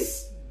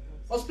peace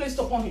was placed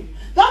upon him.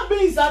 That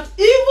means that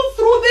even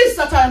through this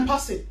that I am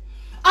passing,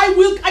 I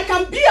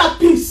can be at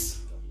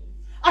peace.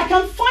 I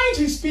can find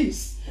his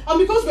peace. And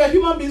because we are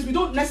human beings, we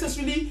don't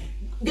necessarily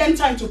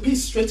enter into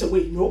peace straight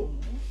away, no.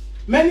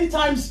 Many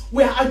times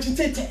we are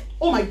agitated.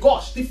 Oh my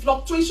gosh, the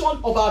fluctuation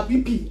of our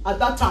BP at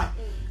that time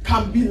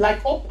can be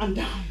like up and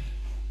down.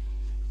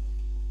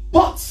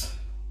 But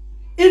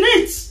in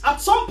it, at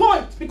some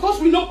point,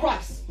 because we know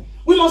Christ,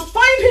 we must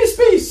find his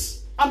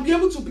peace and be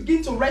able to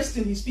begin to rest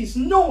in his peace,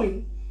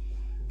 knowing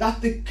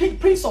that the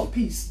Prince of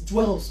Peace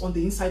dwells on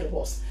the inside of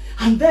us,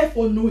 and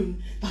therefore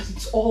knowing that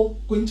it's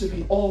all going to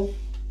be all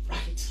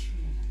right.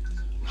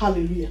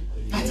 Hallelujah.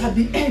 That at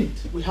the end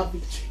we have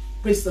victory.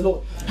 Praise the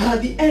Lord. And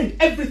at the end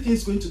everything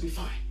is going to be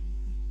fine.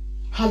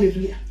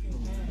 Hallelujah.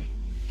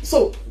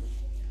 So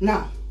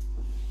now,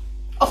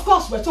 of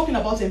course, we're talking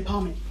about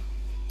empowerment.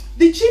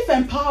 The chief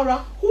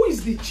empowerer, who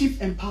is the chief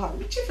empowerer?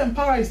 The chief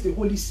empowerer is the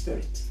Holy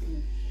Spirit.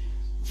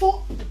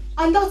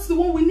 And that's the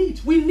one we need.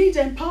 We need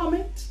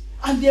empowerment.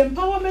 And the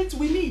empowerment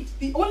we need,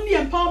 the only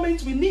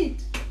empowerment we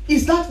need,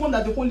 is that one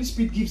that the Holy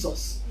Spirit gives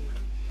us.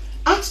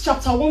 Acts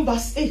chapter 1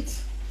 verse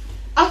 8.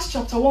 Acts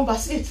chapter 1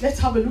 verse 8. Let's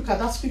have a look at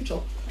that scripture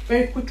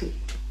very quickly.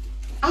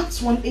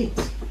 Acts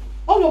 1:8.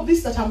 All of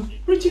this that I'm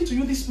preaching to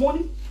you this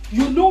morning,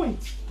 you know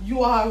it.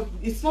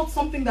 It's not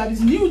something that is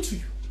new to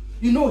you.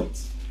 You know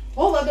it.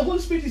 All that the Holy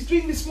Spirit is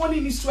doing this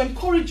morning is to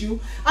encourage you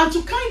and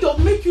to kind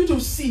of make you to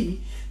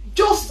see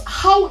just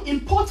how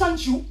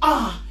important you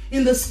are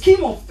in the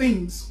scheme of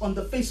things on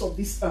the face of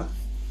this earth.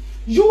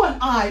 You and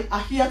I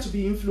are here to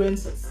be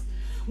influencers.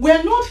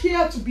 We're not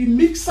here to be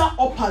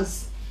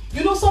mixer-uppers.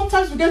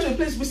 Sometimes we get to a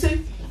place we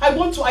say, I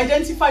want to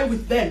identify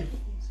with them.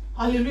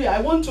 Hallelujah.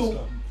 I want to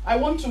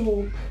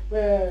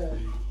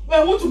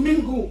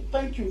mingle.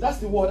 Thank you. That's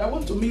the word. I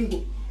want to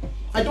mingle.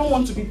 I don't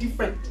want to be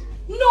different.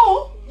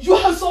 No, you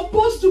are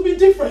supposed to be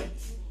different.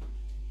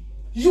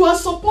 You are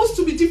supposed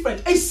to be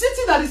different. A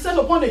city that is set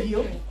upon a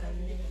hill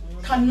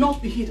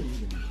cannot be hidden.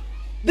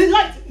 The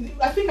light,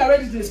 I think I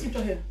read it in the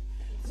scripture here.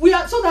 We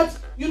are so that,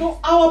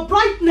 our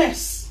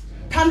brightness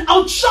can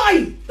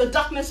outshine the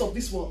darkness of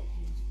this world.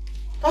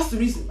 That's the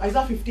reason.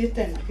 Isaiah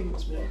 58:10, I think it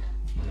was read.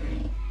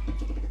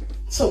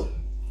 So,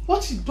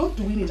 what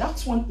do we need?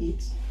 Acts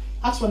 1:8.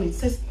 Acts 1:8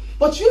 says,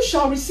 but you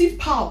shall receive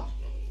power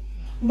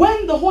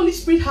when the Holy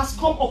Spirit has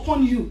come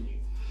upon you,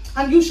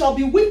 and you shall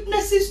be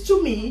witnesses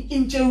to me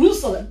in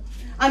Jerusalem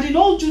and in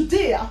all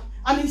Judea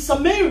and in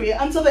Samaria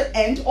until the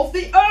end of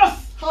the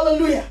earth.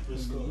 Hallelujah.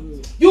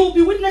 You will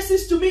be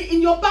witnesses to me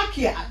in your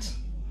backyard.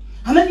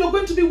 And then you're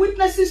going to be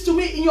witnesses to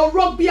me in your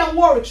Rugby and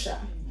Warwickshire.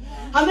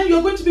 And then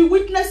you're going to be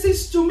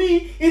witnesses to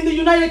me in the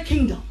United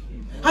Kingdom.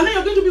 And then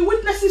you're going to be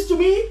witnesses to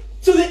me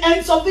to the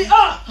ends of the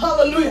earth.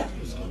 Hallelujah.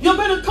 You're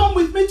going to come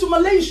with me to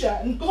Malaysia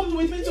and come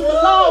with me to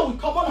Malawi.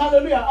 Come on,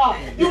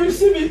 hallelujah. You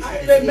receive it.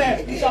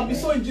 Amen. It shall be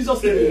so in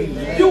Jesus'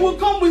 name. You will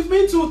come with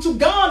me to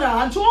Ghana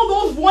and to all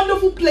those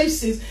wonderful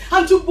places,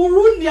 and to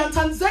Burundi and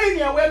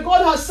Tanzania, where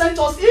God has sent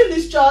us in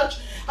this church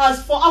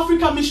as for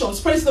Africa missions.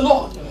 Praise the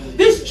Lord.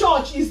 This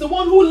church is the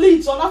one who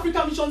leads on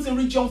Africa missions in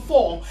region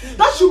 4.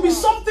 That should be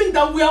something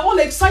that we are all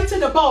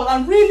excited about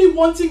and really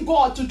wanting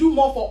God to do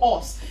more for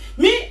us.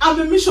 Me, I'm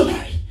a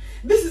missionary.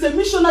 This is a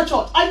missionary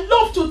church. I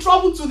love to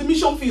travel to the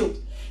mission field.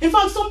 In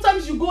fact,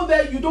 sometimes you go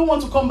there, you don't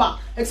want to come back.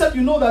 Except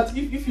you know that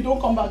if you don't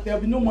come back, there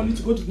will be no money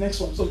to go to the next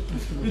one. So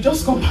you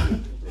just come back.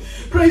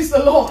 Praise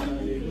the Lord.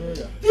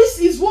 this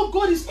is what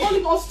God is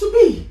calling us to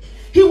be.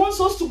 He wants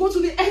us to go to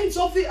the ends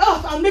of the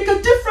earth and make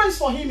a difference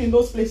for him in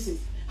those places.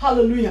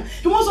 Hallelujah.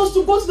 He wants us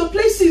to go to the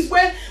places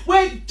where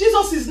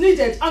Jesus is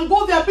needed and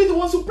go there, be the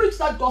ones who preach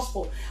that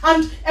gospel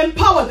and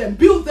empower them,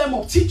 build them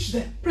up, teach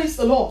them. Praise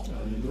the Lord.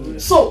 Hallelujah.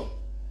 So,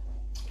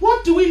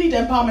 what do we need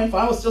empowerment for?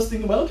 I was just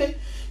thinking, well, okay,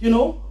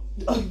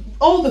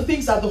 all the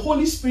things that the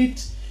Holy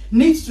Spirit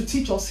needs to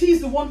teach us, he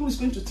is the one who is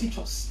going to teach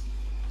us.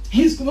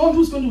 He's the one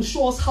who's going to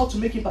show us how to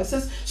make impact. It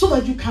says, so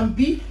that you can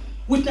be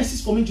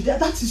witnesses for me today.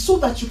 That is so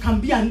that you can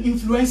be an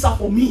influencer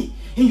for me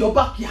in your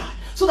backyard.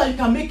 So that you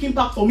can make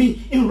impact for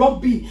me in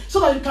rugby. So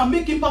that you can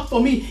make impact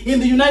for me in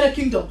the United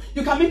Kingdom.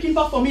 You can make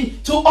impact for me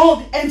to all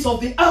the ends of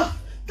the earth.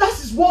 That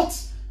is what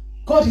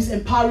God is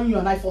empowering you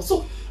and I for.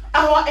 So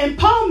our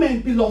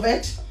empowerment,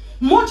 beloved,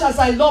 much as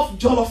I love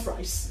jollof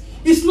rice,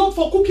 it's not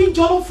for cooking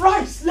jollof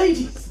rice,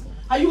 ladies.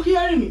 Are you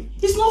hearing me?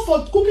 It's not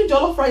for cooking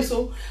jollof rice.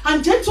 Oh.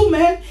 And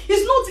gentlemen,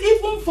 it's not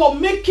even for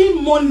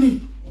making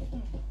money.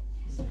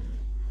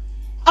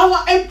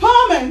 Our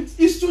empowerment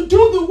is to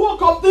do the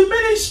work of the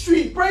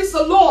ministry. Praise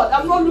the Lord.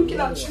 I'm not looking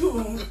at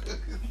you.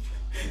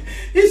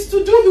 It's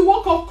to do the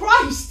work of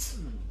Christ.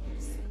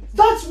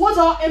 That's what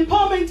our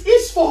empowerment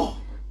is for.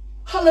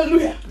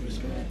 Hallelujah.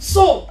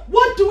 So,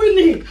 what do we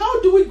need?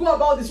 How do we go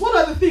about this? What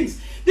are the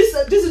things? This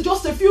is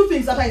just a few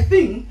things that I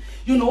think,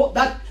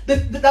 that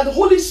the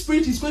Holy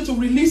Spirit is going to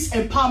release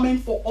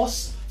empowerment for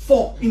us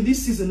for in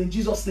this season in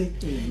Jesus' name.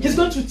 Amen. He's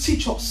going to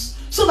teach us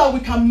so that we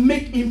can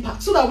make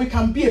impact, so that we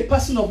can be a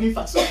person of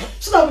impact,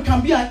 so that we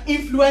can be an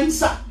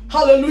influencer.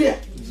 Hallelujah.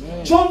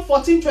 Amen. John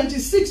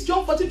 14:26,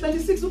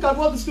 look at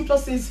what the scripture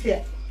says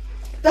here.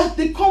 That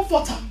the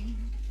Comforter,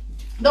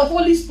 the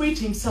Holy Spirit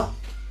himself,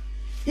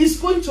 is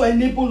going to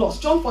enable us.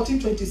 John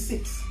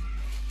 14:26.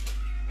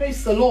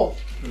 Praise the Lord.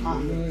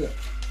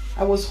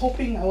 I was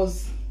hoping I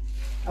was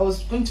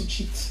going to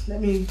cheat.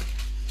 Let me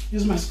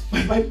use my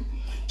Bible.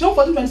 John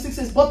 14:26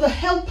 says, but the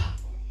helper,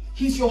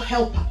 he's your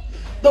helper,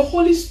 the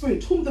Holy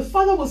Spirit, whom the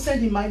Father will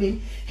send in my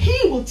name, he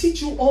will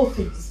teach you all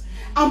things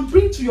and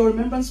bring to your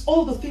remembrance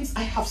all the things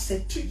I have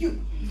said to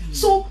you.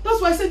 So that's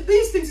why I said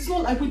these things, is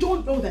not like we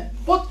don't know them,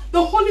 but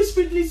the Holy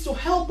Spirit needs to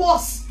help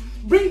us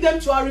bring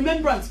them to our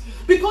remembrance,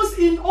 because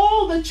in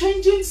all the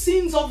changing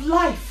scenes of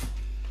life,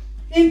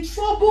 in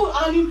trouble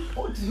and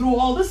through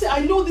all this, I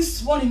know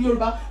this one in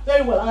Yoruba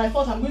very well, and I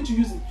thought I'm going to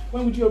use it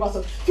when we do Yoruba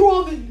stuff. Through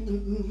all the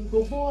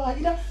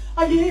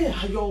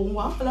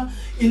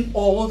in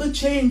all the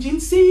changing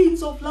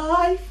scenes of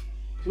life,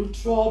 through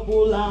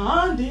trouble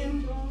and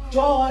in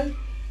joy,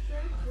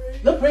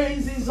 the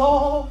praises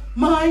of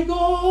my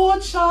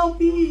God shall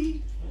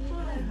be.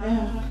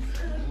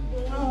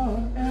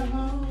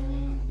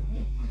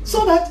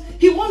 So that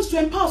he wants to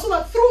empower, so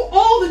that through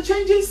all the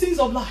changing scenes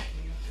of life,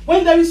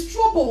 when there is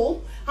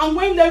trouble and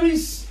when there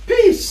is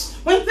peace,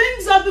 when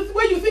things are the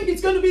way you think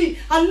it's going to be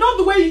and not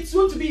the way it's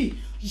going to be,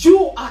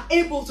 you are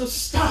able to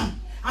stand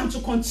and to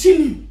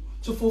continue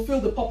to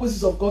fulfill the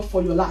purposes of God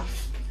for your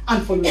life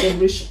and for your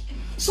generation.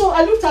 So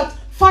I looked at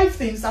 5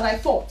 things that I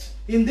thought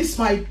in this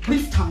my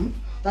brief time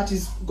that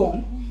is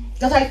gone,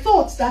 that I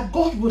thought that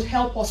God would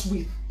help us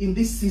with in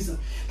this season,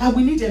 that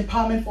we need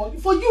empowerment for.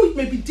 For you, it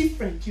may be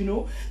different,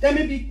 There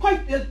may be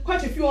quite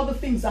a few other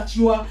things that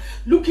you are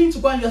looking to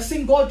go and you're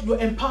saying, God, you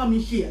empower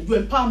me here, you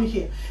empower me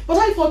here. But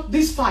I thought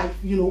these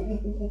 5,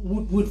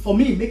 would for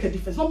me make a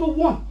difference. Number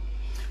 1,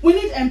 we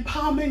need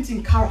empowerment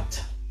in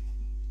character.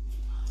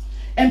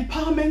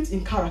 Empowerment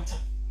in character.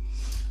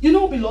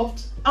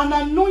 Beloved, an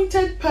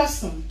anointed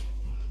person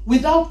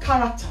without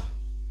character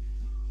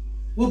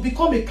will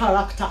become a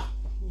character.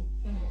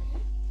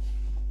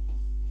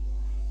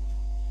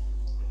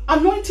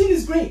 Anointing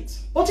is great,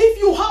 but if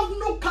you have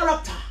no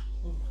character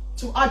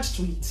to add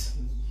to it,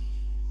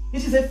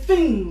 it is a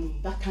thing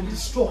that can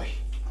destroy.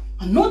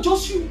 And not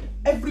just you,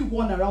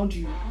 everyone around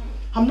you.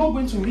 I'm not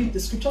going to read the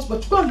scriptures,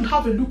 but go and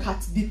have a look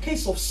at the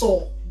case of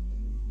Saul.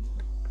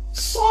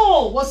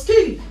 Saul was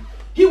king.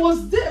 He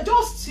was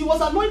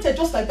anointed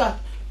just like that,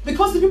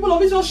 because the people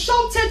of Israel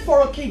shouted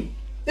for a king.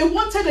 They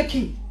wanted a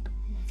king.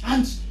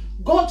 And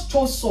God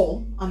chose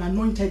Saul and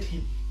anointed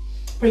him.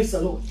 Praise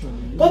the Lord.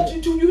 But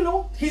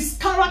his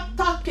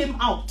character came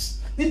out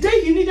the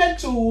day he needed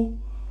to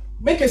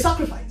make a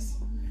sacrifice.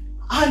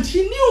 And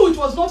he knew it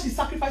was not his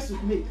sacrifice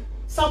to make.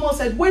 Samuel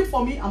said, wait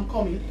for me, I'm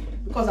coming,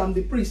 because I'm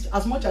the priest.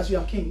 As much as you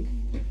are king,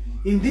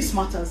 in these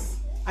matters,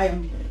 I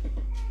am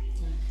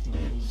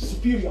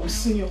superior, I'm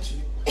senior to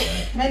you.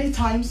 Many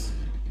times,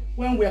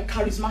 when we are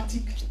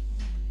charismatic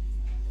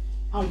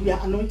and we are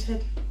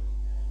anointed,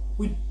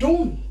 we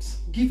don't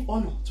give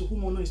honor to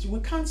whom honor is due.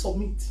 We can't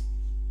submit.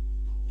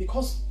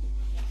 Because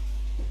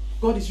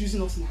God is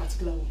using us in a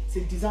particular way. It's a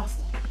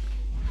disaster.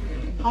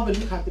 Have a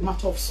look at the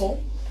matter of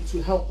Saul. It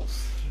will help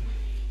us.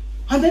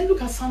 And then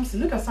look at Samson.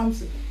 Look at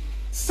Samson.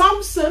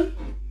 Samson,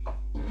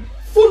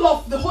 full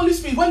of the Holy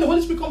Spirit. When the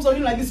Holy Spirit comes on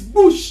him like this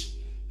bush,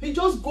 he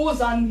just goes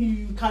and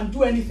he can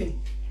do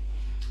anything.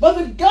 But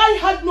the guy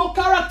had no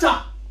character.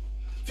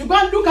 If you go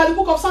and look at the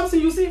book of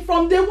Samson, you see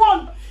from day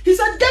one, he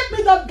said, get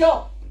me that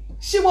girl.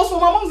 She was from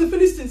amongst the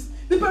Philistines.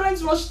 The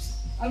parents rushed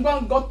and go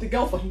and got the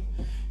girl for him.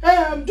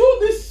 Do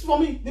this for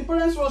me. The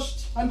parents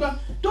rushed and go,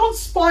 don't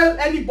spoil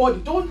anybody.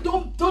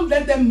 Don't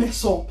let them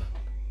mess up.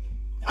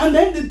 And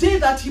then the day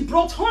that he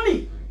brought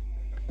honey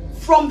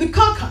from the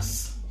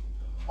carcass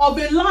of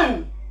a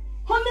lion,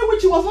 honey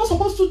which he was not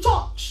supposed to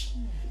touch,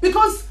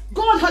 because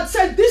God had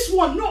said, this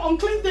one, no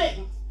unclean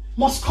thing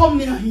must come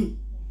near him.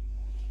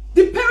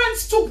 The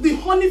parents took the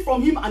honey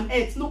from him and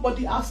ate.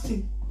 Nobody asked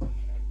him,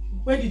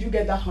 where did you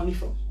get that honey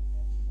from?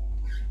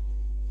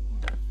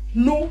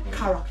 No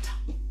character.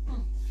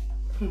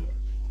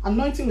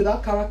 Anointing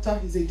without character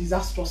is a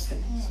disastrous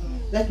thing.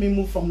 Let me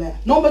move from there.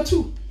 Number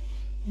 2,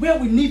 where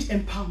we need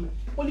empowerment.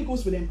 Holy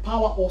Ghost will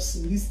empower us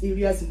in these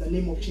areas in the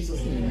name of Jesus.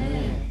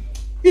 Amen.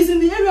 Is in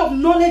the area of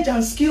knowledge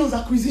and skills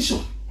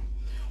acquisition.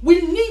 We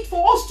need,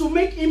 for us to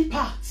make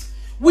impact,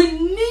 we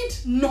need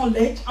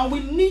knowledge and we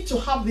need to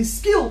have the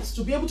skills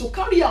to be able to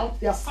carry out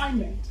the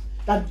assignment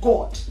that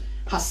God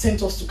has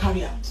sent us to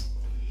carry out.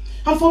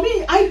 And for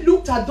me, I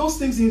looked at those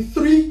things in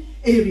 3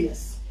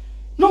 areas.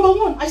 Number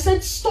 1, I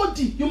said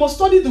study. You must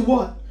study the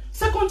word.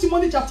 2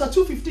 Timothy chapter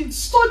 2:15.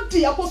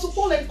 Study. Apostle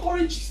Paul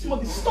encouraged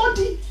Timothy.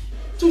 Study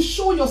to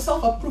show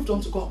yourself approved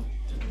unto God.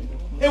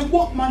 A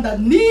workman that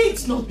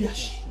needs not be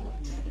ashamed.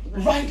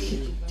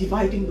 Rightly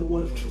dividing the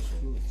word of truth.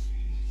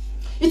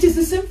 It is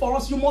the same for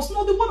us. You must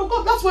know the word of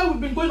God. That's why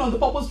we've been going on the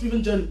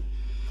purpose-driven journey.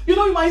 You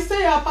know, you might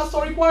say,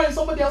 Pastor Require and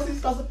somebody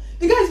else's pastor.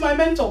 The guy is my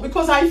mentor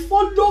because I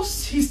follow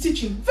his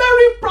teaching.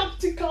 Very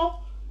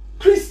practical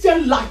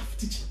Christian life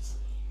teachings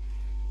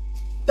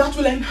that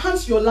will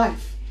enhance your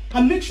life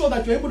and make sure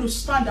that you're able to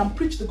stand and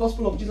preach the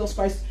gospel of Jesus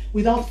Christ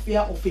without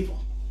fear or favor.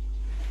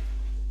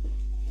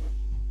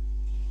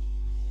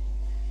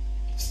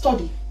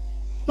 Study.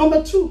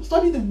 Number 2,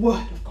 study the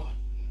word of God.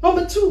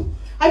 Number 2,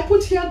 I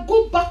put here,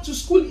 go back to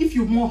school if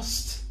you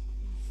must.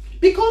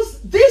 Because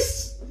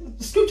this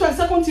scripture in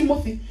 2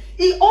 Timothy,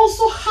 it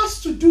also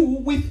has to do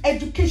with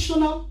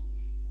educational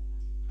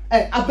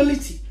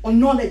ability or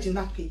knowledge in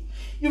that case.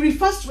 It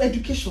refers to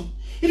education.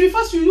 It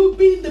refers to you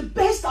being the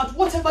best at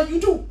whatever you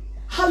do.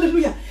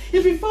 Hallelujah.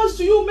 It refers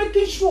to you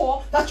making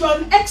sure that you're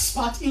an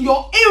expert in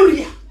your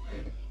area.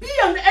 Be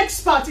an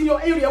expert in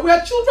your area. We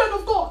are children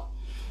of God.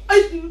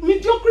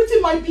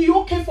 Mediocrity might be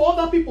okay for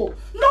other people.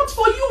 Not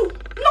for you.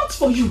 Not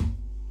for you.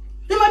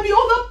 There might be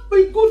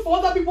good for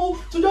other people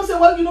to just say,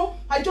 well, you know,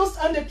 I just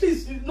earned a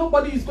please.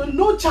 Nobody is going,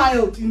 no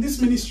child in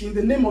this ministry in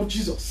the name of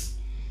Jesus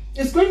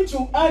is going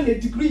to earn a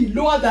degree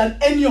lower than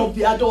any of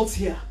the adults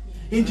here.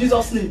 In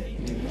Jesus' name.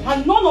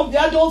 And none of the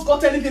adults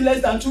got anything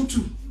less than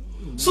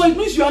 2.2. So it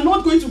means you are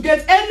not going to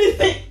get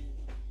anything.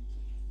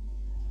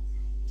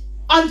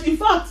 And in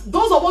fact,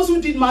 those of us who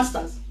did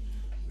masters,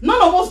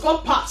 none of us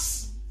got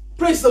pass.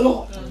 Praise the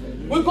Lord.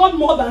 We got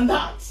more than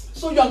that.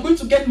 So you are going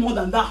to get more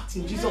than that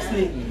in Jesus'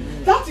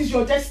 name. That is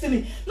your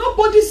destiny.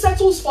 Nobody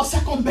settles for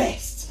second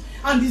best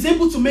and is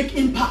able to make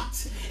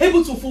impact,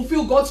 able to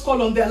fulfill God's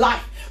call on their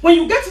life. When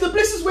you get to the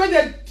places where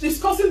they're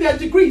discussing their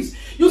degrees,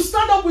 you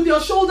stand up with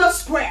your shoulders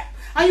square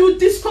and you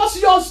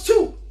discuss yours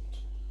too,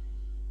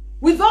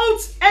 without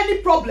any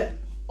problem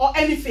or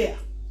any fear.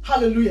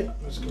 Hallelujah.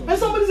 And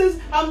somebody says,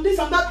 I'm this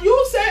and that.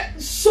 You say,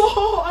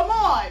 so am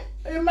I.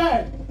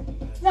 Amen.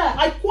 Yeah,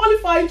 I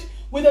qualified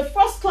with a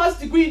first-class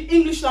degree in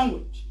English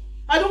language.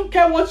 I don't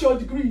care what your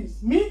degree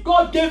is. Me,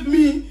 God gave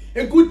me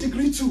a good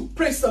degree too.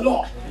 Praise the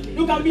Lord.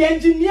 You can be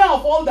engineer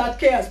of all that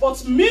cares.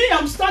 But me,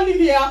 I'm standing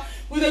here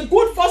with a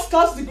good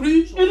first-class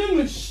degree in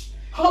English.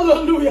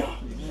 Hallelujah.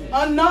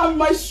 And now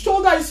my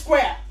shoulder is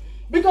square.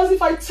 Because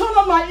if I turn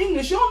on my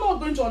English, you're not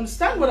going to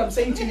understand what I'm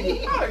saying to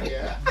you.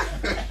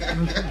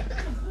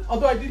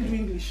 Although I didn't do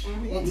English.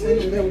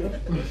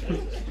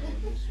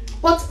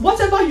 But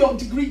whatever your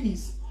degree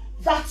is,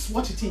 that's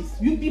what it is.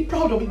 You be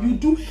proud of it. You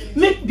do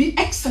be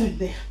excellent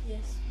there.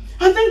 Yes.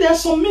 And then there are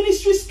some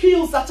ministry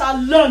skills that are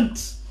learned.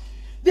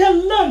 They're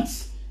learned.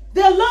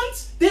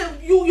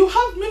 You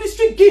have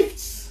ministry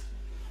gifts,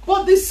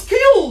 but the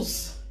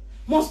skills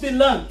must be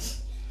learned.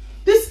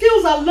 These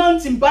skills are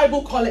learned in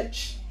Bible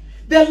college.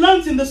 They're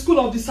learned in the School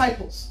of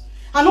Disciples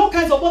and all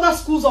kinds of other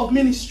schools of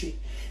ministry.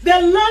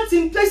 They're learned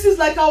in places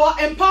like our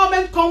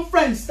empowerment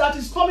conference that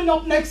is coming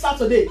up next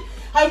Saturday.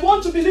 I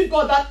want to believe,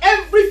 God, that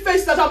every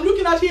face that I'm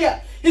looking at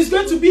here is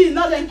going to be in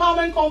that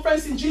empowerment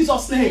conference in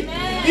Jesus' name.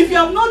 Amen. If you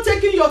have not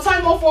taken your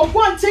time off,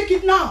 go and take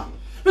it now.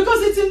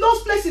 Because it's in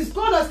those places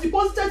God has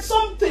deposited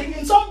something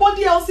in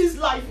somebody else's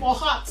life or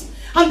heart.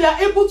 And they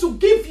are able to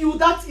give you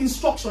that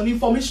instruction,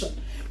 information,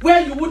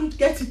 where you wouldn't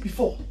get it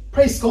before.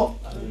 Praise God.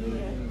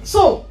 Amen.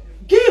 So,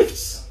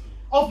 gifts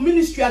of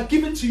ministry are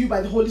given to you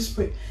by the Holy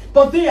Spirit.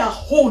 But they are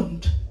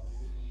honed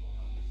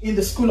in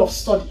the school of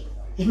study.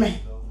 Amen.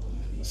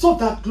 So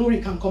that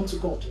glory can come to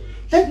God.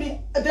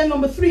 Then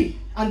number 3,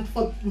 and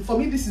for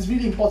me this is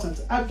really important.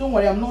 Don't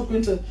worry, I'm not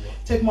going to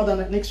take more than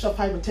an extra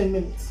 5 or 10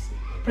 minutes.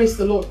 Praise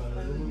the Lord.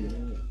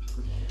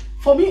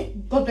 For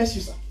me, God bless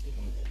you, sir.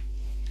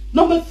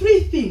 Number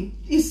 3 thing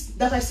is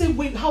that I say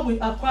how we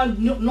acquire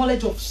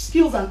knowledge of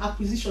skills and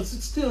acquisition,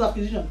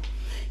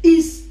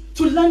 is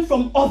to learn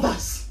from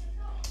others.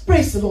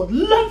 Praise the Lord.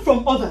 Learn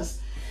from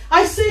others.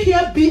 I say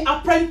here, be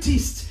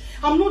apprenticed.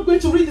 I'm not going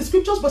to read the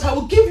scriptures, but I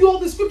will give you all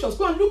the scriptures.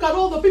 Go and look at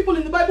all the people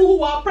in the Bible who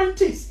were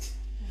apprenticed.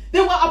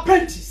 They were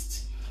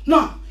apprenticed.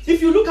 Now,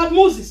 if you look at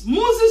Moses,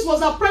 Moses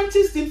was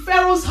apprenticed in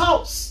Pharaoh's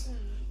house.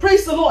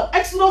 Praise the Lord.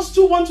 Exodus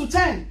 2,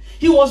 1-10.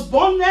 He was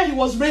born there, he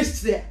was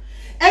raised there.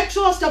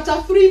 Exodus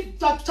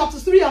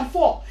chapters 3 and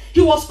 4.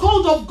 He was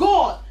called of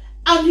God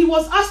and he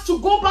was asked to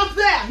go back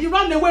there. He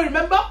ran away,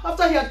 remember?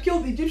 After he had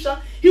killed the Egyptian,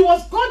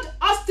 God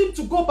asked him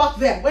to go back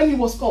there when he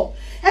was called.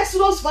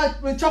 Exodus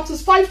 5,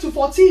 chapters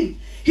 5-14.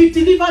 He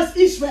delivers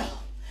Israel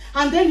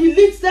and then he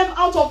leads them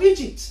out of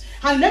Egypt.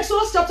 And in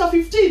Exodus chapter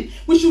 15,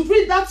 we should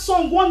read that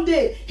song one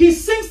day. He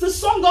sings the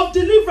song of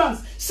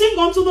deliverance. Sing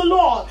unto the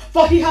Lord,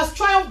 for he has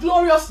triumphed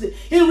gloriously.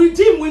 In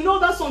Redeem, we know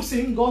that song.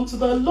 Sing unto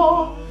the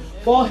Lord,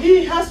 for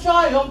he has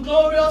triumphed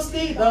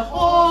gloriously. The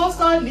horse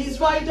and his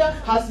rider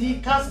has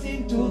he cast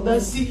into the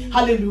sea.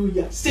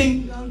 Hallelujah.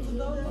 Sing unto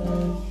the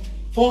Lord.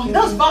 For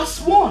that's verse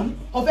 1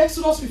 of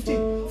Exodus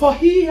 15. For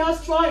he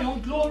has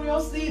triumphed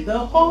gloriously, the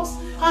horse.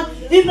 And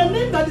in the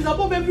name that is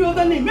above every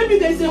other name. Maybe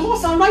there is a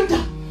horse and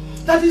rider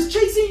that is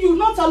chasing you,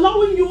 not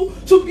allowing you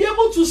to be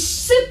able to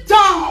sit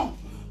down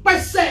per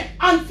se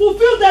and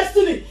fulfill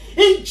destiny.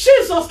 In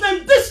Jesus'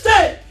 name, this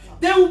day,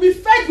 they will be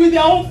fed with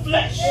their own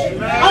flesh.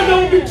 Amen. And they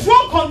will be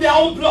drunk on their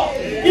own blood.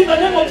 Amen. In the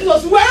name of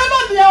Jesus.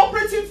 Wherever they are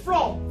operating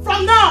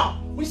from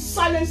now, we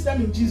silence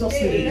them in Jesus'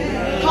 name.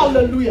 Amen.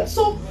 Hallelujah.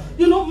 So,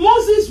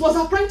 Moses was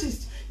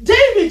apprenticed.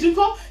 David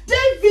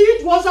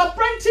was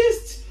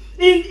apprenticed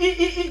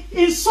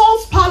in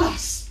Saul's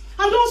palace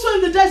and also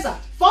in the desert.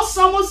 1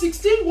 Samuel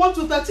 16,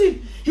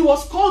 1-13. He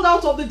was called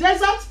out of the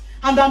desert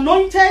and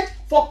anointed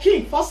for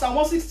king. 1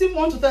 Samuel 16,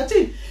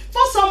 1-13.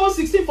 1 Samuel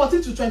 16,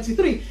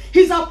 14-23.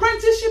 His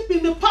apprenticeship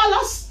in the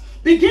palace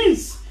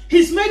begins.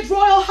 He's made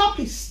royal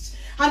harpist.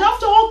 And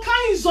after all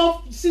kinds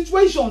of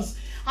situations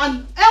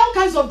and all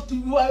kinds of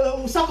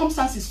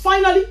circumstances,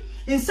 finally,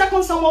 in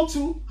 2 Samuel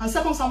 2 and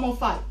 2 Samuel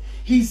 5,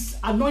 he's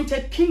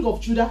anointed king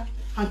of Judah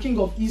and king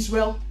of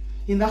Israel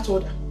in that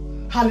order.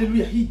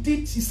 Hallelujah.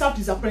 He served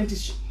his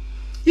apprenticeship.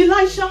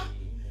 Elisha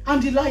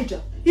and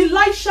Elijah.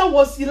 Elisha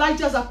was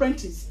Elijah's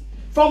apprentice.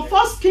 From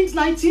 1 Kings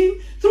 19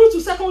 through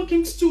to 2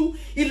 Kings 2,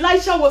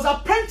 Elisha was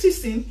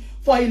apprenticing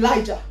for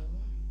Elijah.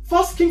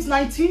 1 Kings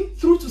 19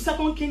 through to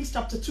 2 Kings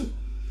chapter 2.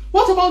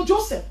 What about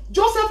Joseph?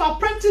 Joseph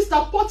apprenticed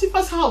at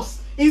Potiphar's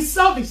house in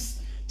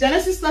service.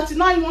 Genesis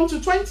 39,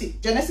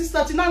 1-20. Genesis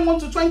 39,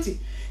 1-20.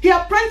 He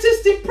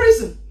apprenticed in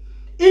prison,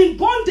 in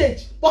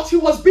bondage, but he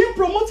was being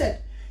promoted.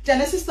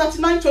 Genesis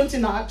 39,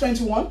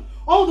 21,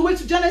 all the way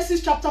to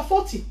Genesis chapter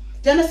 40.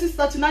 Genesis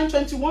 39,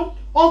 21,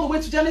 all the way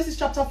to Genesis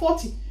chapter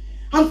 40.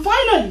 And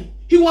finally,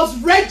 he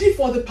was ready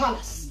for the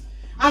palace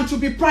and to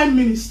be prime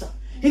minister.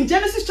 In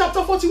Genesis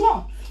chapter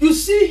 41, you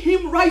see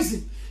him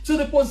rising to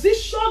the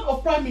position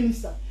of prime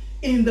minister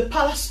in the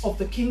palace of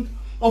the king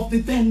of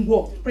the then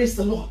world. Praise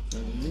the Lord.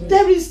 Amen.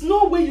 There is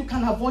no way you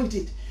can avoid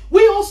it.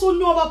 We also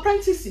know of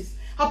apprentices.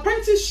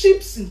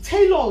 Apprenticeships in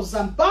tailors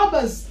and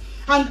barbers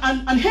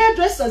and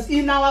hairdressers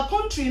in our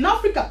country, in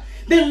Africa.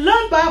 They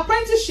learn by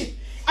apprenticeship.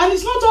 And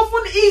it's not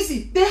often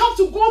easy. They have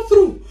to go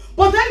through.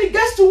 But then it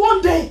gets to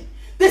one day.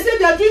 They say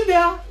they are doing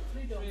their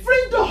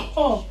freedom.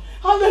 Oh,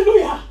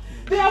 hallelujah.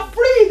 They are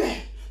free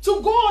there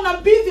to go on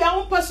and be their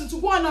own person,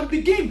 to go on and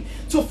begin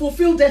to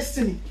fulfill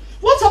destiny.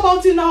 What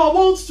about in our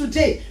world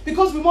today?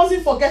 Because we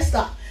mustn't forget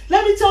that.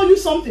 Let me tell you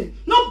something.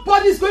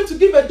 Nobody is going to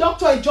give a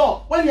doctor a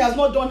job when he has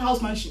not done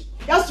housemanship.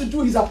 He has to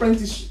do his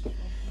apprenticeship.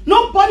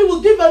 Nobody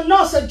will give a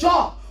nurse a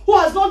job who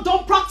has not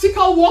done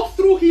practical work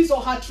through his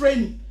or her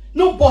training.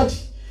 Nobody.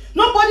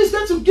 Nobody is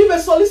going to give a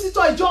solicitor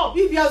a job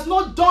if he has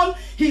not done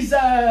his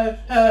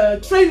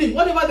training,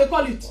 whatever they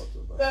call it.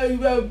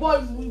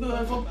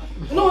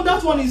 No,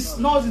 that one is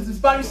not, it's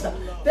barrister.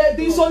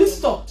 The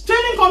solicitor,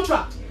 training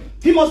contract.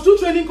 He must do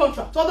training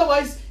contract.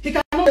 Otherwise, he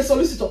cannot be a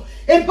solicitor.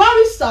 A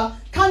barrister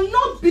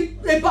cannot be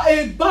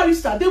a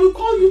barrister. They will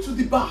call you to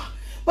the bar.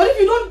 But if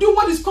you don't do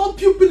what is called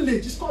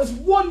pupillage, it's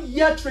 1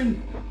 year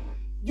training.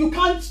 You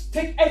can't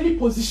take any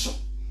position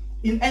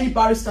in any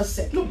barrister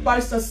set. No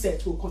barrister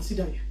set will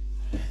consider you.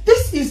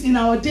 This is in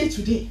our day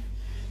to day.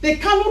 They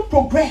cannot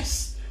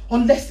progress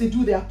unless they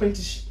do their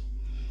apprenticeship.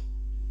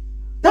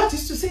 That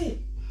is to say,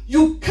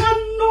 you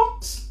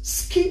cannot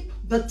skip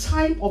the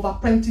time of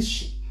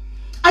apprenticeship.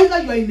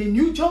 Either you are in a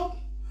new job,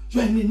 you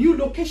are in a new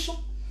location,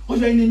 or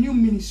you are in a new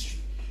ministry.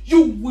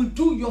 You will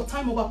do your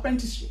time of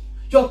apprenticeship,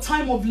 your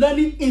time of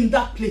learning in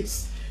that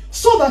place,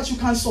 so that you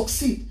can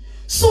succeed,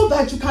 so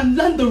that you can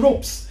learn the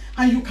ropes,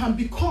 and you can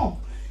become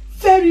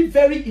very,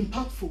 very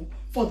impactful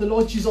for the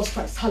Lord Jesus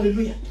Christ.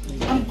 Hallelujah.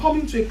 I'm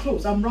coming to a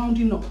close. I'm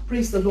rounding up.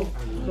 Praise the Lord.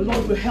 The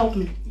Lord will help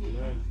me.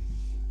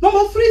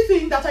 Number 3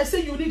 thing that I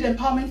say you need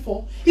empowerment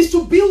for is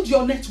to build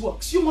your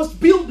networks. You must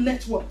build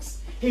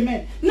networks.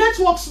 Amen.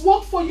 Networks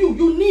work for you.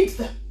 You need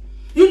them.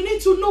 You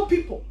need to know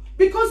people,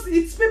 because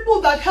it's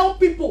people that help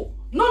people.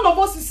 None of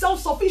us is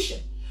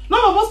self-sufficient.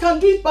 None of us can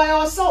do it by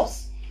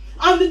ourselves.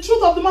 And the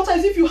truth of the matter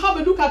is, if you have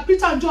a look at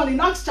Peter and John in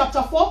Acts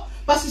chapter 4,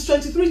 verses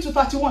 23 to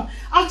 31.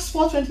 Acts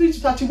 4, 23 to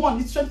 31.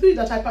 It's 23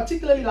 that I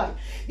particularly like.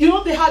 You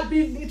know, they had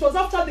been, it was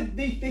after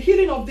the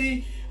healing of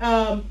the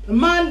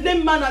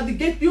lame man at the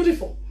gate,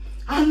 beautiful.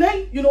 And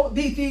then, you know,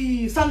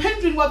 the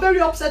Sanhedrin were very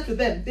upset with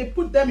them. They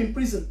put them in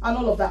prison and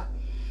all of that.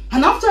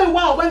 And after a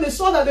while, when they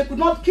saw that they could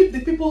not keep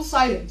the people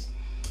silent,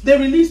 they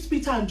released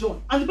Peter and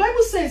John. And the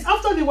Bible says,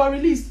 after they were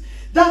released,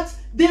 that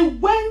they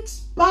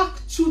went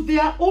back to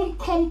their own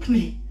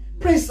company.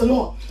 Praise the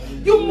Lord.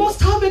 You must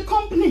have a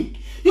company.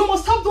 You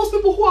must have those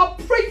people who are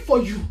praying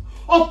for you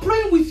or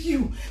praying with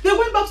you. They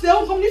went back to their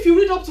own company. If you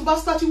read up to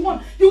verse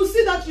 31, you will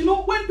see that, you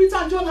know, when Peter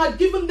and John had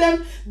given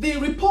them the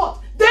report,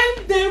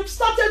 then they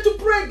started to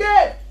pray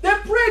again. They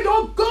prayed,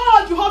 oh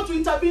God, you have to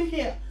intervene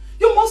here.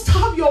 You must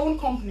have your own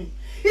company.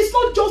 It's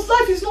not just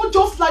life. It's not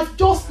just life,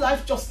 just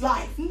life, just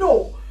life.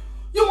 No.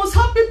 You must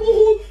have people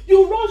who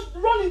you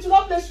run into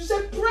that place. You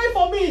say, pray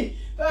for me,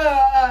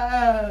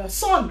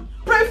 son.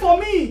 Pray for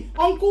me,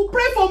 uncle.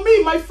 Pray for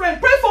me, my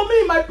friend. Pray for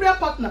me, my prayer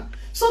partner.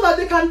 So that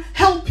they can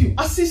help you,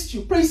 assist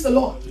you. Praise the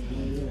Lord.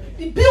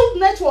 Build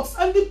networks.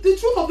 And the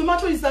truth of the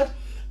matter is that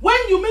when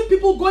you meet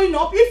people going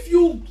up, if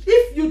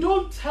you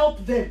don't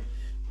help them,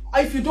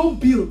 if you don't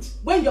build,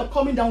 when you're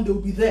coming down, they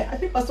will be there. I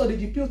think Pastor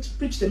Deji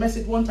preached a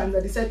message one time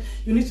that he said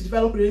you need to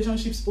develop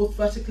relationships both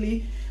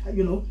vertically,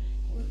 you know,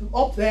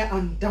 up there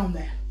and down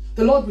there.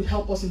 The Lord will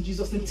help us in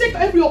Jesus' name. Take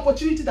every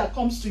opportunity that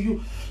comes to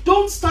you.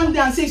 Don't stand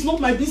there and say it's not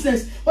my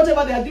business.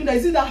 Whatever they are doing there,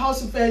 is it that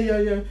house of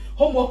your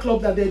homework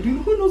club that they're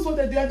doing? Who knows what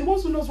they're doing? The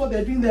ones who knows what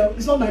they're doing there,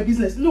 it's not my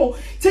business. No,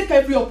 take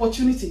every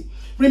opportunity.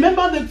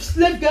 Remember the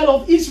slave girl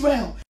of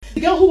Israel,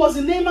 the girl who was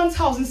in Naaman's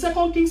house in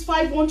 2 Kings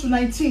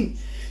 5:1-19.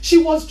 She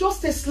was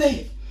just a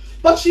slave,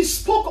 but she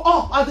spoke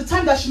up at the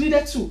time that she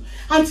needed to.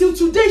 Until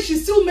today,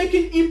 she's still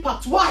making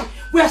impact. Why?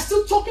 We are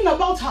still talking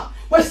about her.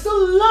 We're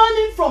still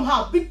learning from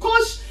her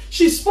because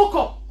she spoke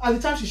up at the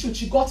time she should.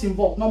 She got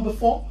involved. Number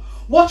 4,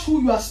 watch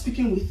who you are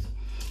speaking with.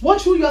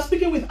 Watch who you are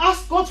speaking with.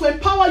 Ask God to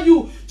empower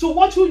you to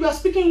watch who you are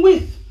speaking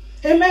with.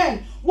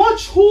 Amen.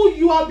 Watch who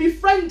you are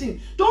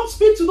befriending. Don't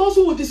speak to those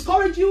who will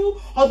discourage you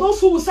or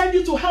those who will send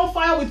you to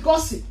hellfire with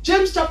gossip.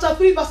 James chapter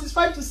 3 verses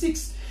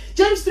 5-6.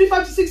 James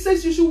 3:5-6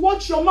 says you should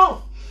watch your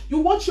mouth. You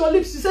watch your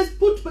lips. He says,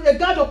 put a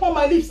guard upon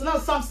my lips. And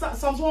that's Psalms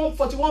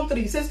 141:3.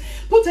 He says,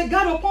 put a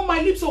guard upon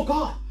my lips, oh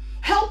God.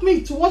 Help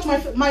me to watch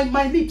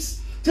my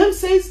lips. James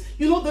says,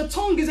 you know, the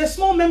tongue is a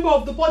small member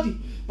of the body,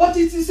 but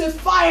it is a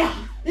fire.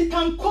 It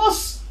can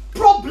cause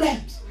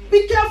problems.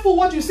 Be careful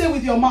what you say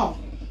with your mouth.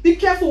 Be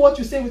careful what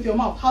you say with your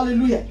mouth.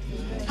 Hallelujah.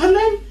 And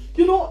then,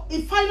 you know,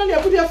 finally,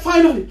 I put here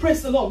finally.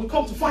 Praise the Lord. We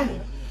come to final.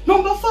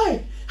 Number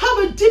 5. Have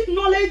a deep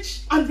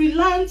knowledge and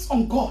reliance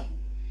on God.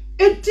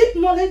 A deep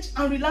knowledge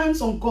and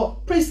reliance on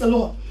God. Praise the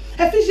Lord.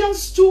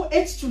 Ephesians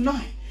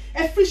 2:8-9.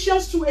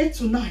 Ephesians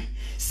 2:8-9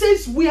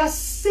 says we are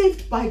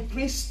saved by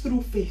grace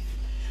through faith,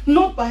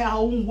 not by our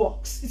own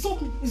works.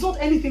 It's not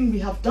anything we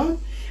have done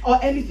or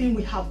anything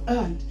we have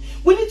earned.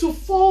 We need to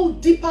fall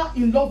deeper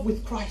in love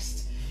with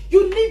Christ.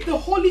 You need the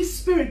Holy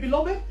Spirit,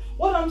 beloved.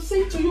 What I'm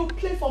saying to you,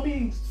 play for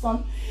me,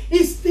 son,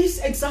 is this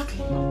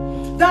exactly.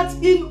 That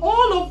in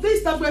all of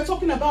this that we're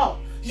talking about,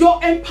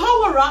 your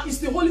empowerer is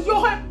the Holy.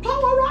 Your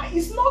empowerer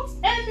is not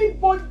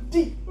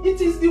anybody.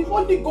 It is the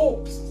Holy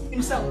Ghost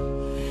himself.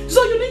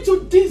 So you need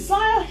to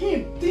desire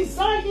him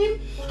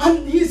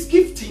and his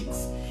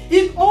giftings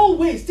in all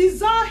ways.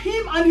 Desire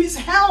him and his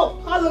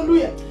help.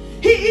 Hallelujah.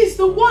 He is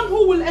the one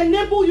who will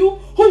enable you,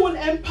 who will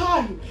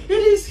empower you. It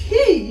is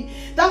he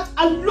that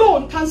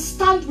alone can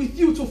stand with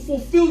you to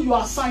fulfill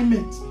your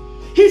assignment.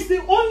 He's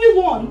the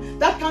only one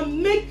that can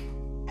make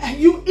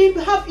you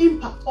have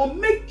impact or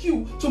make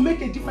you to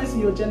make a difference in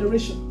your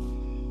generation.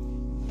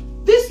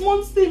 This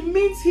month's theme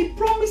means he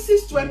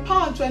promises to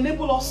empower and to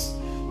enable us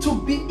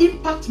to be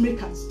impact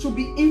makers, to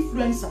be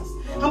influencers.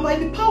 And by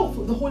the power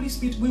of the Holy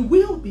Spirit, we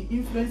will be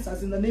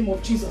influencers in the name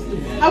of Jesus.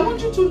 I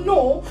want you to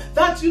know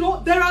that, you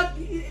know, there are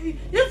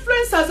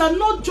influencers are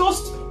not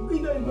just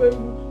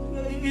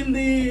in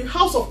the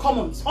House of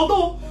Commons.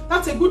 Although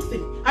that's a good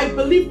thing. I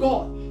believe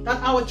God that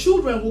our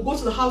children will go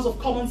to the House of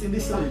Commons in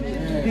this land,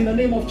 in the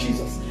name of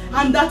Jesus.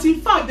 And that in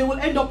fact they will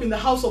end up in the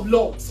House of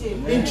Lords,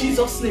 in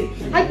Jesus' name.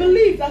 I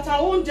believe that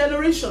our own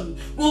generation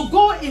will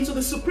go into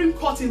the Supreme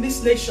Court in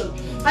this nation.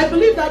 I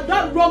believe that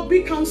that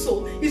rugby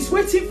council is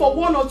waiting for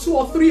 1 or 2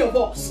 or 3 of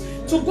us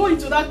to go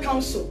into that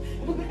council.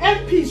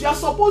 MPs, you are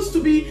supposed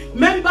to be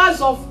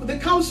members of the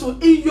council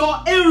in your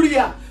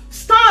area.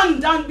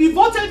 Stand and be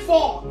voted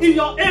for in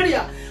your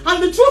area.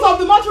 And the truth of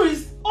the matter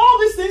is, all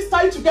these things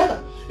tie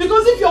together.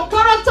 Because if your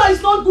character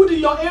is not good in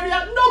your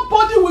area,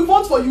 nobody will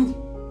vote for you.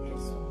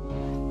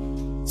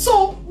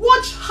 So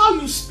watch how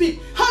you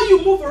speak, how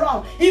you move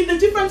around in the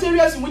different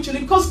areas in which you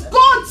live. Because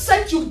God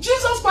sent you,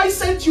 Jesus Christ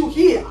sent you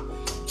here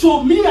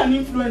to be an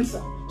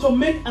influencer, to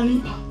make an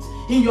impact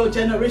in your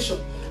generation.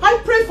 I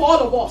pray for all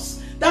of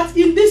us that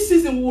in this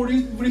season we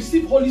will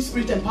receive Holy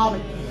Spirit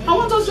empowerment. I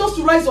want us just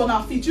to rise on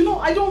our feet. You know,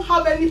 I don't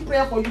have any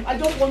prayer for you. I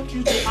don't want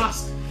you to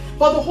ask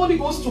for the Holy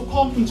Ghost to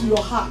come into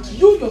your heart,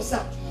 you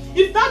yourself.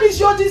 If that is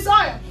your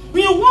desire,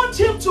 you want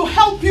him to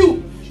help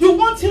you, you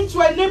want him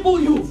to enable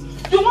you,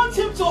 You want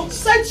him to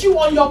set you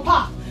on your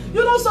path.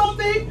 You know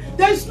something?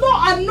 There's no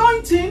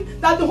anointing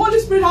that the Holy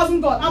Spirit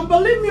hasn't got. And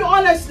believe me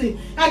honestly,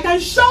 I can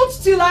shout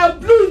till I am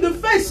blue in the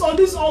face on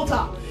this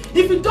altar.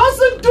 If he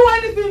doesn't do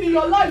anything in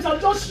your lives, I'm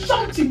just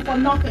shouting for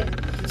nothing.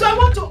 So I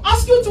want to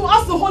ask you to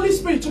ask the Holy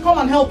Spirit to come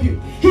and help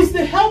you. He's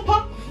the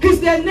helper. He's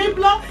the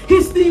enabler.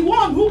 He's the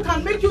one who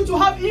can make you to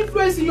have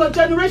influence in your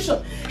generation.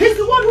 He's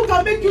the one who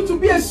can make you to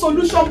be a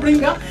solution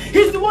bringer.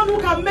 He's the one who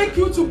can make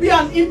you to be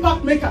an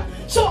impact maker.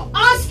 So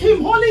ask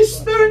him, Holy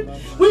Spirit,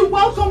 we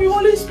welcome you.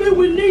 Holy Spirit,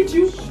 we need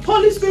you.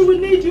 Holy Spirit, we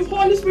need you.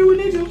 Holy Spirit, we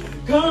need you.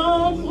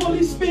 Come,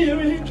 Holy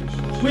Spirit,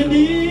 we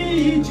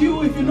need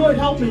you. If you know it,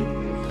 help me.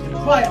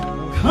 Fire.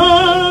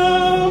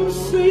 Come,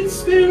 sweet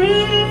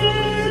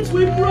Spirit,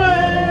 we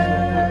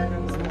pray.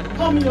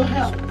 Come in your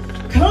help.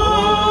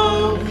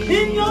 Come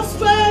in your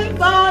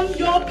strength and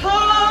your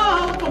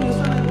power. Come in your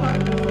strength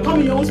and your power. Come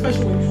in your own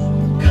special way.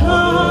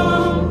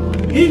 Come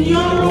in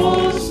your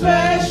own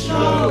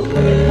special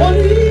way.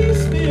 Holy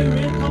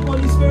Spirit, come,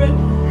 Holy Spirit.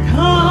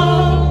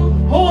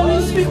 Come,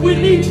 Holy Spirit, we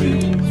need you.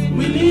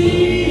 We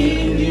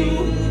need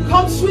you.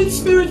 Come, sweet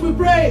Spirit, we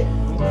pray.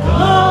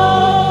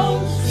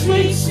 Come,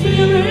 sweet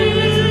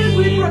Spirit,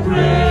 we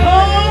pray.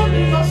 Come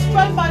in your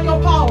strength and your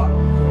power.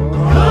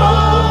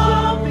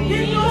 Come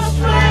in your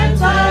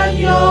strength and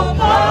your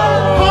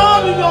power.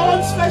 Come in your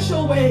own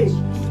special way.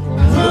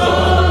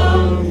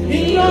 Come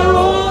in your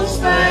own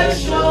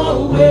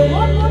special way.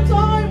 One more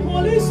time,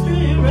 Holy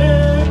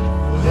Spirit.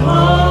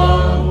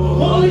 Come,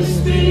 Holy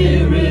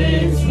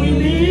Spirit, we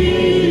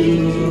need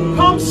you.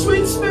 Come,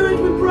 sweet Spirit,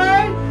 we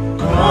pray.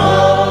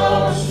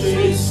 Come,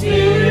 sweet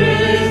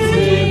Spirit,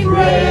 we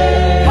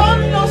pray.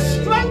 Come in your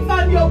strength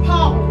and your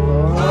power.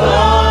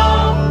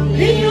 Come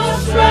in your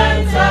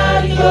strength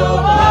and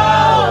your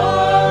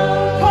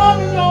power.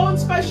 Come in your own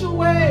special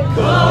way.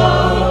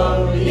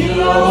 Come in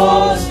your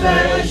own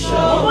special.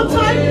 One more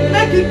time,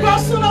 make it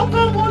personal.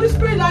 Come, Holy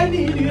Spirit, I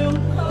need you.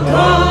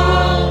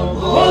 Come,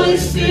 Holy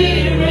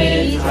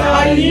Spirit,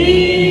 I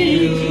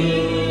need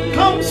you.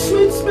 Come,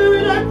 sweet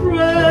Spirit, I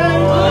pray.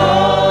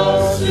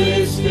 Come,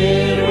 sweet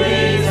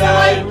Spirit,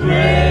 I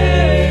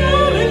pray.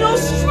 Come in your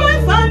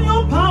strength and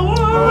your power.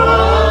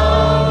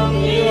 Come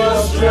in your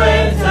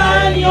strength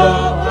and your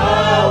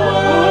power.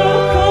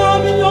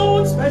 Come in your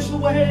own special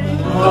way.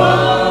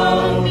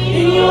 Come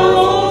in your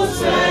own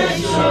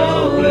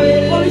special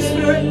way. Holy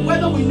Spirit,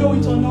 whether we know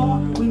it or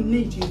not, we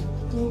need you.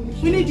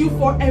 We need you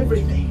for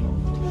everything.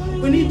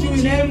 We need you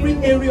in every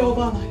area of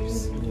our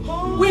lives.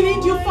 We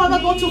need you, Father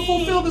God, to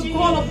fulfill the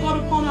call of God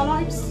upon our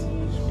lives.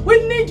 We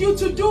need you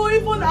to do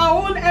even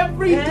our own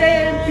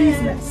everyday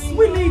business.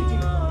 We need you.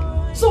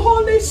 So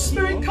Holy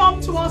Spirit, come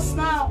to us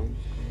now.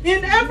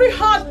 In every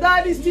heart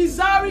that is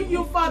desiring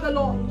you, Father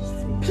Lord,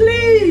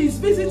 please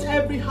visit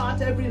every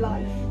heart, every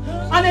life.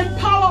 And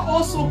empower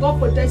also, God,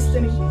 for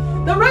destiny.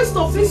 The rest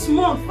of this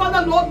month,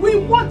 Father Lord, we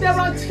want there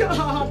are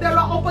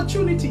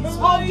opportunities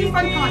of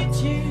different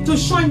kinds to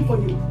shine for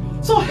you.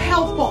 So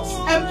help us,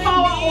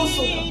 empower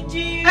also,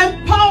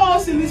 empower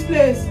us in this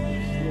place.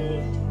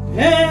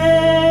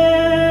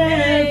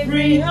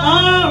 Every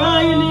hour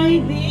I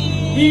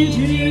need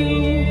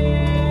you.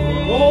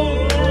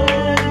 Oh,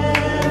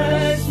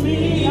 bless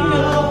me, oh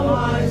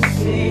my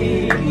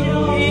Savior.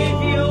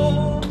 With you,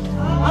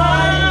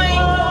 I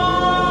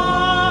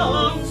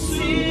come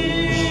to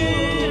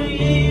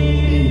you.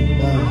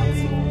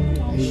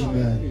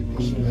 Amen.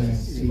 Amen.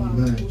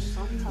 Amen.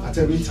 At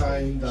every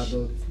time that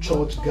the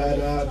church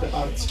gathered,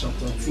 Acts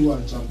chapter 2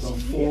 and chapter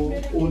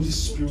 4, Holy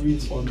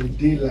Spirit on a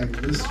day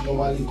like this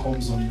normally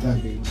comes on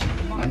time.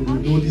 And we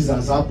know this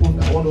has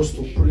happened. I want us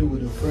to pray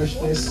with the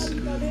freshness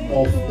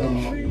of the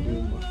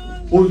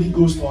Holy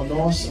Ghost on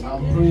us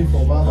and pray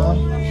for Mama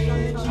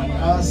and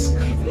ask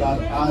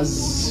that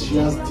as she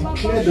has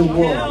declared the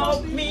word,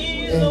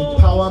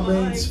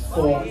 empowerment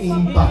for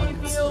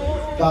impact,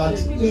 that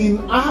in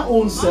our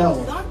own self,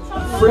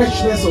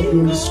 freshness of the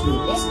Holy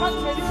Spirit,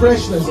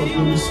 freshness of the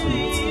Holy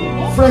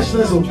Spirit,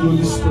 freshness of the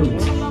Holy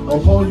Spirit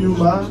upon you,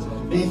 man,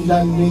 in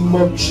the name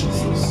of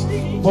Jesus.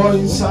 More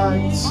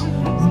insights,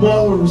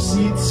 more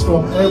receipts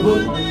from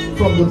heaven,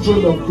 from the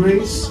throne of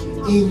grace,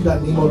 in the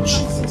name of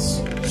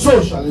Jesus.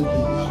 So shall it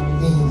be.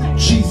 In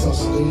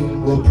Jesus'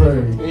 name we pray.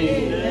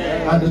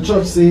 Amen. And the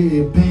church say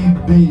a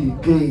big,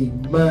 big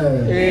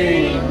amen.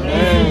 Amen.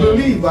 If you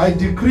believe, I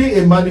decree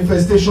a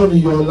manifestation in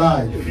your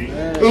life.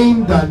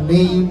 In the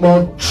name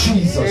of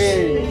Jesus.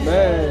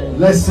 Amen.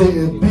 Let's say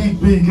a big,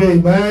 big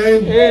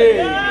amen.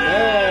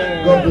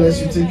 Amen. God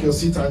bless you. Take your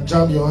seat and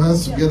jam your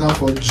hands together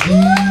for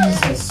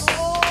Jesus.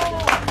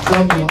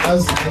 Jam your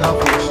hands together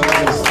for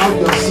Jesus. Have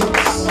your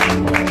seats.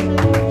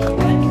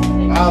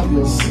 Have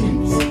your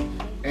seats.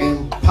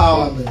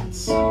 Empowerment.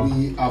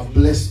 We are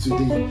blessed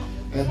today.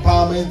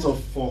 Empowerment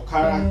for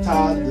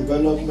character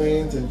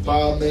development,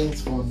 empowerment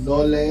for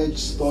knowledge,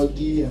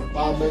 study,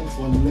 empowerment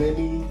for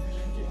learning.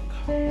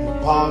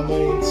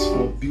 empowerment,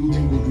 for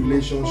building good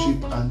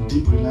relationship and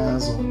deep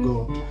reliance on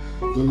God.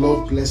 The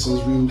Lord bless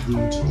us real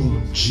good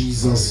in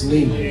Jesus'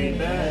 name.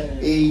 Amen.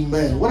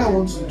 Amen. What I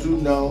want to do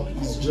now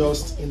is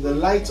just in the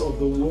light of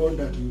the word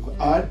that we've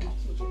had,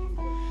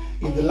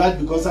 in the light,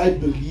 because I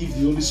believe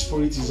the Holy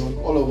Spirit is on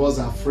all of us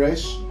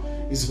afresh,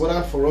 it's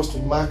important for us to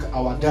mark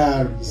our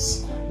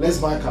diaries. Let's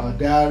mark our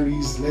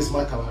diaries, let's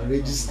mark our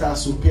register,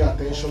 so pay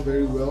attention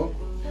very well.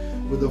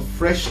 With the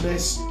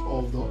freshness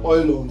of the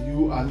oil on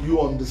you and you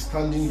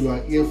understanding you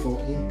are here for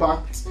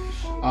impact,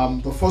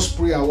 the first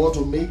prayer I want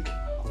to make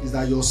is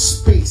that your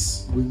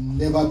space will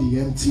never be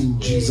empty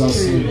in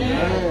Jesus'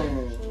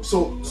 name.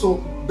 So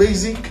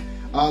basic,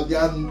 there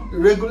are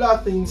regular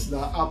things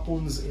that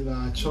happens in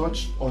our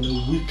church on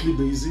a weekly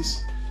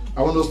basis.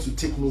 I want us to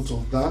take note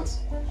of that.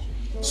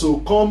 So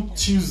come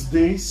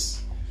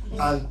Tuesdays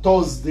and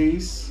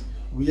Thursdays,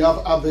 we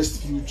have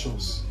Harvest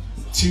Futures.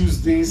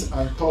 Tuesdays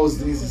and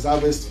Thursdays is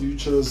Harvest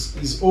Futures,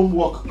 is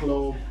homework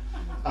club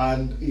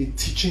and a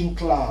teaching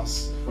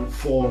class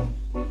for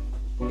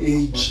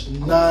age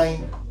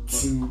 9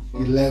 to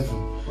 11.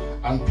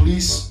 And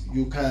please,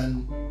 you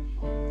can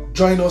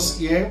join us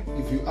here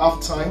if you have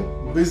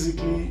time.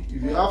 Basically,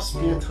 if you have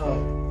spare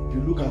time, if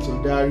you look at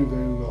your diary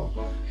very well,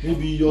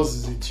 maybe yours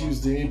is a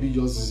Tuesday, maybe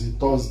yours is a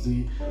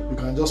Thursday, you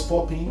can just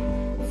pop in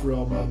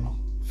from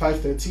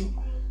 5:30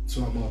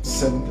 to about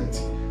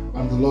 7:30,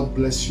 and the Lord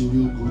bless you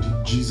real good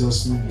in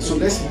Jesus' name. So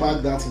let's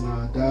mark that in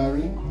our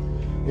diary.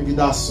 Maybe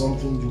that's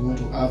something you want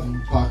to have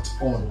impact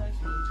on.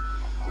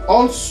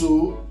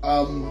 Also,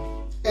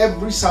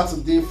 every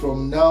Saturday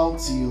from now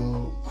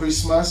till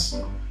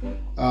Christmas,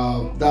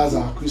 that's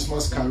our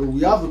Christmas carol.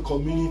 We have the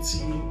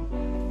community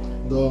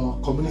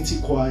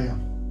choir.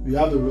 We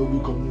have the Rugby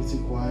community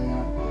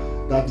choir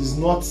that is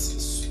not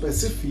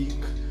specific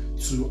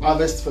to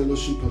Harvest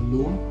Fellowship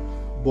alone,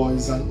 but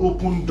it's an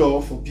open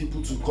door for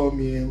people to come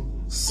here,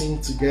 sing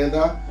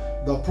together.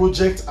 The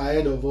project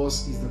ahead of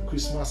us is the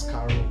Christmas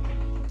carol,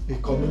 a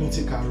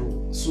community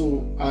carol.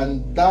 So,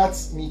 and that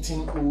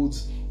meeting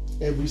holds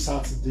every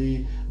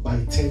Saturday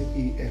by 10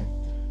 a.m.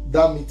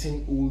 That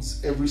meeting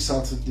holds every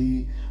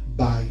Saturday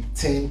by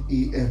 10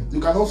 a.m. You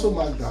can also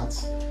mark that.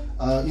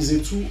 It's a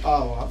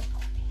 2-hour.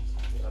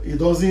 It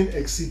doesn't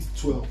exceed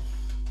 12.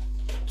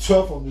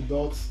 12 on the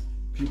dot,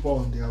 people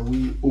on their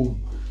way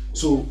home.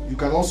 So you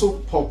can also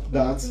pop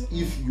that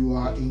if you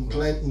are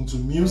inclined into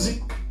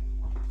music,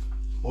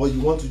 or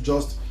you want to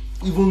just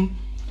even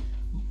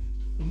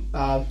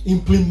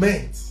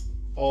implement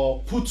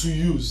or put to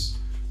use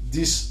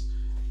this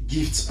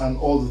gifts and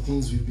all the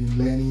things we've been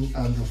learning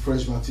and the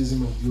fresh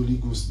baptism of the Holy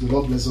Ghost. The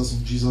Lord bless us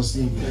in Jesus'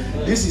 name.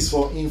 This is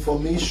for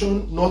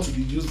information, not to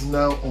be used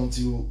now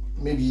until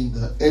maybe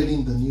early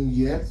in the new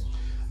year.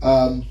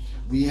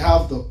 We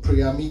have the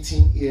prayer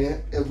meeting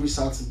here every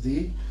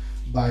Saturday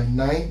by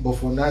 9, but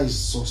for now it's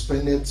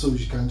suspended, so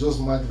you can just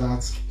mark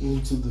that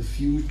into the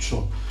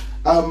future.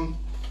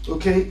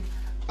 Okay.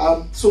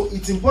 So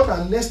it's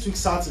important. Next week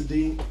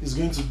Saturday is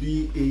going to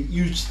be a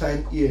huge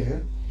time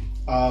here.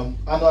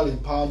 Annual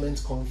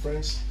Empowerment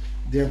Conference.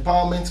 The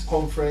Empowerment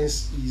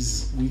Conference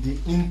is with the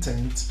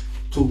intent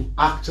to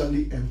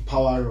actually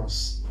empower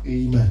us.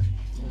 Amen.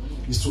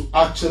 Is to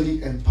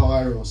actually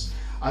empower us.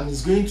 And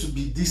it's going to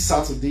be this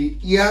Saturday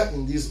here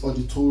in this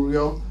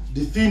auditorium.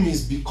 The theme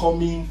is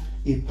becoming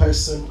a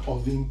person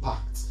of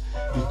impact.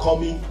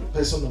 Becoming a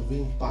person of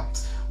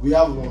impact. We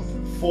have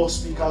 4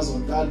 speakers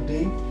on that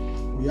day.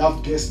 We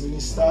have guest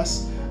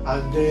ministers,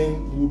 and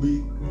then we'll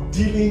be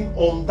dealing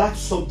on that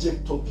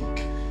subject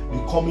topic,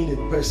 becoming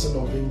a person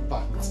of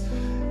impact.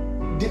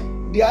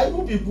 There are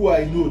even people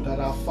I know that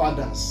are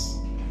fathers.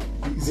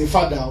 He's a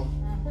father,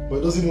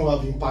 but doesn't even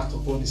have impact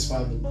upon his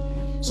family.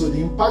 So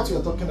the impact we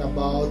are talking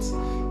about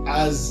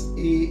as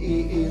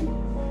a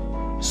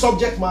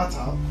subject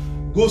matter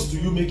goes to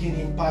you making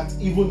impact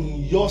even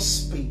in your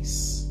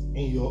space,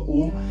 in your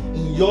home,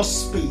 in your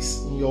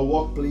space, in your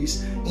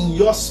workplace, in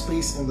your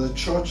space in the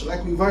church,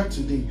 like we've heard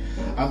today.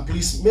 And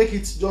please make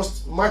it,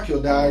 just mark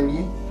your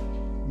diary.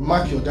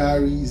 Mark your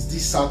diary is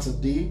this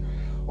Saturday.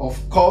 Of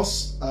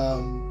course,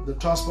 the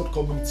transport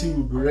committee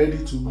will be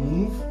ready to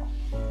move,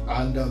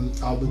 and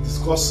I'll be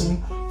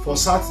discussing for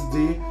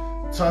Saturday.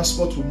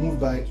 Transport will move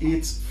by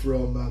 8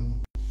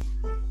 from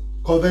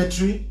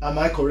Coventry. Am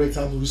I correct?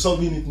 I'm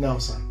resolving it now,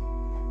 sir.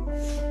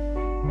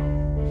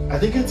 I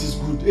think it is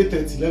good.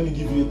 8:30. Let me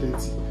give you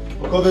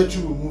 8:30.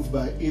 Coventry will move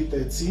by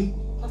 8:30.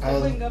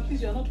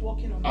 Please, you're not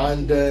working on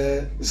and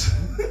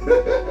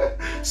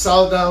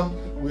Southam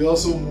will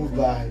also move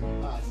by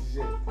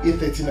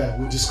 8:39.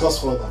 We'll discuss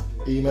further.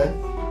 Amen.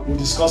 We'll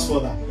discuss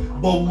further.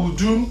 But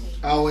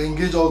I will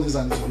engage all this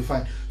and it will be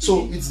fine.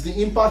 So it's the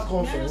Impact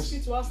Conference. Can I ask you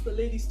to ask the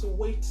ladies to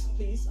wait,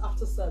 please,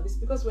 after service?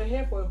 Because we're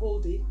here for a whole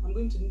day.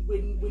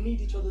 We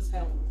need each other's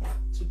help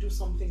to do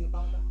something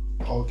about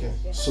that. Okay.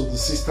 Yeah. So the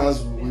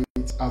sisters will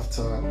wait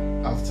after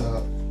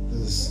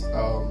this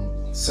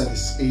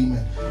service.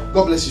 Amen.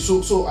 God bless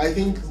you. So I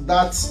think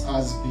that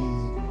has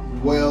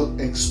been well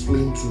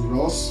explained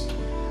to us.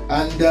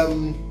 And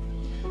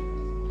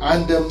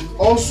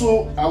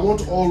also I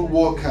want all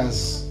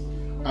workers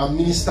our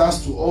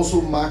ministers to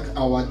also mark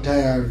our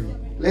diary.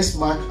 Let's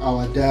mark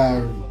our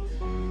diary.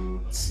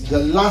 It's the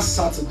last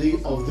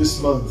Saturday of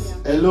this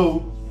month.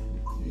 Hello,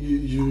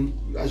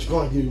 I should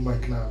go and give you my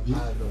now.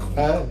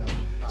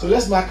 So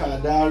let's mark our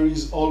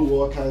diaries. All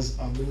workers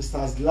and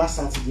ministers. The last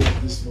Saturday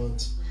of this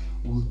month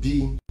will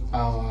be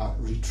our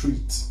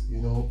retreat.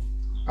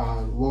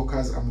 Our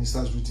workers and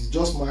ministers retreat.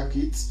 Just mark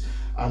it,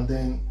 and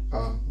then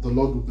the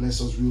Lord will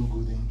bless us real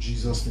good in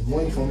Jesus' name.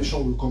 More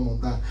information will come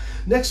on that.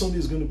 Next Sunday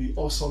is going to be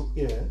awesome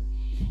here,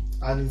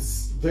 and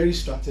it's very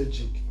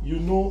strategic.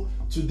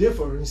 Today,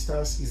 for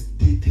instance, is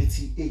day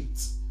 38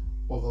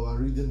 of our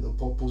Reading the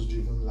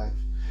Purpose-Driven Life.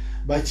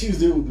 By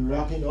Tuesday, we'll be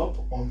wrapping up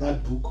on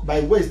that book.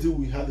 By Wednesday,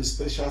 we have a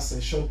special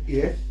session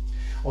here.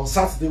 On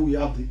Saturday, we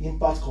have the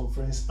Impact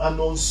Conference. And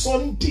on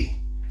Sunday,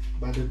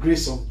 by the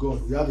grace of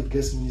God, we have a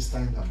guest minister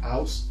in the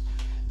house.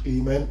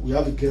 Amen. We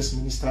have a guest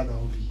minister that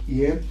will be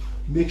here.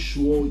 Make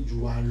sure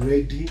you are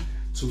ready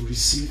to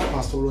receive.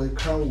 Pastor Roy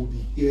Crown will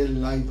be here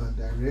live and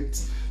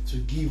direct to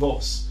give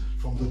us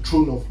from the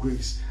throne of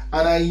grace.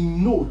 And I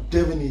know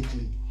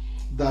definitely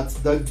that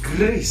the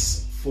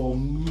grace for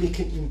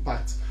making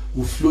impact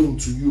will flow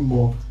into you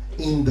more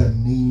in the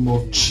name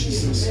of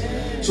Jesus.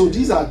 So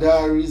these are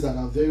diaries that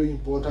are very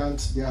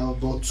important. There are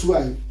about 2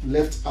 I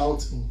left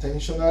out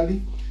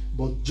intentionally,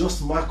 but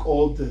just mark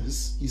all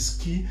this is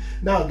key.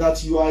 Now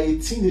that you are a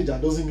teenager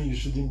doesn't mean you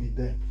shouldn't be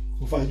there.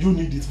 In fact, you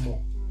need it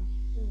more.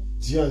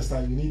 Do you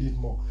understand? You need it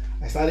more.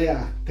 I started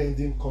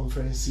attending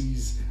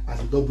conferences at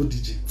a double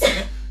digit.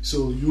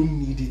 So you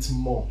need it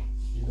more,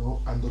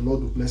 and the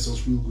Lord will bless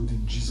us real good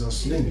in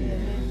Jesus' name.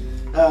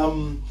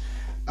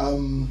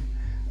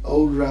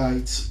 All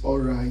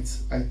right.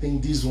 I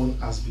think this one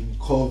has been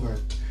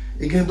covered.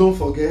 Again, don't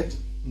forget,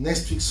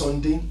 next week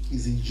Sunday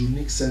is a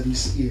unique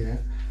service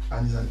here,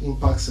 and it's an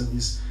impact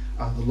service,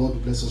 and the Lord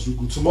will bless us real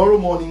good. Tomorrow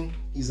morning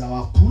is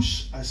our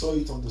push. I saw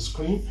it on the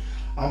screen.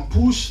 And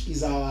push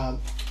is our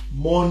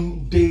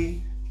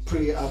Monday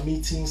prayer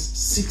meetings,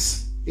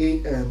 6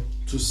 a.m.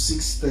 to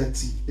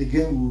 6:30.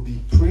 Again, we'll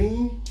be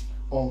praying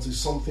until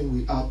something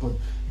will happen.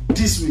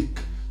 This week,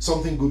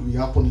 something good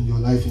will happen in your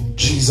life in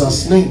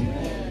Jesus' name.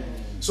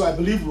 So I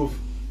believe we've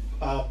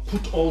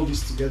put all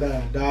this together in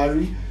a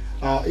diary.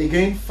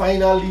 Again,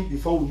 finally,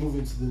 before we move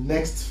into the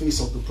next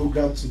phase of the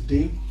program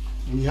today,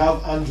 we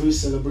have Andre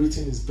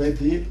celebrating his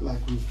birthday,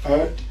 like we've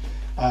heard.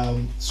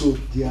 So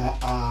there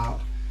are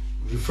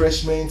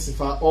refreshments. In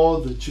fact,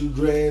 all the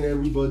children,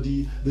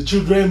 everybody, the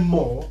children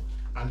more,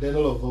 and then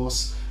all of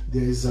us.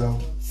 There is a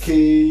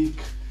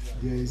cake,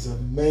 there is a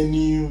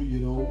menu,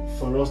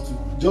 for us to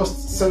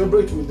just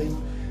celebrate with him,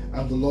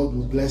 and the Lord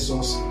will bless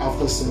us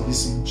after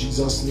service in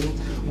Jesus' name.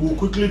 We'll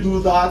quickly do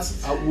that.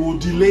 We'll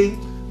delay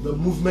the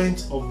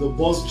movement of the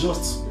bus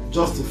just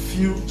a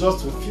few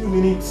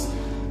minutes.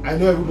 I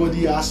know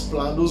everybody has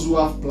planned. Those who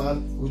have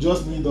planned, we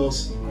just need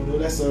us.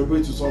 Let's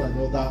celebrate with one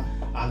another,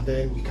 and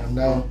then we can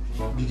now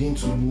begin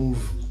to move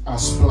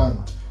as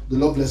planned. The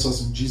Lord bless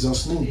us in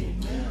Jesus' name.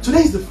 Today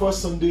is the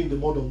first Sunday in the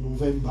month of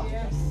November,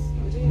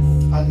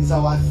 and it's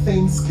our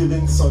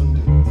Thanksgiving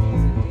Sunday.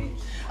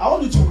 I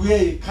want you to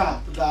wear a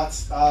cap that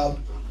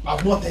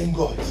I've not thanked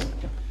God.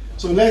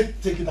 So let's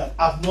take it that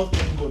I've not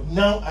thanked God.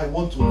 Now I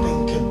want to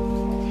thank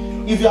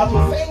Him. If you are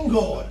to thank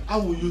God, how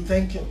will you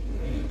thank Him?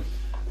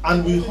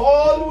 And we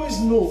always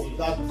know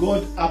that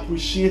God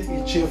appreciates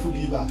a cheerful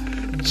giver.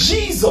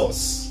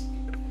 Jesus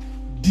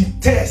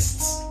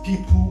detests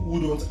people who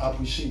don't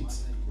appreciate.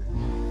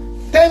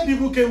 10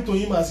 people came to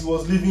him as he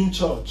was leaving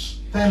church,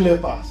 10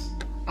 lepers.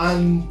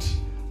 And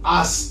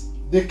as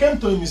they came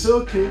to him, he said,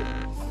 okay,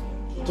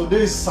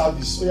 today's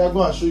service, so you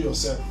go and show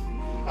yourself.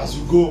 As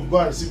you go and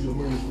receive your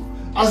miracle.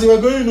 As they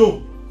were going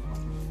home,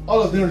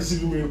 all of them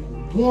received a miracle.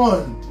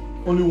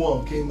 Only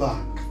one came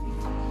back.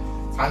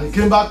 And he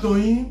came back to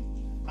him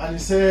and he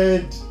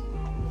said,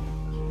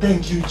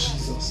 thank you,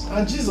 Jesus.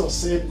 And Jesus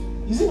said,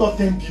 is it not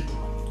 10 people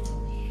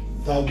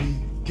that we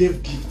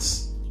gave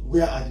gifts?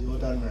 Where are the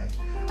other 9?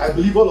 I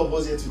believe all of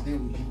us here today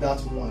will be that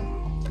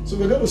one. So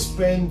we're going to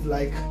spend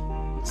like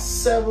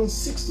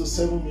 6 to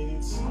 7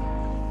 minutes.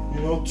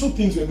 2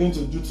 things we're going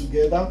to do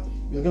together.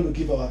 We're going to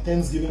give our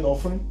Thanksgiving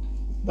offering.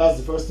 That's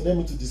the first thing. Let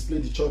me to display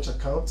the church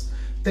account.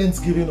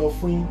 Thanksgiving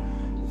offering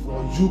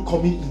for you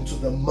coming into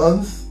the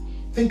month.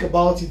 Think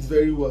about it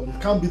very well. It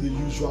can't be the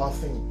usual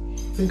thing.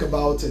 Think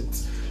about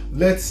it.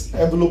 Let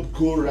envelope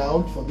go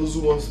around for those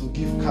who want to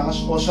give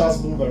cash.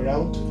 Ushers move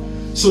around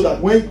so that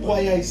when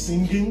choir is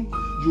singing,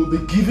 you'll be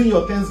giving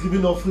your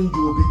Thanksgiving offering.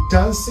 You will be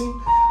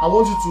dancing. I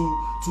want you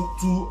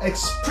to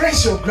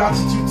express your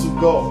gratitude to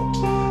God.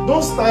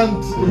 Don't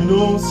stand,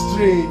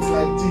 straight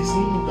like this.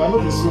 You are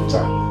not a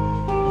soldier.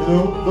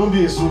 Don't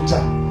be a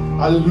soldier.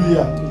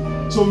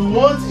 Hallelujah. So we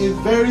want a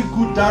very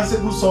good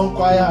danceable song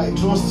choir. I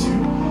trust you.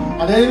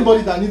 And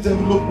anybody that needs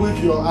envelope,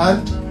 wave your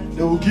hand.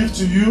 They will give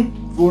to you.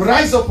 We'll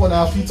rise up on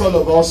our feet, all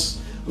of us.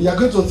 We are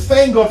going to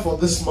thank God for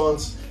this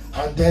month,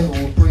 and then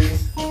we'll pray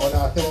on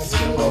our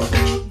Thanksgiving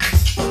offering.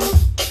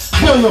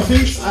 Be on your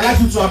feet. I'd like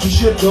you to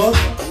appreciate God.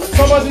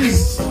 Somebody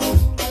is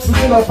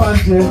looking up and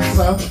there,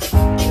 sir.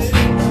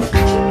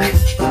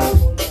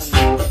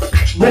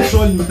 Make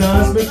sure you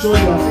dance, make sure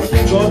you are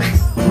thanking God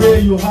where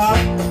you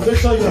are, make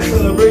sure you are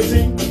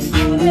celebrating.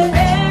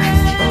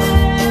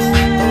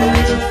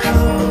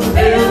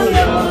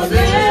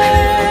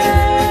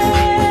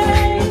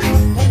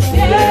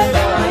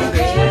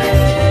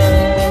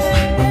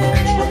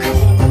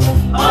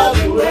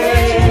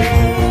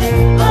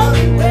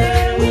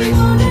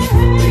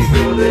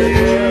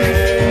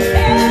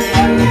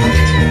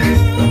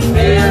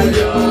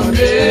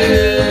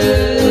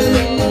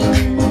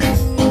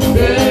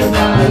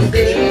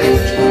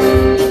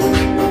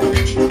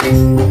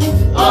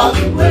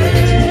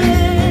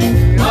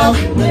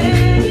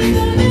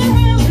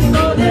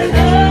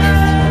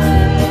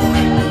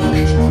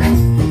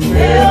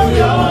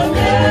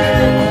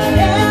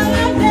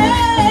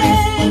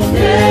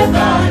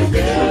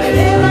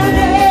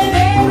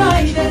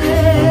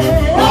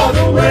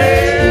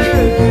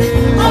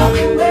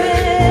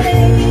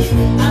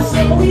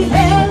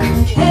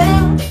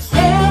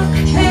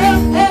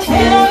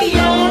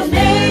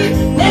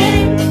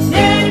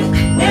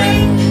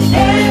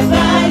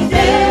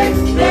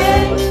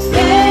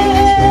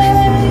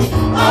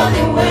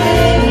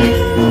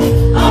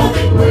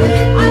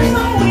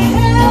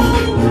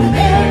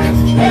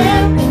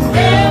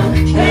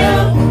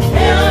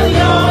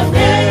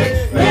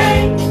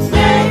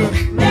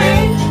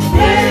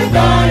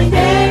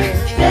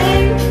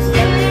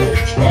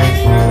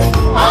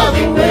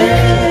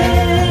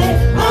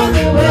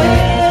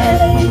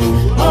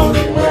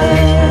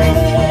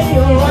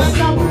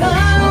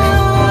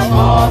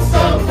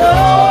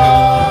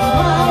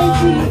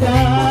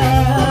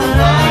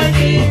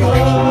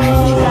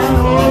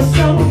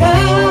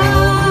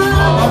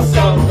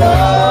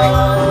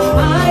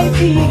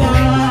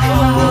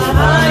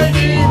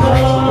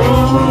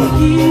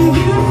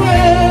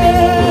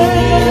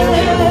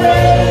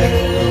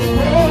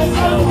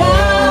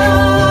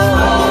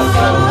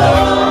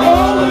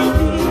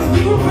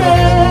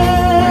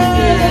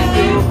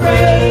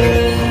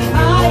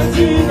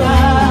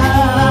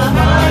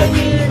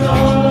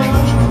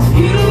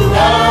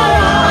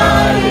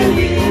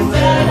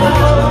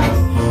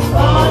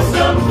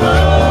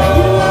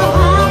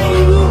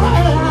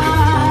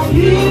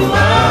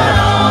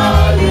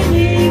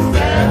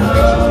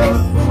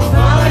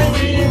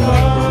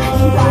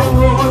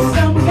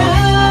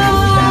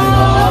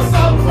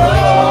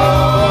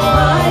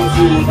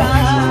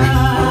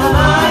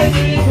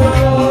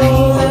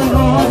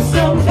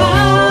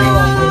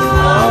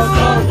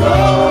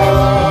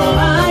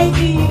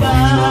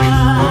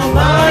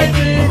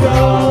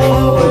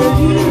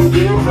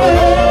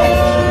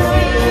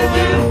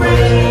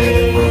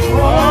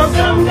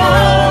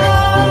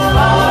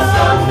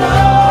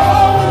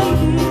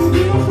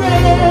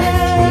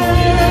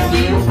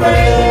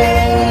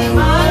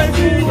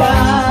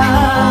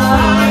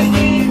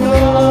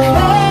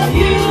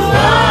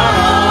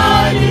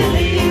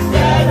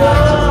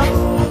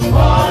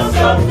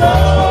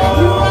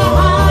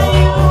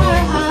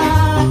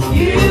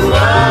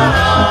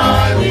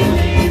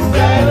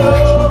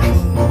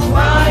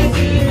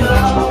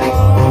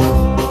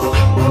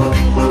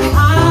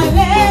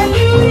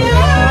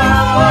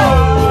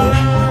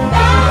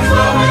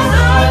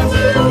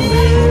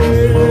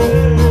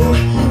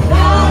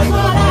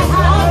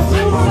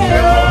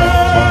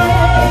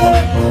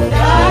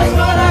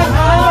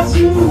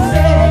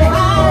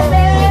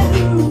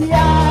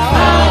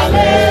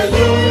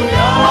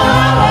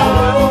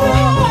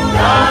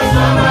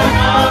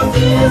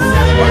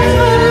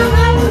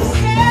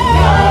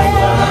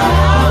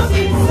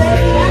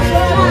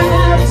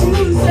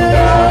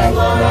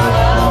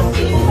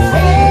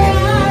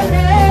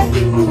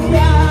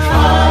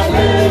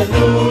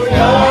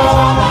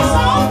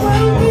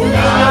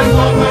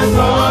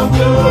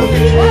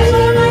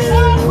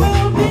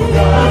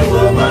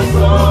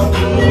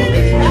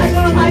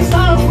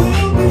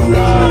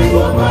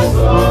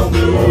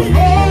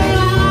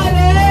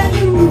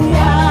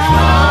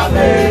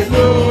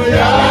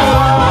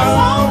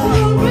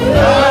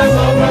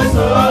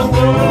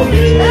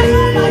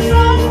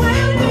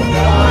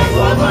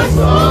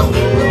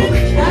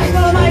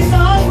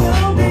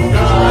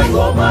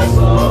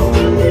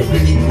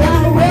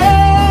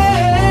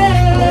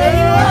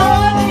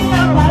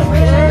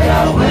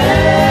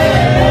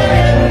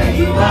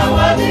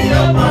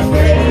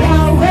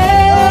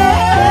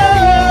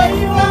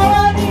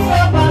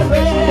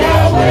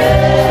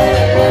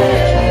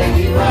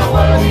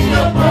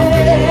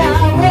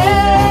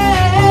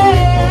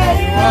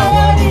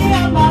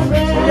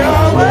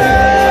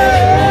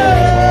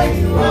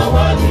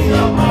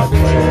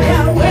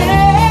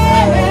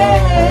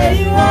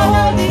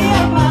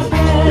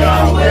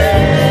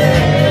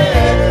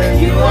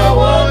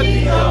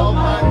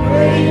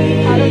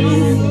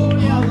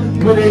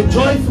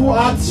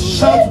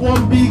 Shout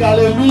one big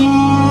hallelujah.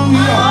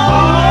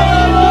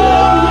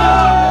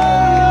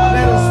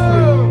 Let us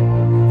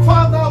pray.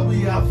 Father,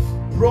 we have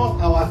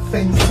brought our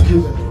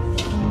thanksgiving.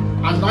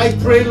 And I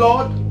pray,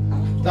 Lord,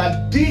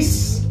 that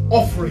this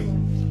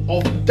offering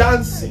of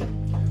dancing,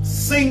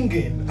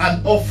 singing,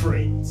 and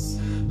offerings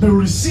be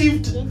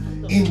received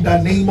in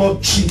the name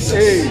of Jesus.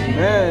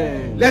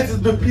 Amen. Let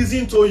it be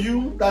pleasing to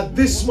you that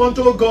this month,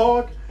 oh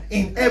God,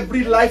 in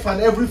every life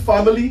and every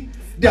family,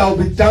 there will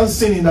be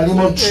dancing in the name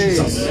of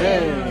Jesus.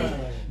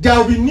 There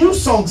will be new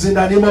songs in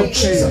the name of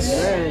Jesus.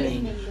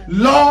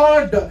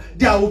 Lord,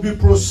 there will be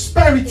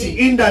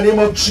prosperity in the name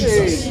of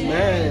Jesus.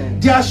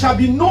 There shall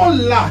be no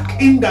lack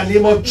in the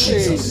name of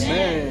Jesus.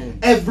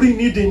 Every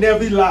need in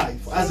every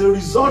life as a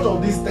result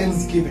of this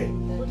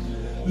Thanksgiving.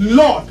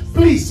 Lord,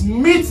 please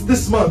meet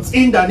this month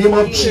in the name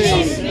of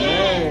Jesus.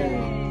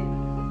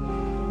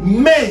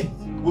 Men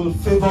will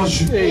favor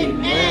you.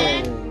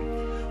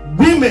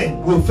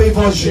 Women will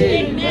favor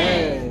you.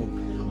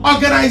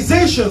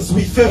 Organizations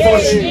will favor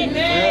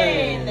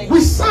you. We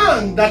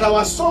sang that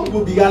our song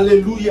will be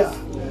hallelujah.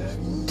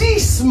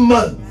 This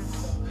month,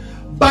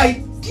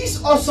 by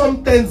this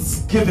awesome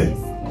Thanksgiving,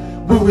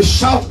 we will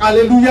shout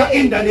hallelujah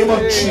in the name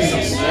of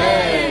Jesus.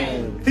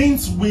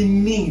 Things we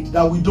need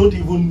that we don't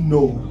even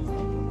know.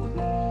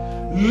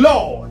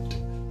 Lord,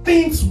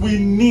 things we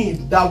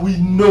need that we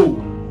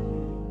know.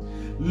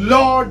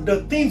 Lord,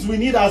 the things we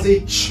need as a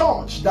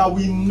church that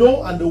we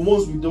know and the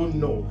ones we don't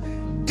know.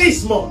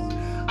 This month,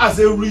 as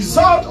a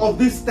result of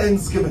this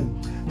Thanksgiving,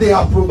 they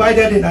are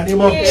provided in the name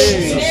of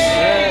Jesus.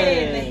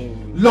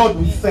 Lord,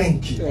 we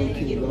thank you. Thank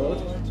you, Lord.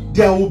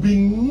 There will be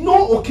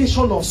no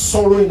occasion of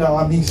sorrow in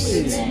our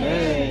midst.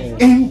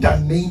 In the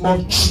name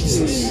of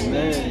Jesus.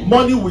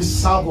 Money will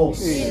serve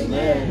us.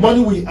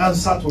 Money will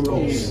answer to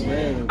us.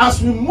 As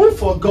we move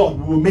for God,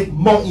 we will make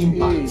more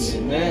impact.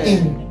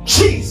 In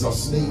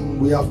Jesus' name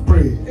we have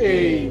prayed.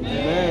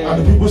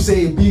 And the people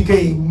say a big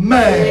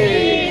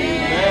amen.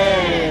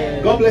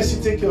 God bless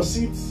you. Take your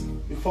seats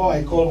before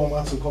I call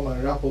Mama to come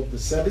and wrap up the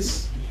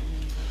service.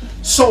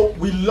 So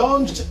we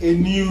launched a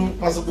new,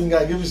 Pastor Binga,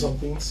 I gave you some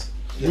things.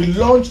 We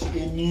launched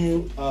a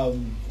new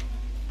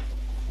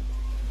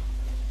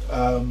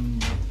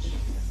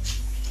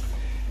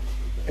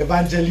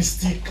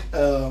evangelistic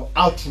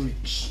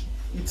outreach.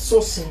 It's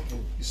so simple,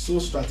 it's so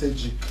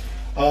strategic.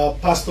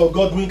 Pastor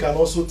Godwin can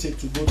also take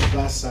to go to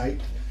that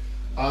side.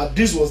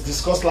 This was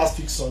discussed last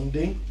week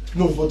Sunday.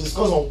 No, it was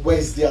discussed on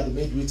Wednesday at the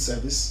midweek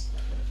service.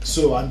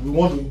 So, and we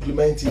want to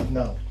implement it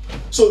now.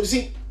 So, you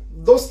see,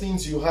 those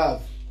things you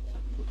have,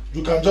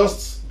 you can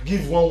just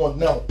give one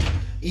now.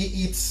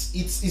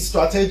 It's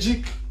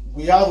strategic.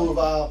 We have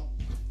over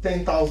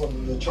 10,000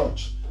 in the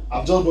church.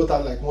 I've just brought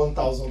out like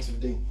 1,000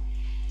 today.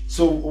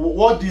 So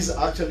what this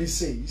actually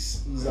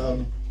says is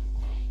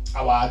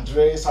our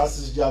address,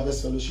 RCCG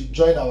Harvest Fellowship.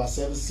 Join our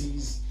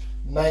services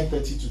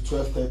 9:30 to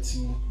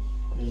 12:30,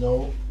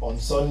 on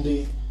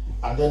Sunday,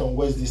 and then on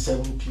Wednesday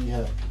 7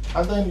 p.m.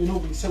 And then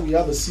we say we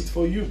have a seat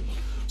for you.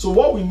 So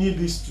what we need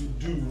this to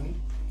do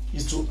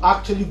is to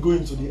actually go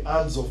into the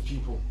hands of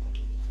people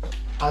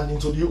and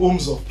into the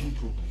homes of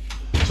people.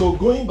 So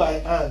going by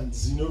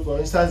hands, for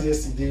instance,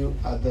 yesterday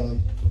at the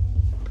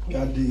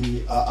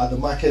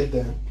market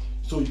there,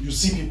 so you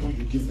see people,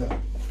 you give them,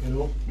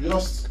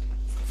 just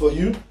for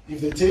you.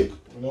 If they take,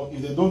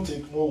 if they don't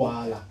take, no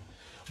wahala.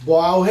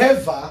 But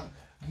however,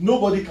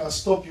 nobody can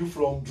stop you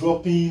from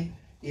dropping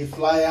a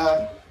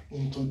flyer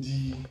into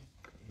the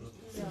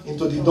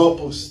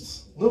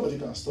doorpost. Nobody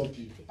can stop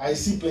you. I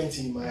see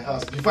plenty in my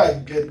house. Before I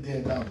get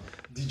there now,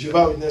 the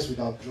Jehovah's Witness would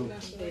have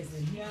dropped.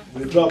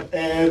 We drop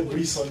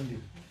every Sunday.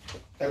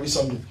 Every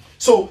Sunday.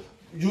 So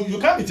you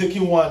can't be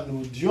taking one.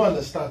 No. Do you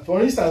understand?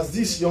 For instance,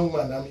 this young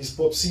man, I'm his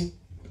popsy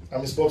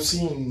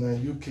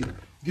in UK.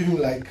 Give him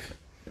like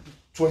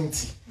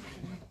 20k,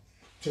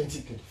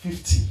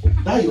 50.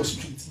 That your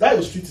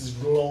street is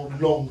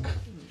long.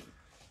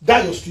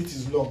 That your street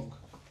is long.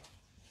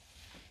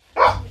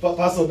 But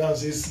Pastor now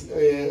says,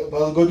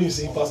 Pastor Godwin is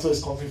saying, Pastor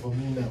is coming for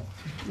me now.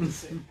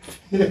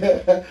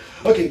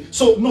 Okay,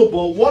 so no,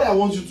 but what I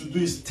want you to do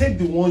is take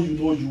the one you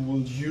will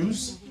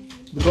use,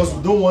 because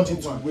we don't want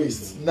it to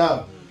waste.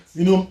 Now,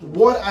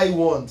 what I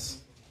want,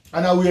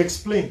 and I will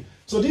explain.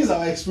 So this is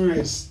our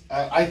experience.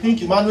 I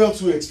think Emmanuel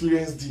too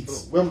experienced it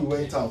when we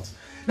went out.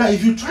 Now,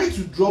 if you try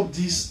to drop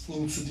this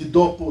into the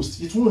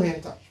doorpost, it won't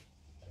enter.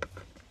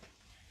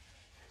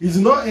 It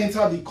will not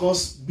enter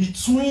because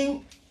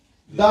between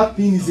that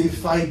thing is a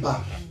fiber.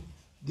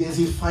 There's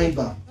a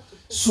fiber.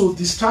 So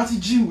the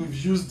strategy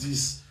we've used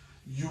is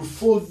you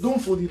don't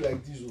fold it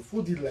like this, you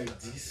fold it like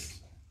this.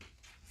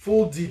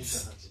 Fold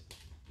it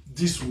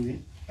this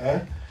way.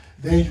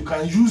 Then you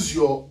can use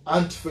your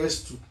hand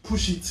first to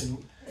push it in,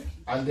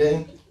 and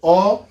then,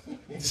 or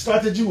the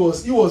strategy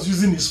was he was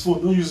using his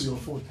phone. Don't use your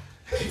phone.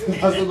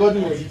 Pastor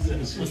Godwin was using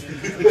his phone.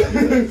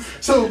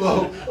 So,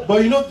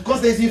 but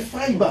because there's a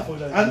fiber,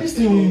 and this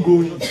thing won't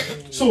go in.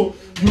 So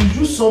you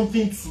use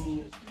something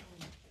to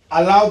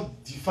allow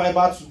the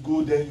fiber to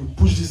go, then you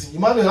push this in.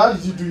 Emmanuel, how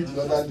did you do it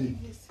the other day?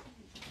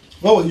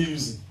 What were you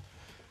using?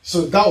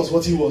 So that was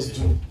what he was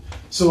doing.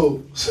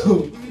 So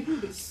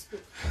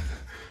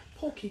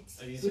poke it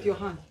with your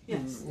hand.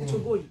 Yes, it will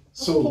go in.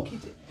 So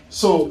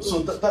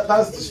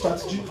that's the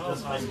strategy.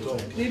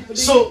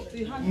 So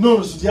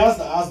no, so the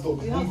ask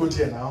dog. You don't go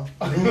there now.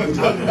 You don't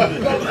go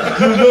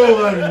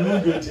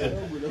there.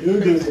 You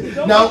don't go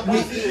there. Now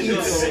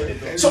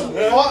so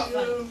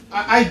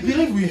I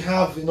believe we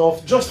have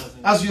enough. Just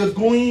as you're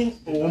going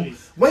home,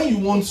 when you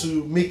want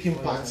to make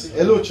impact,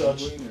 hello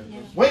church,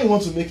 when you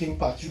want to make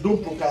impact, you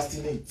don't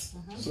procrastinate.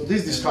 So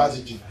this is the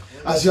strategy.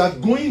 As you are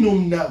going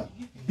home now,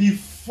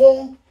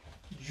 before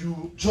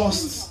you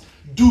just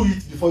do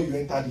it before you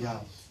enter the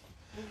house.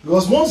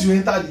 Because once you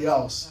enter the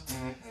house,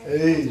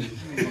 the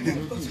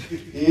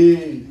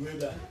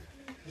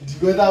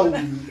weather will...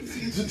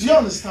 Do you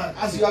understand?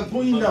 As you are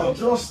going now,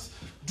 just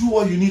do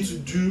what you need to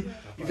do.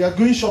 If you are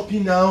going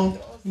shopping now,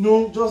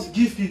 just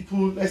give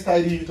people, let's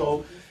tidy it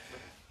up.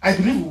 I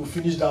believe we will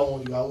finish that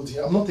one you are holding.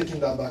 I'm not taking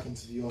that back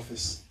into the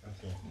office.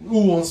 Okay.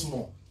 Who wants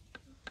more?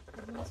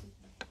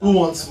 Who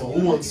wants more?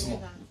 Who wants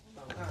more?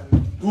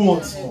 Who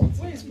wants more?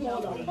 Where is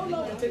Paula?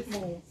 Paula will take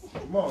more.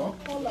 More?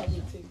 Paula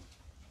will take.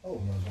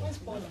 Oh. Where's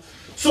Paula?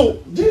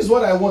 So, this is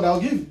what I want. I'll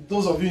give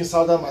those of you in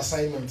Southern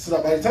assignment so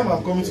that by the time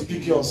I'm coming to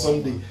pick you on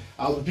Sunday,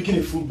 I'll be picking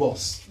a full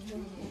bus.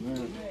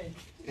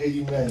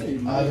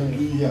 Amen.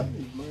 Hallelujah.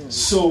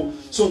 So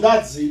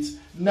that's it.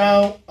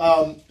 Now,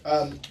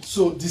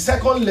 so the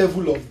second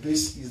level of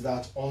this is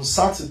that on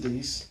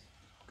Saturdays,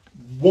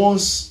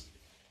 once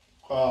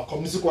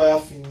community choir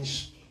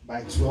finish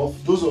by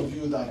 12, those of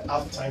you that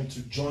have time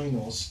to join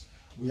us,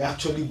 we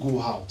actually go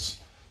out.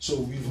 So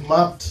we've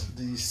mapped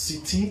the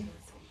city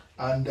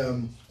and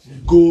we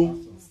go,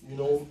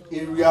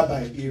 area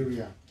by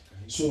area.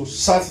 So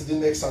Saturday,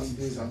 next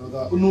Saturday is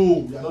another. No,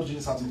 we are not doing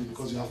Saturday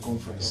because we have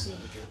conference.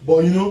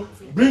 But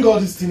bring all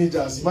these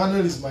teenagers.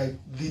 Emmanuel is my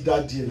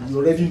leader there. He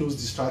already knows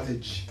the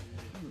strategy.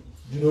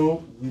 We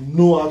know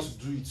how to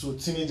do it. So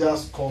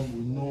teenagers come,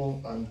 we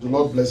know, and the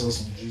Lord bless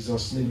us in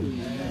Jesus'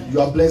 name. You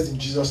are blessed in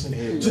Jesus'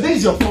 name. Today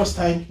is your first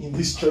time in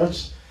this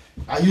church.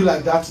 Are you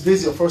like that? Today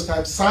is your first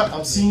time.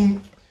 I'm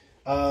seeing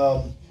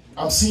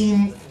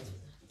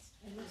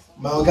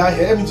my guy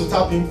here. Help me to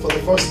tap him for the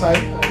first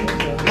time.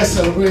 Let's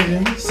celebrate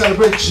him.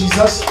 Celebrate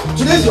Jesus.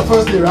 Today is your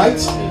first day,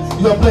 right?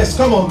 You are blessed.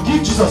 Come on, give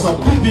Jesus a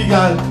big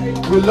hand.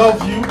 We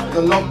love you.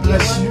 The Lord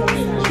bless you.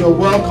 You're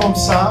welcome,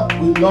 sir.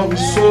 We love you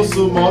so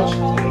much.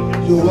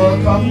 You're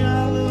welcome.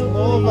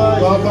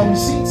 Welcome.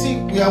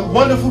 See, we are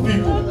wonderful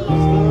people.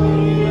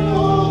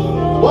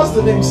 What's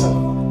the name, sir?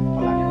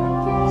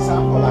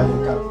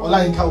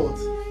 Olayinka what?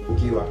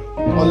 Giwa.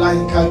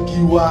 Olayinka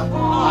Giwa.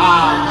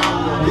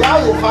 We are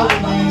your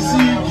family.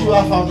 See,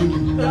 Giwa family.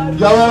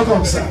 You are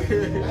welcome, sir.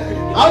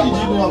 How did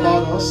you know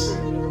about us?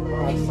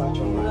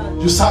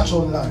 You search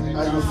online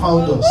and you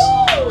found us.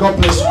 God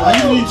bless you. Are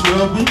you new to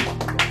Rugby?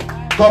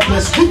 God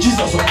bless you. Give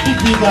Jesus a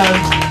big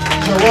hand.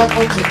 You're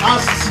welcome to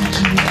RCCG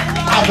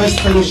Harvest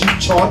Fellowship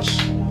Church.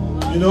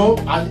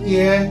 And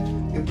here,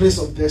 a place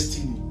of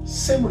destiny.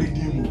 Same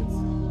Redeemer.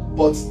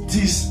 But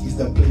this is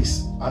the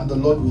place, and the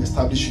Lord will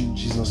establish you in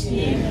Jesus'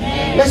 name.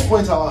 Amen. Let's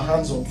point our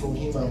hands unto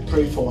Him and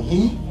pray for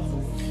Him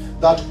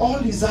that all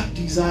His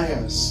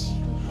desires,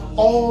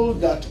 all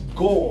that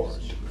God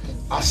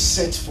has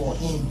set for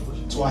Him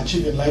to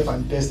achieve in life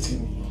and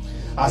destiny,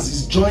 as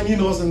He's joining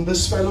us in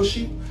this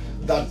fellowship,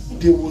 that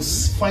they will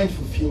find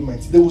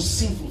fulfillment, they will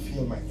see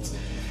fulfillment.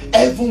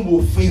 Heaven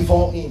will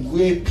favor Him.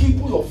 We're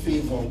people of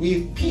favor,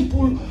 we're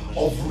people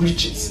of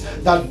riches,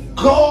 that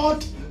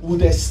God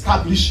would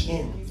establish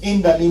Him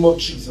in the name of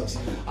Jesus.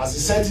 As He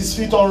set His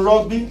feet on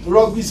Rugby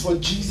is for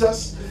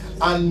Jesus,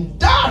 and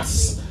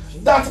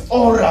that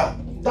aura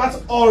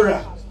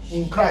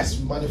in Christ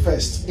will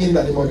manifest in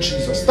the name of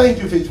Jesus. Thank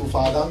you, faithful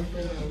Father.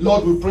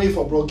 Lord, we pray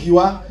for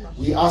Brogiwa.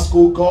 We ask,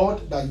 oh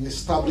God, that you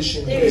establish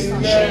him in this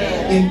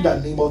nation in the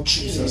name of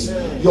Jesus.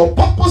 Your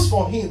purpose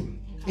for him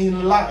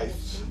in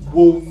life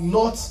will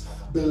not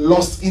be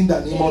lost in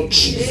the name of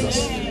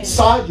Jesus.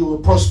 Sir, you will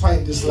prosper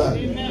in this land.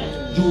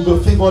 You will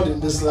be favored in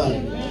this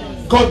land.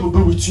 God will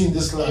be with you in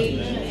this land.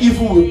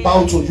 Evil will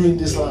bow to you in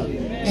this land.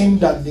 In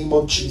the name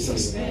of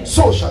Jesus.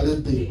 So shall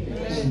it be.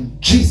 In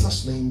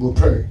Jesus' name we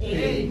pray.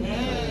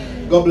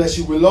 Amen. God bless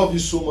you. We love you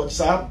so much,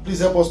 sir. Please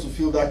help us to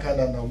fill that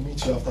candle and I'll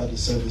meet you after the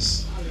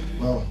service.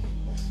 Wow.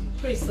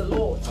 Praise the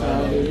Lord.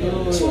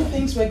 Two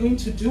things we're going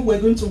to do. We're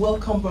going to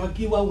welcome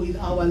Bragiwa with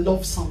our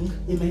love song.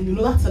 Amen. You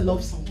know that's a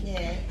love song.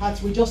 Yeah.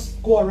 As we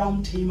just go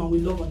around him and we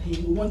love on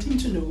him, we want him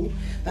to know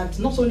that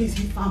not only is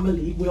he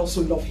family, we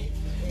also love him.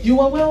 You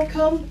are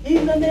welcome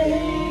in the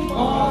name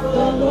of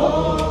the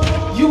Lord.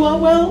 You are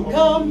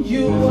welcome.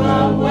 You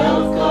are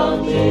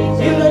welcome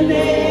in the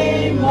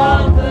name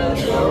of the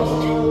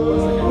Lord.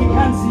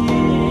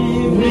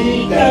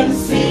 We can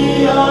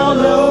see all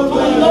over.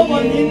 Love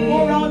on him.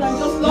 Go around and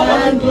just love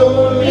on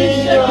him.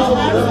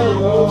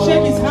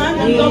 Shake his hand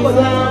and love on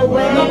him.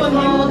 Love on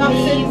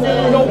him.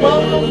 You're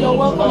welcome. You're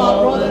welcome,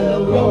 our brother.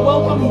 You're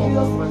welcome in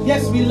Jesus.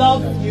 Yes, we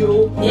love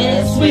you.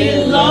 Yes,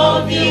 we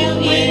love you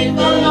in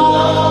the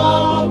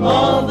love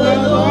of the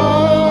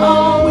Lord.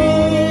 Oh,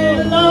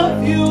 we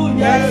love you.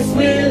 Yes,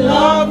 we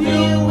love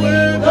you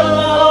with the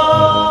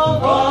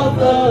love of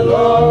the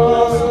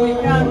Lord. We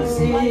can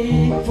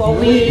see, for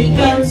we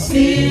can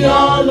see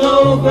all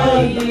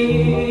over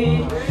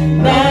you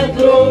the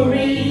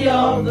glory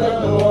of the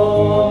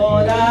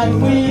Lord,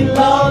 and we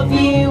love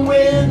you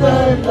with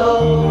the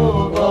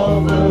love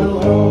of the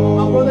Lord.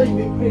 Our brother, you've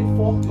been prayed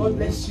for. God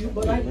bless you.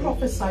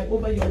 prophesy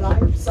over your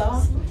life,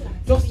 sir.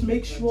 Just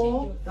make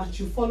sure that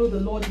you follow the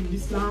Lord in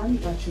this land,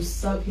 that you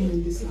serve Him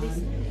in this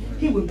land.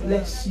 He will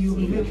bless you,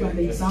 He will make you an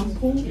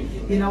example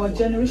in our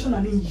generation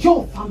and in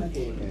your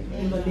family.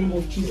 In the name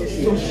of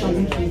Jesus, so shall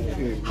it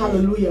be.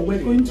 Hallelujah.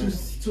 We're going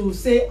to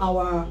say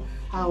our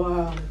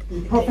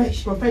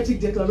prophetic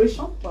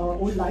declaration for our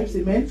own lives.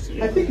 Amen.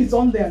 I think it's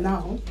on there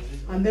now.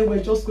 And then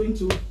we're just going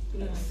to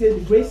say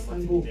the grace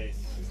and go.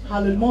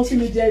 Hallelujah.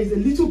 Multimedia is a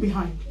little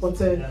behind, but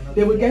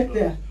they will get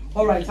there.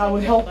 All right, I will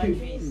help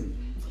you.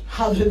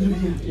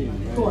 Hallelujah.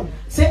 Go on.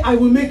 Say, I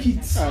will make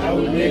it. I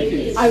will make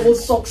it. I will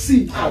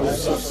succeed. I will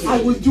succeed.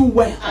 I will do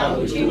well. I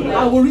will do well.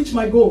 I will reach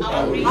my goal.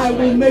 I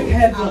will make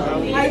heaven.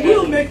 I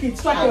will make it.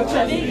 Strike your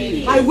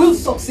chest. I will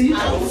succeed.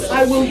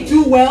 I will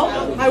do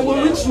well. I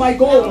will reach my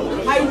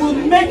goal. I will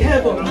make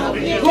heaven.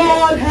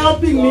 God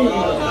helping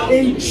me.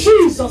 In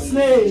Jesus'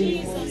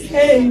 name.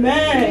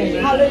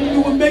 Amen. Hallelujah.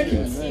 You will make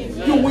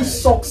it. You will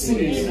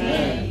succeed.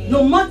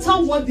 No matter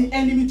what the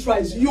enemy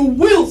tries, you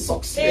will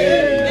succeed.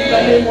 In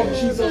the name of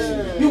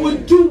Jesus. You will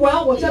do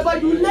well. Whatever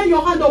you lay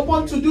your hand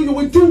upon to do, you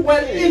will do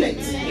well in it.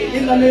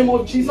 In the name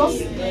of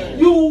Jesus.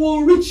 You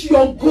will reach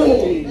your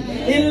goal.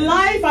 In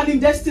life and in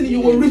destiny, you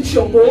will reach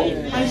your goal.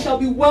 And it shall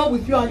be well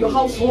with you and your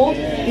household.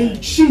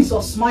 In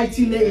Jesus'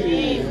 mighty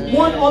name.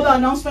 One other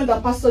announcement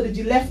that Pastor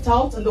Deji left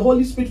out, and the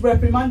Holy Spirit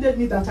reprimanded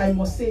me that I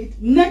must say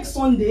it. Next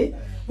Sunday,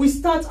 we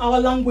start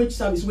our language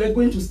service. We're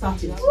going to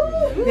start it.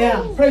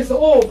 Yeah, praise the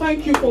Lord. Oh,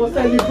 thank you for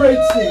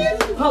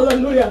celebrating.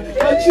 Hallelujah.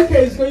 And Chike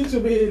is going to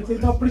be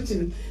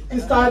interpreting.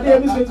 Sister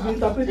Adem is going to be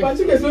interpreting. But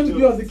Chike is going to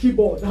be on the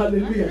keyboard.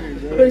 Hallelujah.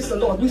 Praise the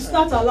Lord. We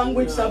start our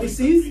language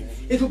services.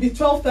 It will be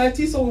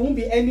 12:30, so we won't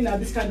be ending at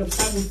this kind of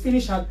time. We'll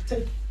finish at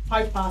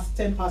 10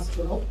 past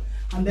 12.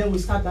 And then we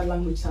start that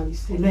language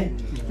service.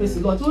 Amen. Praise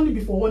the Lord. It will only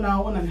be for 1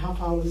 hour,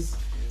 1.5 hours.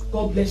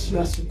 God bless you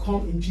as you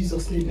come in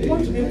Jesus' name. I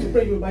want to be able to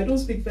pray Yoruba. I don't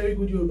speak very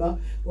good Yoruba,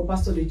 but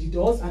Pastor Deji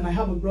does, and I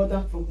have a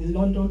brother in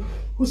London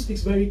who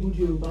speaks very good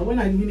Yoruba. When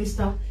I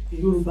minister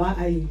in Yoruba,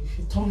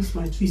 tongues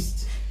my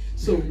twist.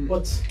 So,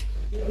 but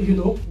you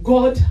know,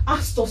 God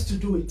asked us to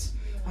do it,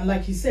 and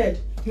like He said,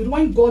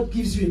 when God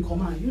gives you a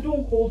command, you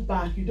don't hold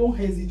back, you don't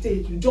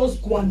hesitate, you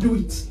just go and do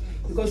it,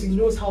 because He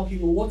knows how He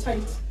will water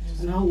it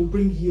and how He will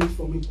bring yield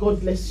from it.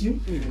 God bless you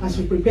as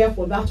you prepare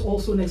for that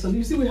also next Sunday.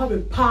 You see, we have a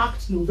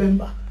packed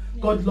November.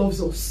 God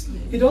loves us.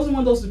 He doesn't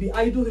want us to be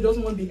idle. He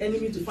doesn't want the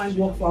enemy to find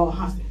work for our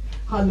hands.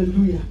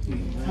 Hallelujah.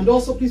 And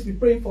also, please be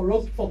praying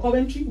for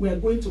Coventry. We are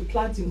going to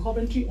plant in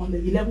Coventry on the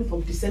 11th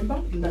of December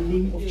in the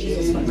name of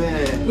Jesus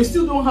Christ. We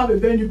still don't have a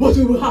venue, but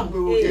we will have.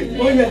 Oh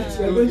yes,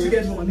 we are going to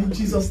get one in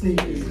Jesus' name.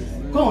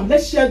 Come on,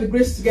 let's share the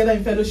grace together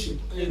in fellowship.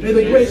 May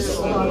the grace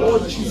of our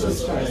Lord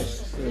Jesus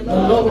Christ, the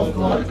love of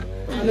God,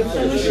 and the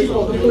fellowship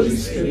of the Holy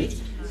Spirit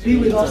be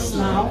with us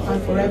now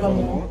and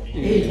forevermore.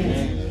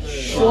 Amen.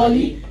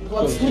 Surely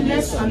God's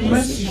goodness and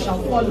mercy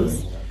shall follow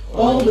me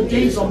all the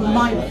days of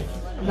my life,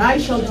 and I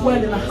shall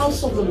dwell in the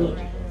house of the Lord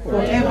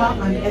forever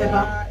and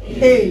ever.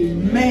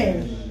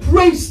 Amen.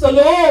 Praise the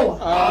Lord.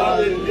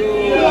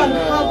 Hallelujah. Go and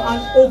have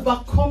an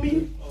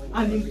overcoming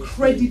and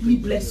incredibly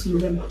blessed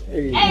November.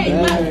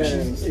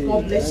 Amen.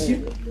 God bless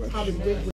you. Have a great week.